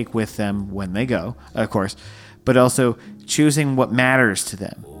want to take with them when they go, of course, but also choosing what matters to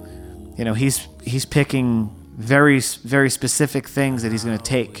them. You know, he's picking very, very specific things that he's going to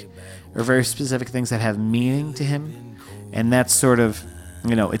take, or very specific things that have meaning to him, and that's sort of,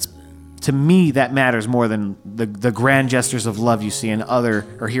 you know, it's, to me, that matters more than the grand gestures of love you see in other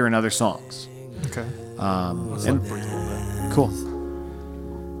or hear in other songs. Okay. Cool.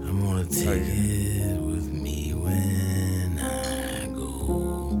 I'm gonna take it with me when I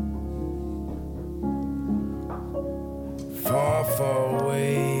go far, far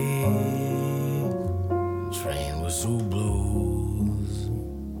away. Train whistle blows.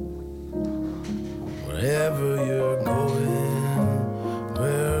 Wherever you're going,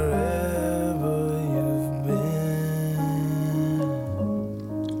 wherever you've been.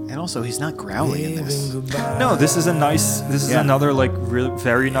 And also, he's not growly in this. No, this is another like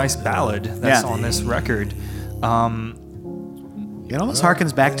very nice ballad that's Yeah. on this record. It almost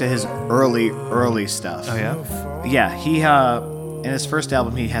harkens back to his early stuff. Oh yeah. Yeah, he in his first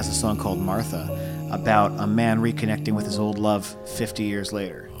album he has a song called Martha about a man reconnecting with his old love 50 years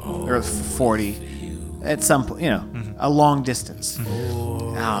later, or 40, at some point, you know, a long distance.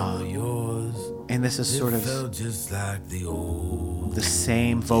 And this is sort of the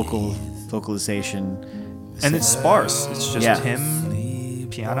same vocalization. And it's sparse. It's just Yeah. him,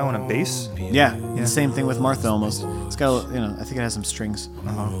 piano, and a bass. Yeah, the same thing with Martha almost. It's got, you know, I think it has some strings,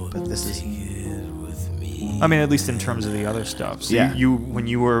 but this is. I mean, at least in terms of the other stuff. So Yeah. you when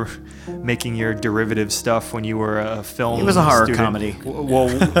you were making your derivative stuff when you were a film It was a horror student, comedy.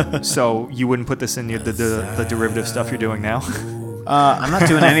 Well, so you wouldn't put this in the derivative stuff you're doing now? I'm not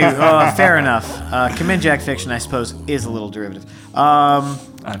doing any. Fair enough. Jack Fiction, I suppose, is a little derivative. I'm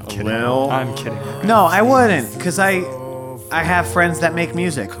kidding. little. I'm kidding. No, I wouldn't, because I have friends that make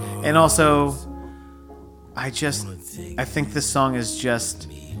music, and also, I think this song is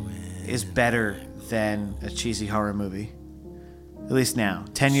better than a cheesy horror movie. At least now,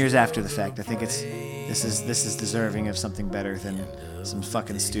 10 years after the fact, I think this is deserving of something better than some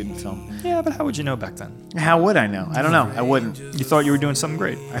fucking student film. Yeah, but how would you know back then? How would I know? I don't know. I wouldn't. You thought you were doing something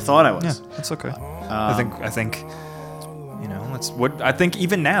great. I thought I was. Yeah, that's okay. I think you know, that's what I think.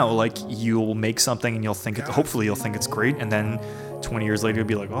 Even now, like, you'll make something and hopefully you'll think it's great, and then 20 years later you'll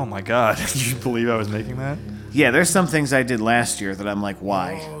be like, oh my god, did you believe I was making that? Yeah, there's some things I did last year that I'm like,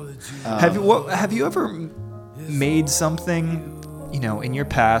 why? Have you ever made something, you know, in your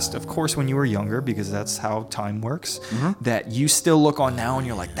past, of course when you were younger, because that's how time works, that you still look on now and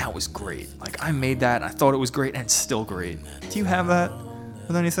you're like, that was great. Like, I made that, I thought it was great, and it's still great. Do you have that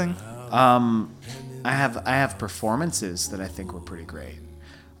with anything? I have performances that I think were pretty great.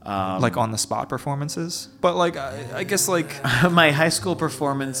 Like on the spot performances? But like, I guess like... My high school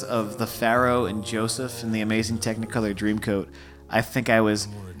performance of the Pharaoh and Joseph in the Amazing Technicolor Dreamcoat, I think I was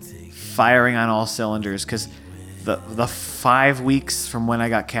firing on all cylinders, because the 5 weeks from when I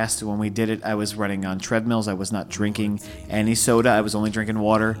got cast to when we did it, I was running on treadmills. I was not drinking any soda. I was only drinking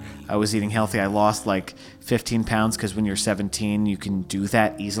water. I was eating healthy. I lost like 15 pounds because when you're 17, you can do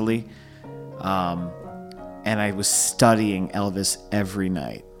that easily. And I was studying Elvis every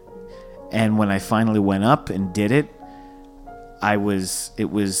night. And when I finally went up and did it, it was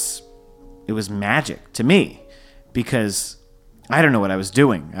magic to me, because I don't know what I was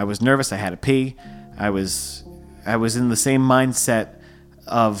doing. I was nervous. I had to pee. I was in the same mindset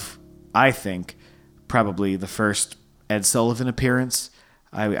of, I think, probably the first Ed Sullivan appearance.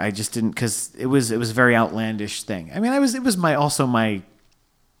 I just didn't, because it was a very outlandish thing. I mean, it was my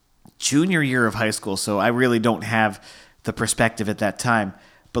junior year of high school, so I really don't have the perspective at that time.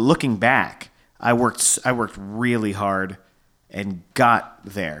 But looking back, I worked really hard and got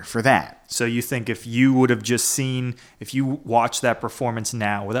there for that. So you think if you would have just seen, if you watched that performance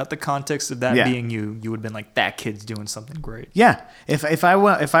now, without the context of that being you would have been like, that kid's doing something great. Yeah. If I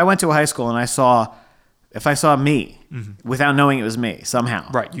went to a high school and I saw me without knowing it was me somehow.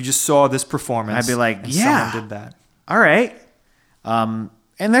 Right. You just saw this performance. I'd be like, and yeah, someone did that. All right. And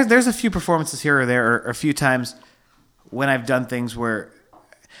there's a few performances here or there, or a few times when I've done things where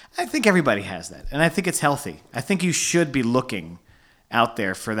I think everybody has that, and I think it's healthy. I think you should be looking out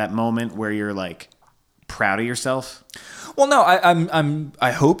there for that moment where you're like proud of yourself. Well, no,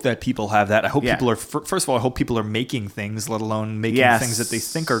 I hope that people have that. I hope people are, first of all, I hope people are making things, let alone making things that they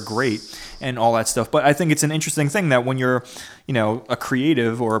think are great and all that stuff. But I think it's an interesting thing that when you're, a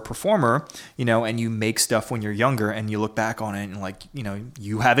creative or a performer, and you make stuff when you're younger and you look back on it and like,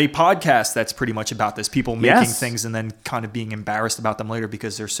 you have a podcast that's pretty much about this, people making things and then kind of being embarrassed about them later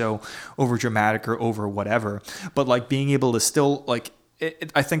because they're so over dramatic or over whatever. But like being able to still like,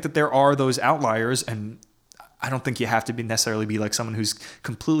 I think that there are those outliers, and I don't think you have to necessarily be like someone who's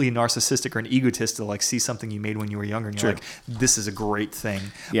completely narcissistic or an egotist to like see something you made when you were younger and you're like, this is a great thing.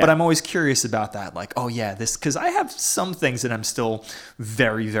 Yeah. But I'm always curious about that. Like, oh yeah, this, because I have some things that I'm still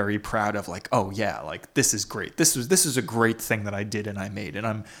very, very proud of. Like, oh yeah, like this is great. This is a great thing that I did and I made, and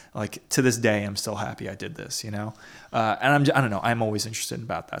I'm like to this day I'm still happy I did this. And I don't know. I'm always interested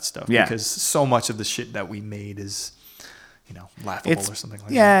about that stuff because so much of the shit that we made is, laughable or something like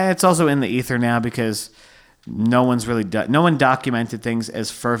that. Yeah, it's also in the ether now because no one documented things as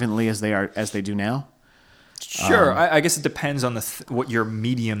fervently as they do now. Sure, I guess it depends on what your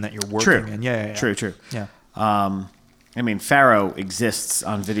medium that you're working in. Yeah. True. Yeah. I mean, Pharaoh exists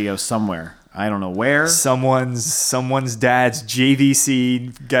on video somewhere. I don't know where. Someone's dad's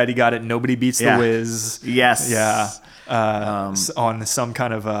JVC. Daddy got it. Nobody beats the Wiz. Yes. Yeah. On some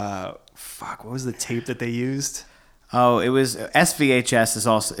kind of what was the tape that they used? Oh, it was SVHS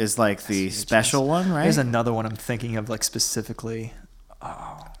is like the SVHS. Special one, right? There's another one I'm thinking of like specifically.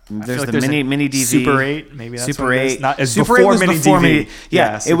 There's the mini DV, Super 8, maybe that's Super what it 8. is. Not as Super before 8 was mini before DV. mini.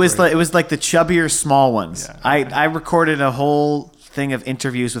 Yeah, it was 8. it was like the chubbier small ones. Yeah. I recorded a whole thing of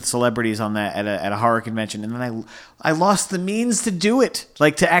interviews with celebrities on that at a horror convention, and then I lost the means to do it,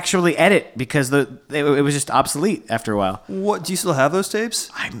 like to actually edit because it was just obsolete after a while. What, do you still have those tapes?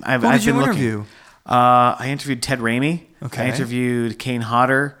 Who did you interview? I interviewed Ted Raimi. Okay. I interviewed Kane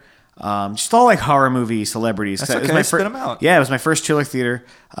Hodder. Just all like horror movie celebrities. That's okay. Spit them out. Yeah, it was my first Chiller Theater.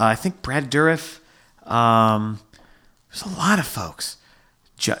 I think Brad Dourif. There's a lot of folks.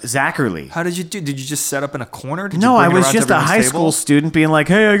 Zachary. How did you do? Did you just set up in a corner? No, I was just a high school student being like,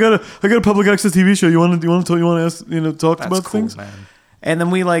 "Hey, I got a public access TV show. You want to talk That's about cool, things?" Man. And then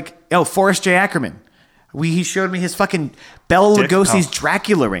we Forrest J. Ackerman. He showed me his fucking Bela Lugosi's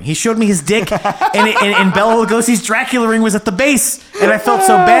Dracula ring. He showed me his dick, and Bela Lugosi's Dracula ring was at the base, and I felt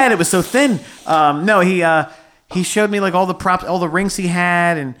so bad. It was so thin. He showed me like all the props, all the rings he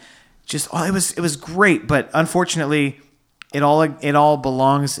had, and just it was great. But unfortunately, it all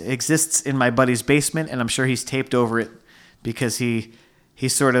exists in my buddy's basement, and I'm sure he's taped over it because he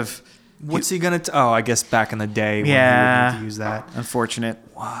sort of. What's he gonna? I guess back in the day when he would need to use that. Unfortunate.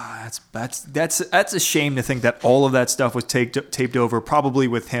 Wow, that's a shame to think that all of that stuff was taped over, probably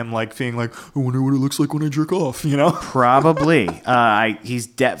with him like being like, I wonder what it looks like when I jerk off, Probably. He's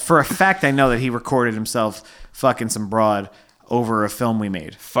dead. For a fact, I know that he recorded himself fucking some broad over a film we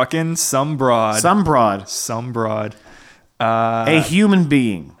made. Fucking some broad. Some broad. A human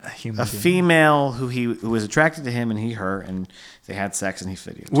being. A female who was attracted to him and her, and they had sex and he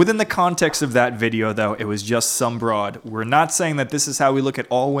videoed. Within the context of that video, though, it was just some broad. We're not saying that this is how we look at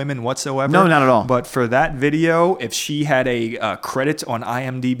all women whatsoever. No, not at all. But for that video, if she had a credit on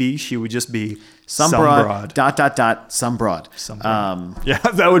IMDb, she would just be some broad. ... Some broad. Yeah,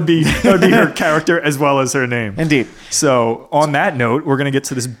 that would be her character as well as her name. Indeed. So on that note, we're gonna get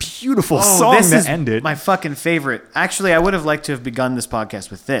to this beautiful song that ended. My fucking favorite. Actually, I would have liked to have begun this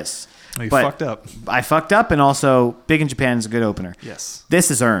podcast with this. Oh, you fucked up. I fucked up, and also Big in Japan is a good opener. Yes. This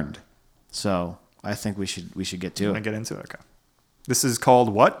is earned. So I think we should get to it. Want to get into it? Okay. This is called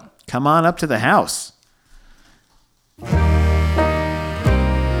what? Come On Up to the House.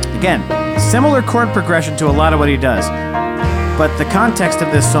 Again, similar chord progression to a lot of what he does. But the context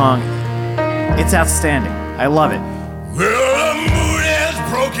of this song, it's outstanding. I love it. Well, the moon is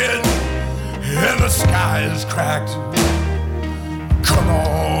broken and the sky is cracked. Come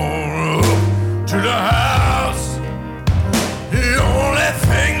on up to the house. The only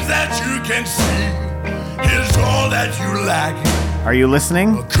things that you can see is all that you lack. Are you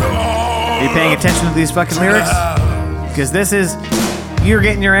listening? Come on. Are you paying attention to these fucking lyrics? Because this is, you're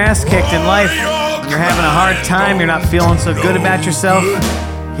getting your ass kicked in life. You're having a hard time. You're not feeling so good about yourself.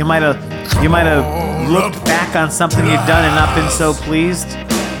 You might have looked back on something you've done and not been so pleased.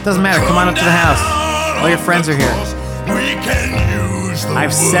 Doesn't matter. Come on up to the house. All your friends are here.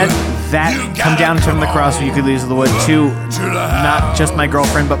 I've said that come down from the cross or you could lose the wood to not just my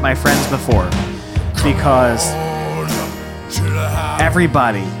girlfriend but my friends before, because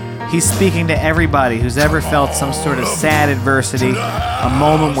everybody He's speaking to everybody who's ever felt some sort of sad adversity, a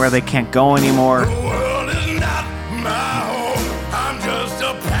moment where they can't go anymore.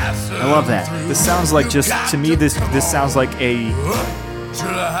 I love that. This sounds like this sounds like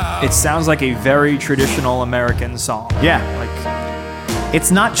it sounds like a very traditional American song. Yeah. Like it's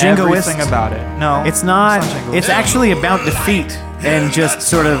not jingoist. Everything about it. No. It's not. It's actually about defeat and just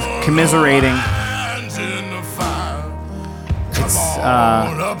sort of commiserating.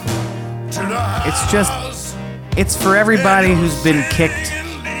 It's for everybody who's been kicked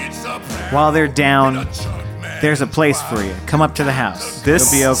while they're down. There's a place for you. Come up to the house.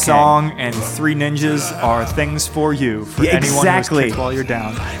 This It'll be okay. song and Three Ninjas are things for you, for anyone who's kicked while you're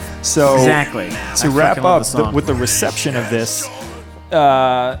down. So exactly. To wrap up with the reception of this,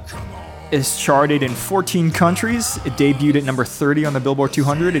 is charted in 14 countries. It debuted at number 30 on the Billboard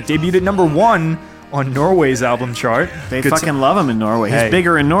 200. It debuted at number 1 on Norway's album chart. They fucking love him in Norway. He's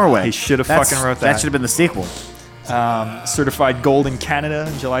bigger in Norway. He should have fucking wrote that. That should have been the sequel. Certified gold in Canada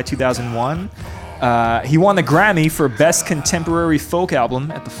in July 2001. He won the Grammy for Best Contemporary Folk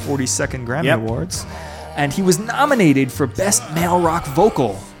Album at the 42nd Grammy Awards. And he was nominated for Best Male Rock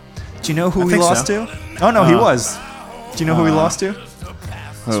Vocal. Do you know who he lost to? Oh, no, he was. Do you know who he lost to?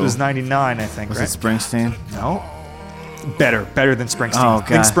 This was 99, I think, Was right? it Springsteen? No. Better than Springsteen. Oh, I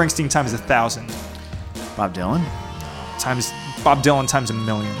think God. Springsteen times 1,000. Bob Dylan? Bob Dylan times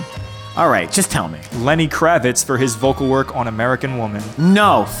 1,000,000. All right, just tell me. Lenny Kravitz for his vocal work on American Woman.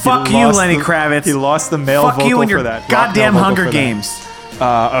 No, fuck you, Lenny Kravitz. He lost the male fuck vocal you and your for that. goddamn Rock male Hunger vocal for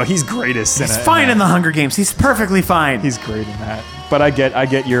that. Games. He's greatest in it. He's fine in the Hunger Games. He's perfectly fine. He's great in that. But I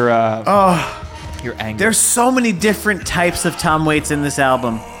get your anger. There's so many different types of Tom Waits in this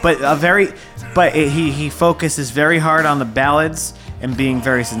album, but he focuses very hard on the ballads and being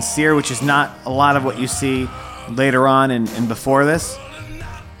very sincere, which is not a lot of what you see later on and before this.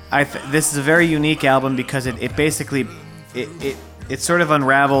 This is a very unique album because it basically sort of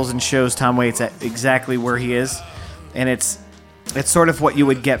unravels and shows Tom Waits at exactly where he is, and it's sort of what you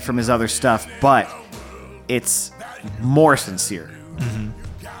would get from his other stuff, but it's more sincere. Mm-hmm.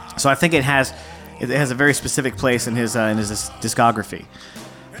 So I think it has a very specific place in his discography.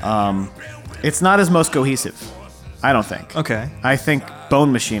 It's not his most cohesive, I don't think. Okay. I think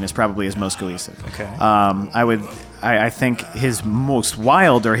Bone Machine is probably his most cohesive. Okay. I think his most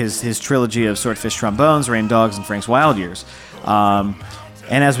wild are his trilogy of Swordfish Trombones, Rain Dogs, and Frank's Wild Years. And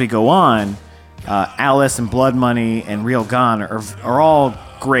as we go on, Alice and Blood Money and Real Gone are all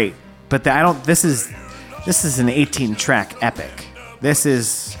great. But this is an 18-track epic. This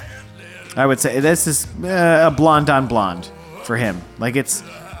is, I would say, a blonde on blonde for him. Like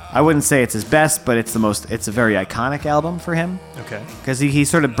I wouldn't say it's his best, but it's a very iconic album for him. Okay. Because he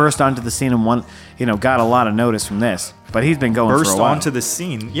sort of burst onto the scene and got a lot of notice from this. But he's been going for a while. Burst onto the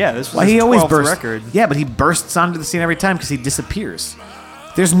scene. Yeah, this was his 12th record. Yeah, but he bursts onto the scene every time because he disappears.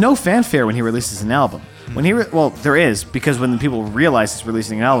 There's no fanfare when he releases an album. There is, because when people realize he's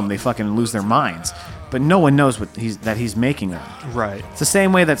releasing an album, they fucking lose their minds. But no one knows that he's making them. Right. It's the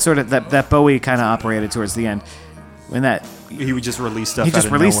same way that sort of that Bowie kind of operated towards the end. When he would just release stuff. He just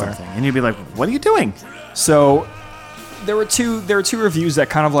out of released nowhere. something, and you'd be like, "What are you doing?" So there were two reviews that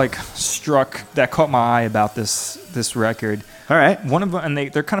kind of that caught my eye about this record. All right. One of them, and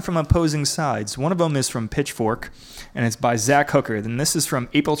they're kind of from opposing sides. One of them is from Pitchfork, and it's by Zach Hooker. Then this is from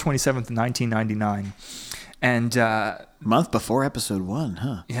April 27th, 1999, and month before episode 1,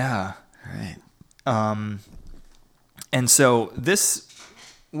 huh? Yeah. All right. And so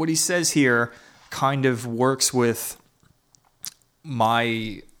what he says here kind of works with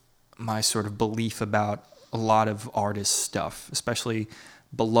my sort of belief about a lot of artists' stuff, especially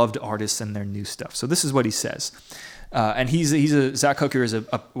beloved artists and their new stuff. So this is what he says, and Zach Hooker is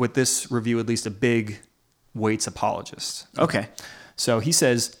with this review at least a big Waits apologist. Okay. So he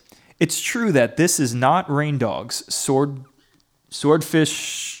says, it's true that this is not Rain Dogs, Swordfish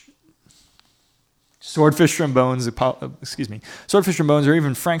Trombones, or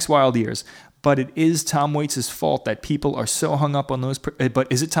even Frank's Wild Years. But it is Tom Waits' fault that people are so hung up on those. But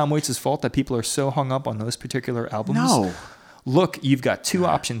is it Tom Waits' fault that people are so hung up on those particular albums? No. Look, you've got two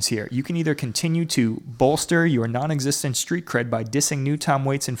options here. You can either continue to bolster your non-existent street cred by dissing new Tom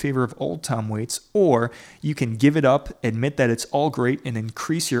Waits in favor of old Tom Waits, or you can give it up, admit that it's all great, and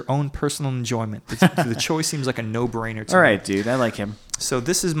increase your own personal enjoyment. The choice seems like a no-brainer to me. All right, dude, I like him. So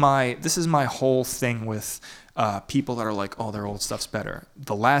this is my whole thing with people that are like, oh, their old stuff's better.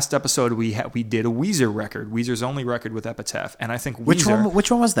 The last episode we did a Weezer record, Weezer's only record with Epitaph, and I think Weezer. Which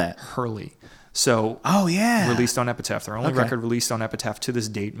one was that? Hurley. So, Oh, yeah. released on Epitaph. Their only Okay. record released on Epitaph to this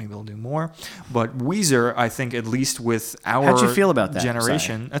date. Maybe they'll do more. But Weezer, I think, at least with our How'd you feel about that?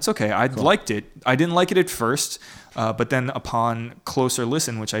 generation, that's okay. I liked it. I didn't like it at first, but then upon closer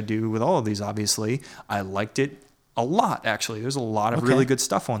listen, which I do with all of these, obviously, I liked it a lot, actually. There's a lot of really good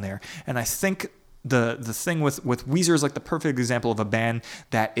stuff on there. And I think the thing with Weezer is like the perfect example of a band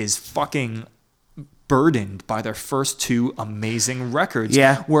that is fucking burdened by their first two amazing records.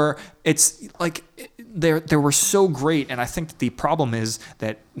 Yeah. Where it's like they were so great, and I think that the problem is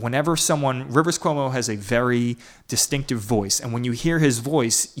that whenever Rivers Cuomo has a very distinctive voice, and when you hear his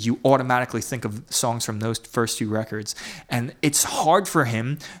voice, you automatically think of songs from those first two records, and it's hard for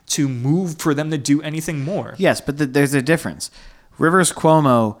him to move for them to do anything more. Yes, but there's a difference. Rivers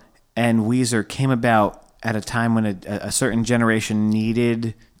Cuomo and Weezer came about at a time when a certain generation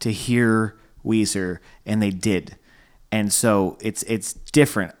needed to hear Weezer, and they did. And so it's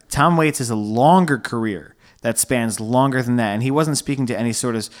different. Tom Waits has a longer career that spans longer than that, and he wasn't speaking to any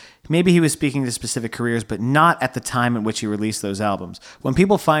sort of, maybe he was speaking to specific careers, but not at the time at which he released those albums. When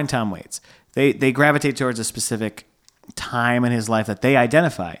people find Tom Waits, they gravitate towards a specific time in his life that they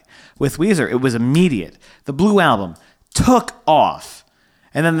identify. With Weezer, it was immediate. The Blue Album took off.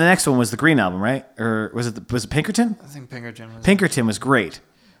 And then the next one was the Green Album, right? Or was it Pinkerton? I think Pinkerton was great.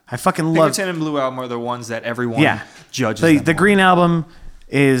 I fucking love Pinkerton and Blue Album are the ones that everyone judges. The Green Album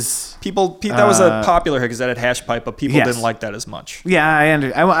is that was a popular hit because that had Hash Pipe, but people didn't like that as much. Yeah,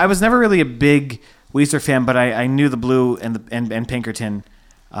 I was never really a big Weezer fan, but I knew the Blue and Pinkerton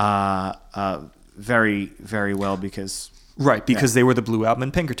very, very well because they were the Blue Album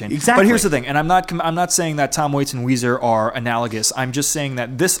and Pinkerton. Exactly. But here's the thing, and I'm not saying that Tom Waits and Weezer are analogous. I'm just saying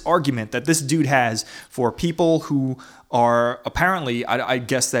that this argument that this dude has for people who are apparently, I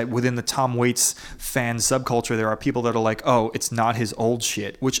guess that within the Tom Waits fan subculture, there are people that are like, oh, it's not his old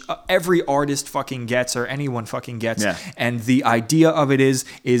shit, which every artist fucking gets or anyone fucking gets. Yeah. And the idea of it is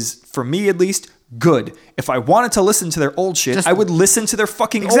for me at least, good. If I wanted to listen to their old shit, I would listen to their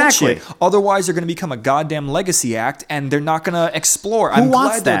fucking old shit. Otherwise, they're going to become a goddamn legacy act, and they're not going to explore. I'm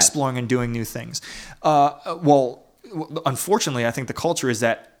glad they're exploring and doing new things. Unfortunately, I think the culture is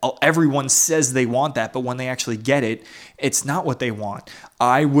that everyone says they want that, but when they actually get it, it's not what they want.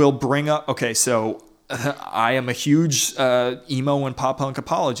 I will bring up... Okay, so... I am a huge emo and pop punk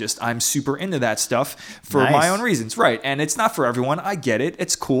apologist. I'm super into that stuff for my own reasons. Right. And it's not for everyone. I get it.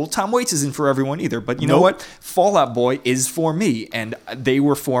 It's cool. Tom Waits isn't for everyone either. But you know what? Fall Out Boy is for me. And they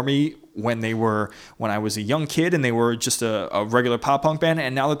were for me when I was a young kid and they were just a regular pop punk band.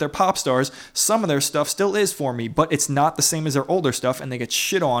 And now that they're pop stars, some of their stuff still is for me, but it's not the same as their older stuff, and they get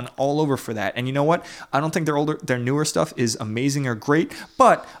shit on all over for that. And you know what? I don't think their newer stuff is amazing or great,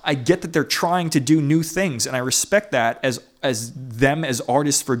 but I get that they're trying to do new things, and I respect that as them as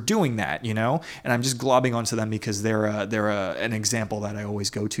artists for doing that, you know? And I'm just globbing onto them because they're an example that I always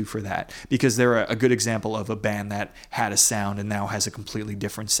go to for that, because they're a good example of a band that had a sound and now has a completely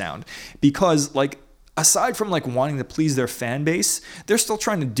different sound. Because, like, aside from like wanting to please their fan base, they're still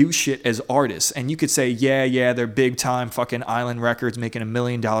trying to do shit as artists. And you could say, yeah, they're big time fucking Island Records making $1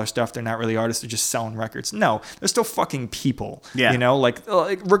 million stuff. They're not really artists. They're just selling records. No, they're still fucking people. Yeah. You know, like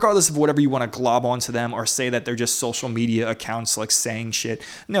regardless of whatever you want to glob onto them or say that they're just social media accounts like saying shit.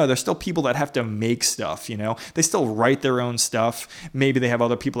 No, they're still people that have to make stuff, you know? They still write their own stuff. Maybe they have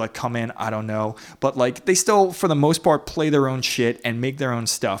other people that come in. I don't know. But like they still, for the most part, play their own shit and make their own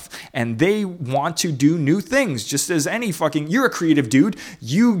stuff. And they want to do new things, just as any fucking... You're a creative dude.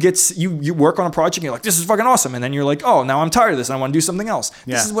 You work on a project and you're like, this is fucking awesome. And then you're like, oh, now I'm tired of this and I want to do something else.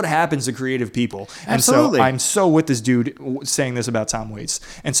 Yeah. This is what happens to creative people. Absolutely. And so I'm so with this dude saying this about Tom Waits.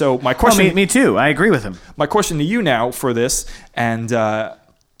 And so my question... me too. I agree with him. My question to you now for this, and try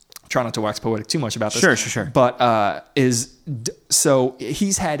not to wax poetic too much about this. Sure. But so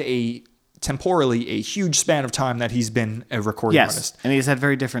he's had temporally a huge span of time that he's been a recording artist. And he's had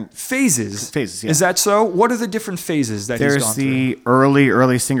very different phases. Yeah. Is that so? What are the different phases that he's gone through? There's the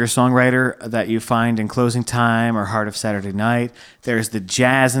early singer-songwriter that you find in Closing Time or Heart of Saturday Night. There's the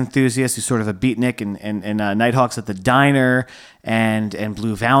jazz enthusiast who's sort of a beatnik and Nighthawks at the Diner and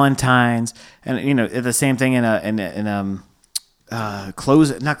Blue Valentines. And, you know, the same thing in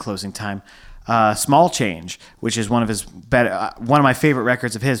Closing Time. Small Change, which is one of my favorite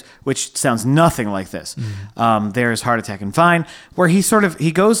records of his, which sounds nothing like this. Mm-hmm. There's Heart Attack and Vine, where he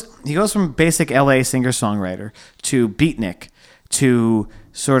goes from basic LA singer-songwriter to beatnik to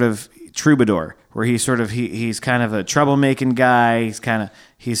sort of troubadour, where he's kind of a troublemaking guy.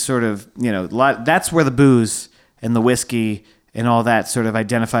 He's sort of, you know, that's where the booze and the whiskey and all that sort of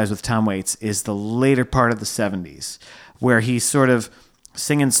identifies with Tom Waits, is the later part of the 70s, where he's sort of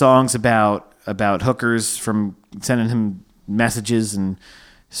singing songs about hookers from sending him messages and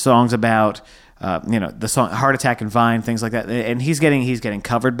songs about the song Heart Attack and Vine, things like that. And he's getting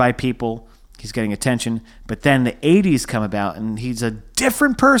covered by people. He's getting attention. But then the 80s come about, and he's a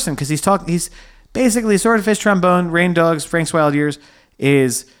different person because he's basically Swordfish Trombone, Rain Dogs, Frank's Wild Years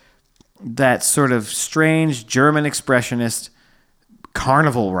is that sort of strange German expressionist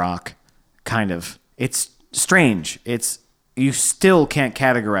carnival rock kind of. It's strange. You still can't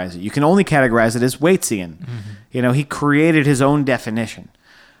categorize it. You can only categorize it as Waitzian. Mm-hmm. He created his own definition.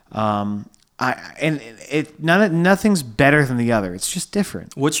 Nothing's better than the other. It's just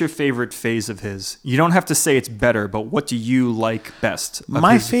different. What's your favorite phase of his? You don't have to say it's better, but what do you like best of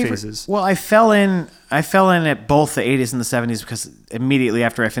My his favorite phases? Well, I fell in at both the 80s and the 70s because immediately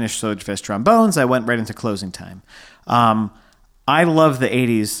after I finished Swordfish Trombones, I went right into Closing Time. I love the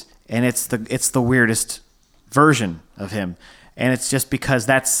 80s, and it's the weirdest version of him, and it's just because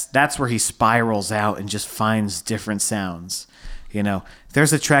that's where he spirals out and just finds different sounds.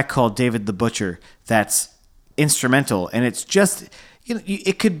 There's a track called David the Butcher that's instrumental, and it's just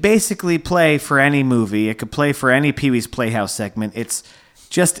it could basically play for any movie. It could play for any Pee-wee's Playhouse segment. It's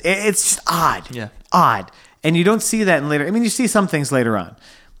just odd. Yeah. Odd. And you don't see that in later. I mean, you see some things later on,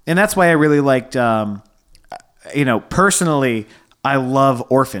 and that's why I really liked. Personally, I love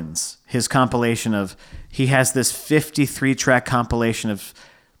Orphans. His compilation he has this 53-track compilation of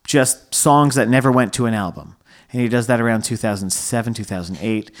just songs that never went to an album. And he does that around 2007,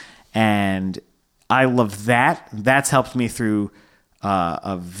 2008. And I love that. That's helped me through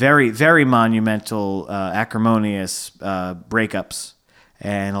a very, very monumental, acrimonious breakups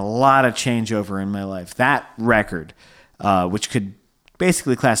and a lot of changeover in my life. That record, which could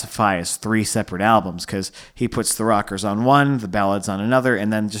basically classify as 3 separate albums because he puts the rockers on one, the ballads on another,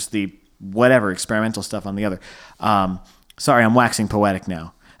 and then just the whatever experimental stuff on the other. Sorry, I'm waxing poetic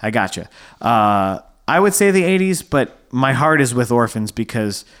now. I gotcha. I would say the 80s, but my heart is with Orphans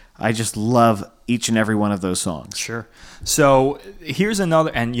because I just love each and every one of those songs. Sure. So here's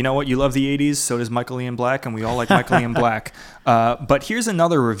another, and you know what? You love the 80s, so does Michael Ian Black, and we all like Michael Ian Black. But here's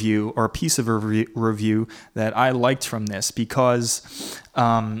another review, or a piece of a review that I liked from this because,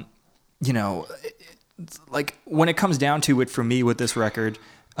 like when it comes down to it for me with this record,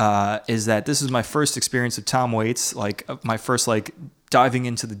 is that this is my first experience of Tom Waits, like my first diving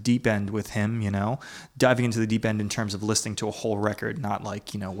into the deep end with him, diving into the deep end in terms of listening to a whole record, not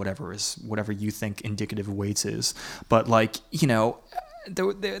whatever you think indicative of Waits is, but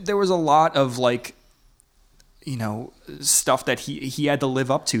there was a lot of stuff that he had to live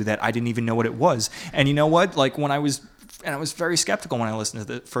up to that I didn't even know what it was. And you know what? I was very skeptical when I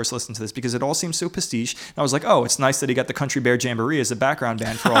first listened to this because it all seemed so pastiche. And I was like, oh, it's nice that he got the Country Bear Jamboree as a background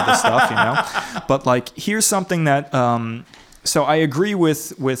band for all this stuff, But here's something that, so I agree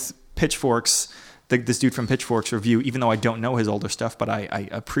with Pitchfork's, this dude from Pitchfork's review, even though I don't know his older stuff, but I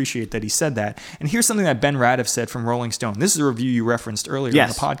appreciate that he said that. And here's something that Ben Radiff said from Rolling Stone. This is a review you referenced earlier on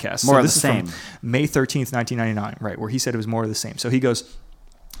the podcast. More of this the same. From May 13th, 1999, right, where he said it was more of the same. So he goes,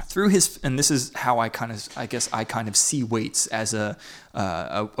 through his, and this is how I kind of see Waits as a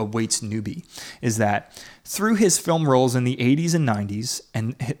Waits newbie, is that through his film roles in the 80s and 90s,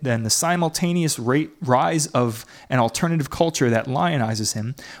 and then the simultaneous rise of an alternative culture that lionizes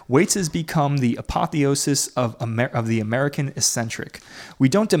him, Waits has become the apotheosis of the American eccentric. We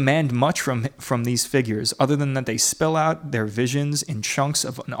don't demand much from these figures, other than that they spill out their visions in chunks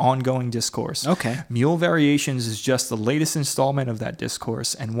of an ongoing discourse. Okay. Mule Variations is just the latest installment of that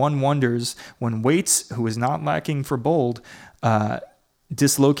discourse, and one wonders when Waits, who is not lacking for bold,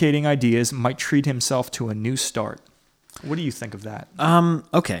 dislocating ideas, might treat himself to a new start. What do you think of that?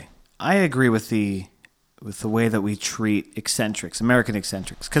 Okay. I agree with the way that we treat eccentrics, American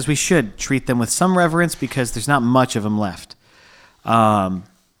eccentrics, because we should treat them with some reverence because there's not much of them left.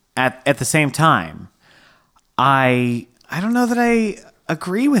 At the same time, I don't know that I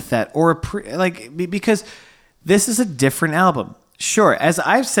agree with that because this is a different album. Sure, as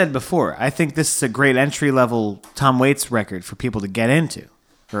I've said before, I think this is a great entry-level Tom Waits record for people to get into,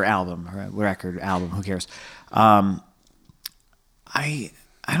 or album, who cares? I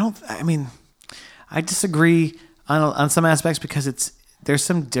disagree on some aspects because there's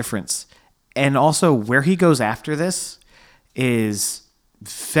some difference. And also where he goes after this is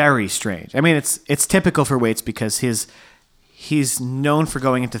very strange. I mean, it's typical for Waits because he's known for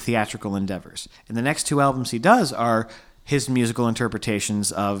going into theatrical endeavors. And the next 2 albums he does are his musical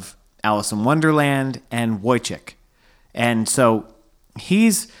interpretations of Alice in Wonderland and Wojciech. And so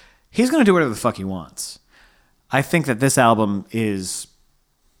he's going to do whatever the fuck he wants. I think that this album is,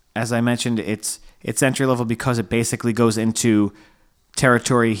 as I mentioned, it's entry level because it basically goes into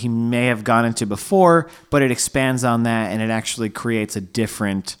territory he may have gone into before, but it expands on that, and it actually creates a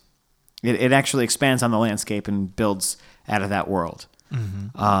different. It actually expands on the landscape and builds out of that world.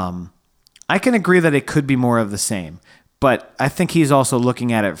 I can agree that it could be more of the same, but I think he's also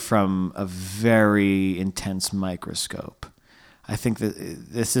looking at it from a very intense microscope. I think that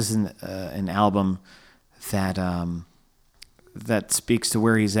this isn't an album that that speaks to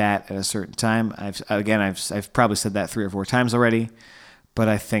where he's at a certain time. I've probably said that 3 or 4 times already, but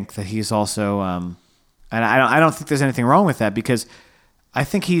I think that he's also, and I don't think there's anything wrong with that, because I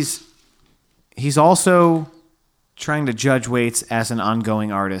think he's also trying to judge Waits as an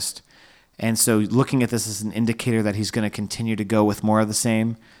ongoing artist. And so looking at this as an indicator that he's going to continue to go with more of the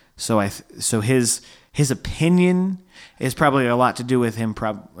same. So his opinion is probably a lot to do with him,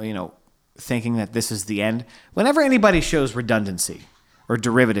 thinking that this is the end. Whenever anybody shows redundancy or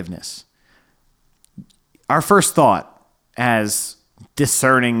derivativeness, our first thought as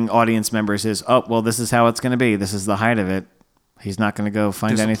discerning audience members is, oh, well, this is how it's going to be. This is the height of it. He's not going to go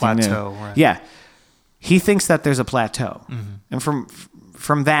find There's anything a plateau, new. right. Yeah. He thinks that there's a plateau. And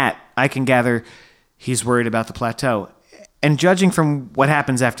from that, I can gather he's worried about the plateau. And judging from what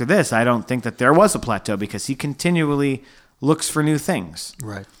happens after this, I don't think that there was a plateau, because he continually looks for new things.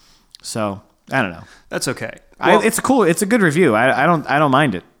 Right. So I don't know. That's okay. Well, It's cool. It's a good review. I don't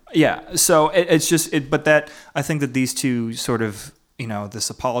mind it. yeah. So it's just but that I think that these two sort of, this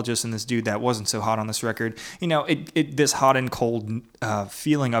apologist and this dude that wasn't so hot on this record, this hot and cold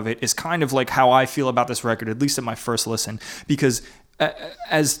feeling of it is kind of like how I feel about this record, at least at my first listen, because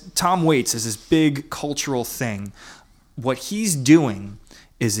as Tom Waits is this big cultural thing, what he's doing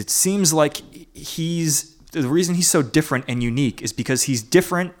is, it seems like the reason he's so different and unique is because he's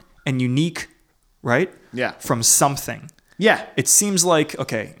different and unique, right? Yeah. From something. Yeah. It seems like,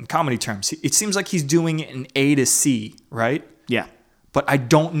 okay, in comedy terms, it seems like he's doing an A to C, right? Yeah. But I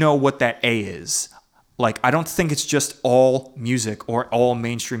don't know what that A is. Like, I don't think it's just all music or all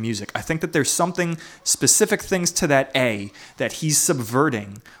mainstream music. I think that there's something, specific things to that A that he's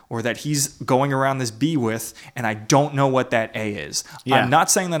subverting or that he's going around this B with, and I don't know what that A is. Yeah. I'm not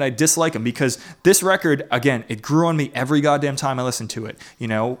saying that I dislike him, because this record, again, it grew on me every goddamn time I listened to it.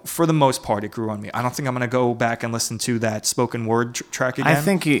 For the most part, it grew on me. I don't think I'm going to go back and listen to that spoken word track again. I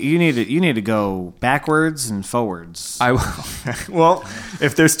think you need to go backwards and forwards. I will. Well,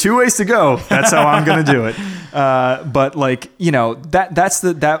 if there's 2 ways to go, that's how I'm going to do it. But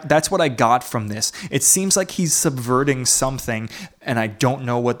that's what I got from this. It seems like he's subverting something, and I don't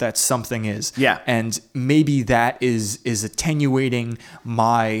know what that something is. Yeah. And maybe that is attenuating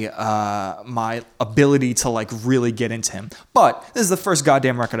my my ability to really get into him. But this is the first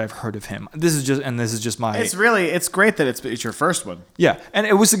goddamn record I've heard of him. This is just my. It's great that it's your first one. Yeah, and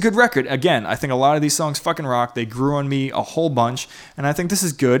it was a good record. Again, I think a lot of these songs fucking rock. They grew on me a whole bunch, and I think this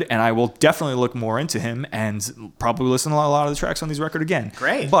is good, and I will definitely look more into him and probably listen to a lot of the tracks on these record again.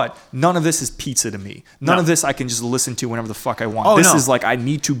 Great. But none of this is pizza to me. None of this I can just listen to whenever the fuck I want. Oh, this no. is like I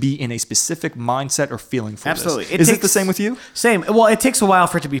need to be in a specific mindset or feeling for Absolutely. this. Is it the same with you? Same. Well, it takes a while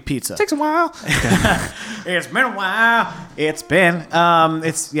for it to be pizza. It takes a while. It's been a while. It's been. while.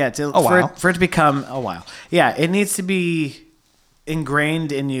 For it to become a while. Yeah, it needs to be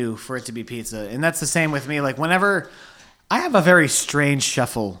ingrained in you for it to be pizza, and that's the same with me. Like whenever I have a very strange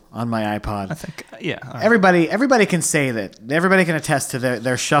shuffle on my iPod. I think, yeah. All right. Everybody can say that. Everybody can attest to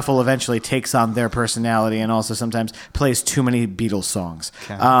their shuffle eventually takes on their personality, and also sometimes plays too many Beatles songs.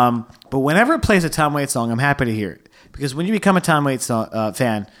 Okay. But whenever it plays a Tom Waits song, I'm happy to hear it, because when you become a Tom Waits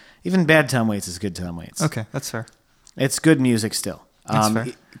fan, even bad Tom Waits is good Tom Waits. Okay, that's fair. It's good music still. That's fair.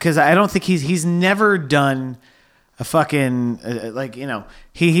 Because I don't think he's never done a fucking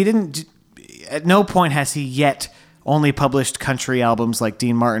he didn't. At no point has he yet only published country albums like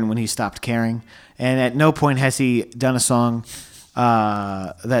Dean Martin when he stopped caring, and at no point has he done a song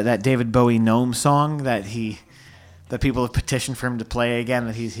that David Bowie Gnome song that people have petitioned for him to play again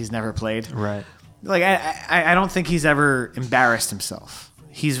that he's never played. Right. Like I don't think he's ever embarrassed himself.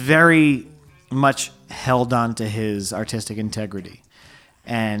 He's very much held on to his artistic integrity,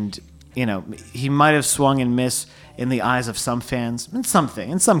 and he might have swung and missed in the eyes of some fans in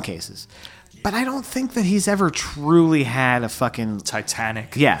some cases. But I don't think that he's ever truly had a fucking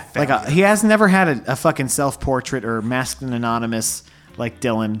Titanic. Yeah, failure. he has never had a fucking self-portrait or Masked and Anonymous like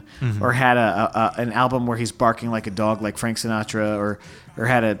Dylan, or had an album where he's barking like a dog like Frank Sinatra, or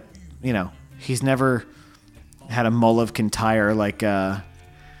had he's never had a mull of Kintyre like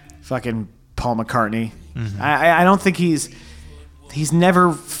fucking Paul McCartney. I don't think he's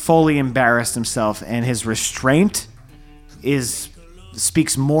never fully embarrassed himself, and his restraint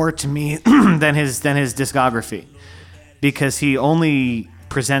speaks more to me than his discography. because he only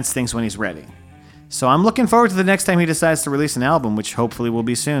presents things when he's ready. So I'm looking forward to the next time he decides to release an album, which hopefully will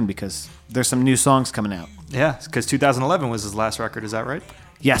be soon because there's some new songs coming out. Yeah, because 2011 was his last record. Is that right?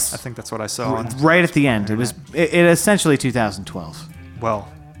 Yes. I think that's what I saw. Right at the end. It was essentially 2012.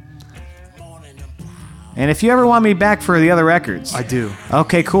 Well, and if you ever want me back for the other records, I do.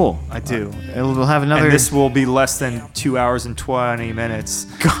 Okay, cool. I do. We'll have another. And this will be less than 2 hours and 20 minutes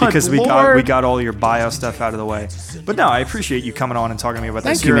because Lord. we got all your bio stuff out of the way. But no, I appreciate you coming on and talking to me about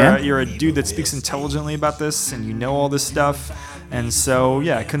this. Thank you, man. You're a dude that speaks intelligently about this, and you know all this stuff. And so,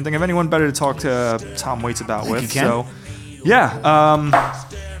 yeah, I couldn't think of anyone better to talk to Tom Waits about with. You can. So, yeah.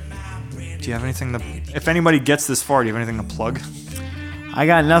 Do you have anything to? If anybody gets this far, do you have anything to plug? I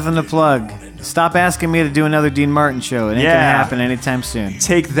got nothing to plug. Stop asking me to do another Dean Martin show. It ain't gonna happen anytime soon.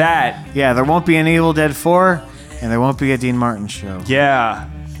 Take that. Yeah, there won't be an Evil Dead 4, and there won't be a Dean Martin show. Yeah.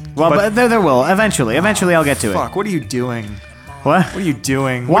 Well, but there will. Eventually. Eventually I'll get to it. Fuck, what are you doing? What? What are you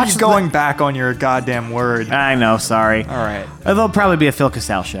doing? What are you going back on your goddamn word? I know, sorry. All right. There'll probably be a Phil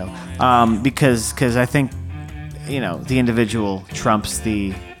Casale show. Because I think, the individual trumps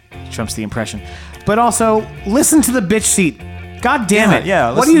the impression. But also, listen to the bitch seat. God damn it.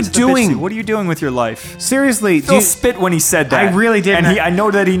 Yeah. What are you doing? What are you doing with your life? Seriously. Phil spit when he said that. I really did. And I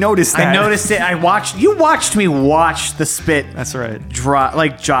know that he noticed that. I noticed it. You watched me watch the spit. That's right.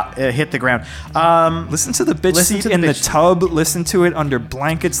 Hit the ground. Listen to the bitch seat in the tub. Listen to it under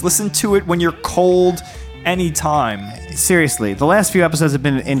blankets. Listen to it when you're cold. Anytime. Seriously. The last few episodes have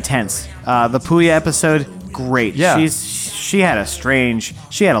been intense. The Puya episode, great. Yeah. She had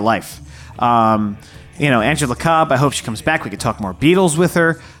a life. Angela Cobb, I hope she comes back. We could talk more Beatles with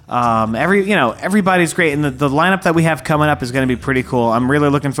her. Everybody's great. And the lineup that we have coming up is going to be pretty cool. I'm really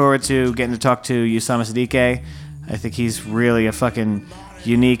looking forward to getting to talk to Usama Siddiqui. I think he's really a fucking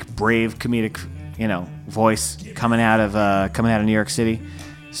unique, brave, comedic, voice coming out of New York City.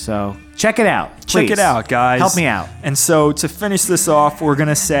 So check it out. Please. Check it out, guys. Help me out. And so to finish this off, we're going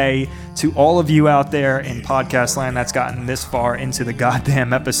to say to all of you out there in podcast land that's gotten this far into the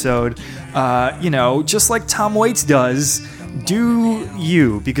goddamn episode, just like Tom Waits does, do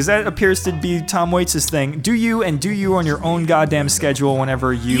you, because that appears to be Tom Waits' thing. Do you on your own goddamn schedule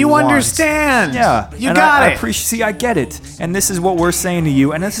whenever you want. Understand. Yeah. You got it. I get it. And this is what we're saying to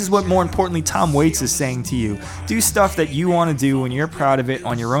you. And this is what, more importantly, Tom Waits is saying to you. Do stuff that you want to do and you're proud of it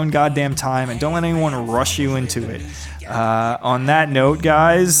on your own goddamn time, and don't let anyone rush you into it. On that note,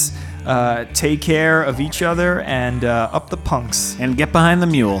 guys, take care of each other and up the punks. And get behind the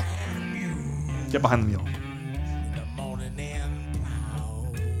mule. Get behind the mule.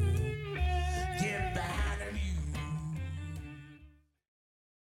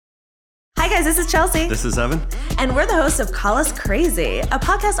 Hi guys, this is Chelsea. This is Evan. And we're the hosts of Call Us Crazy, a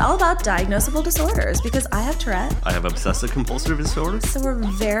podcast all about diagnosable disorders because I have Tourette. I have obsessive compulsive disorder. So we're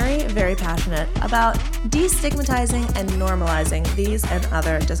very, very passionate about destigmatizing and normalizing these and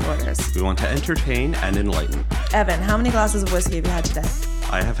other disorders. We want to entertain and enlighten. Evan, how many glasses of whiskey have you had today?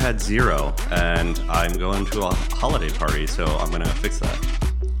 I have had 0, and I'm going to a holiday party, so I'm going to fix that.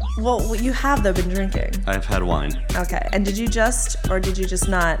 Well, you have, though, been drinking. I've had wine. Okay. And did you just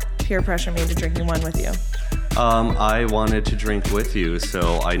not peer pressure me into drinking one with you? I wanted to drink with you,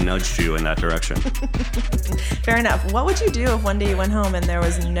 so I nudged you in that direction. Fair enough. What would you do if one day you went home and there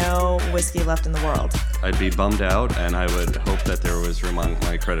was no whiskey left in the world? I'd be bummed out, and I would hope that there was room on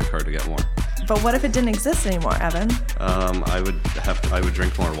my credit card to get more. But what if it didn't exist anymore, Evan? I would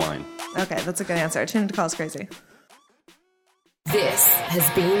drink more wine. Okay, that's a good answer. Tune into Call Us Crazy. This has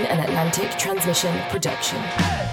been an Atlantic Transmission production.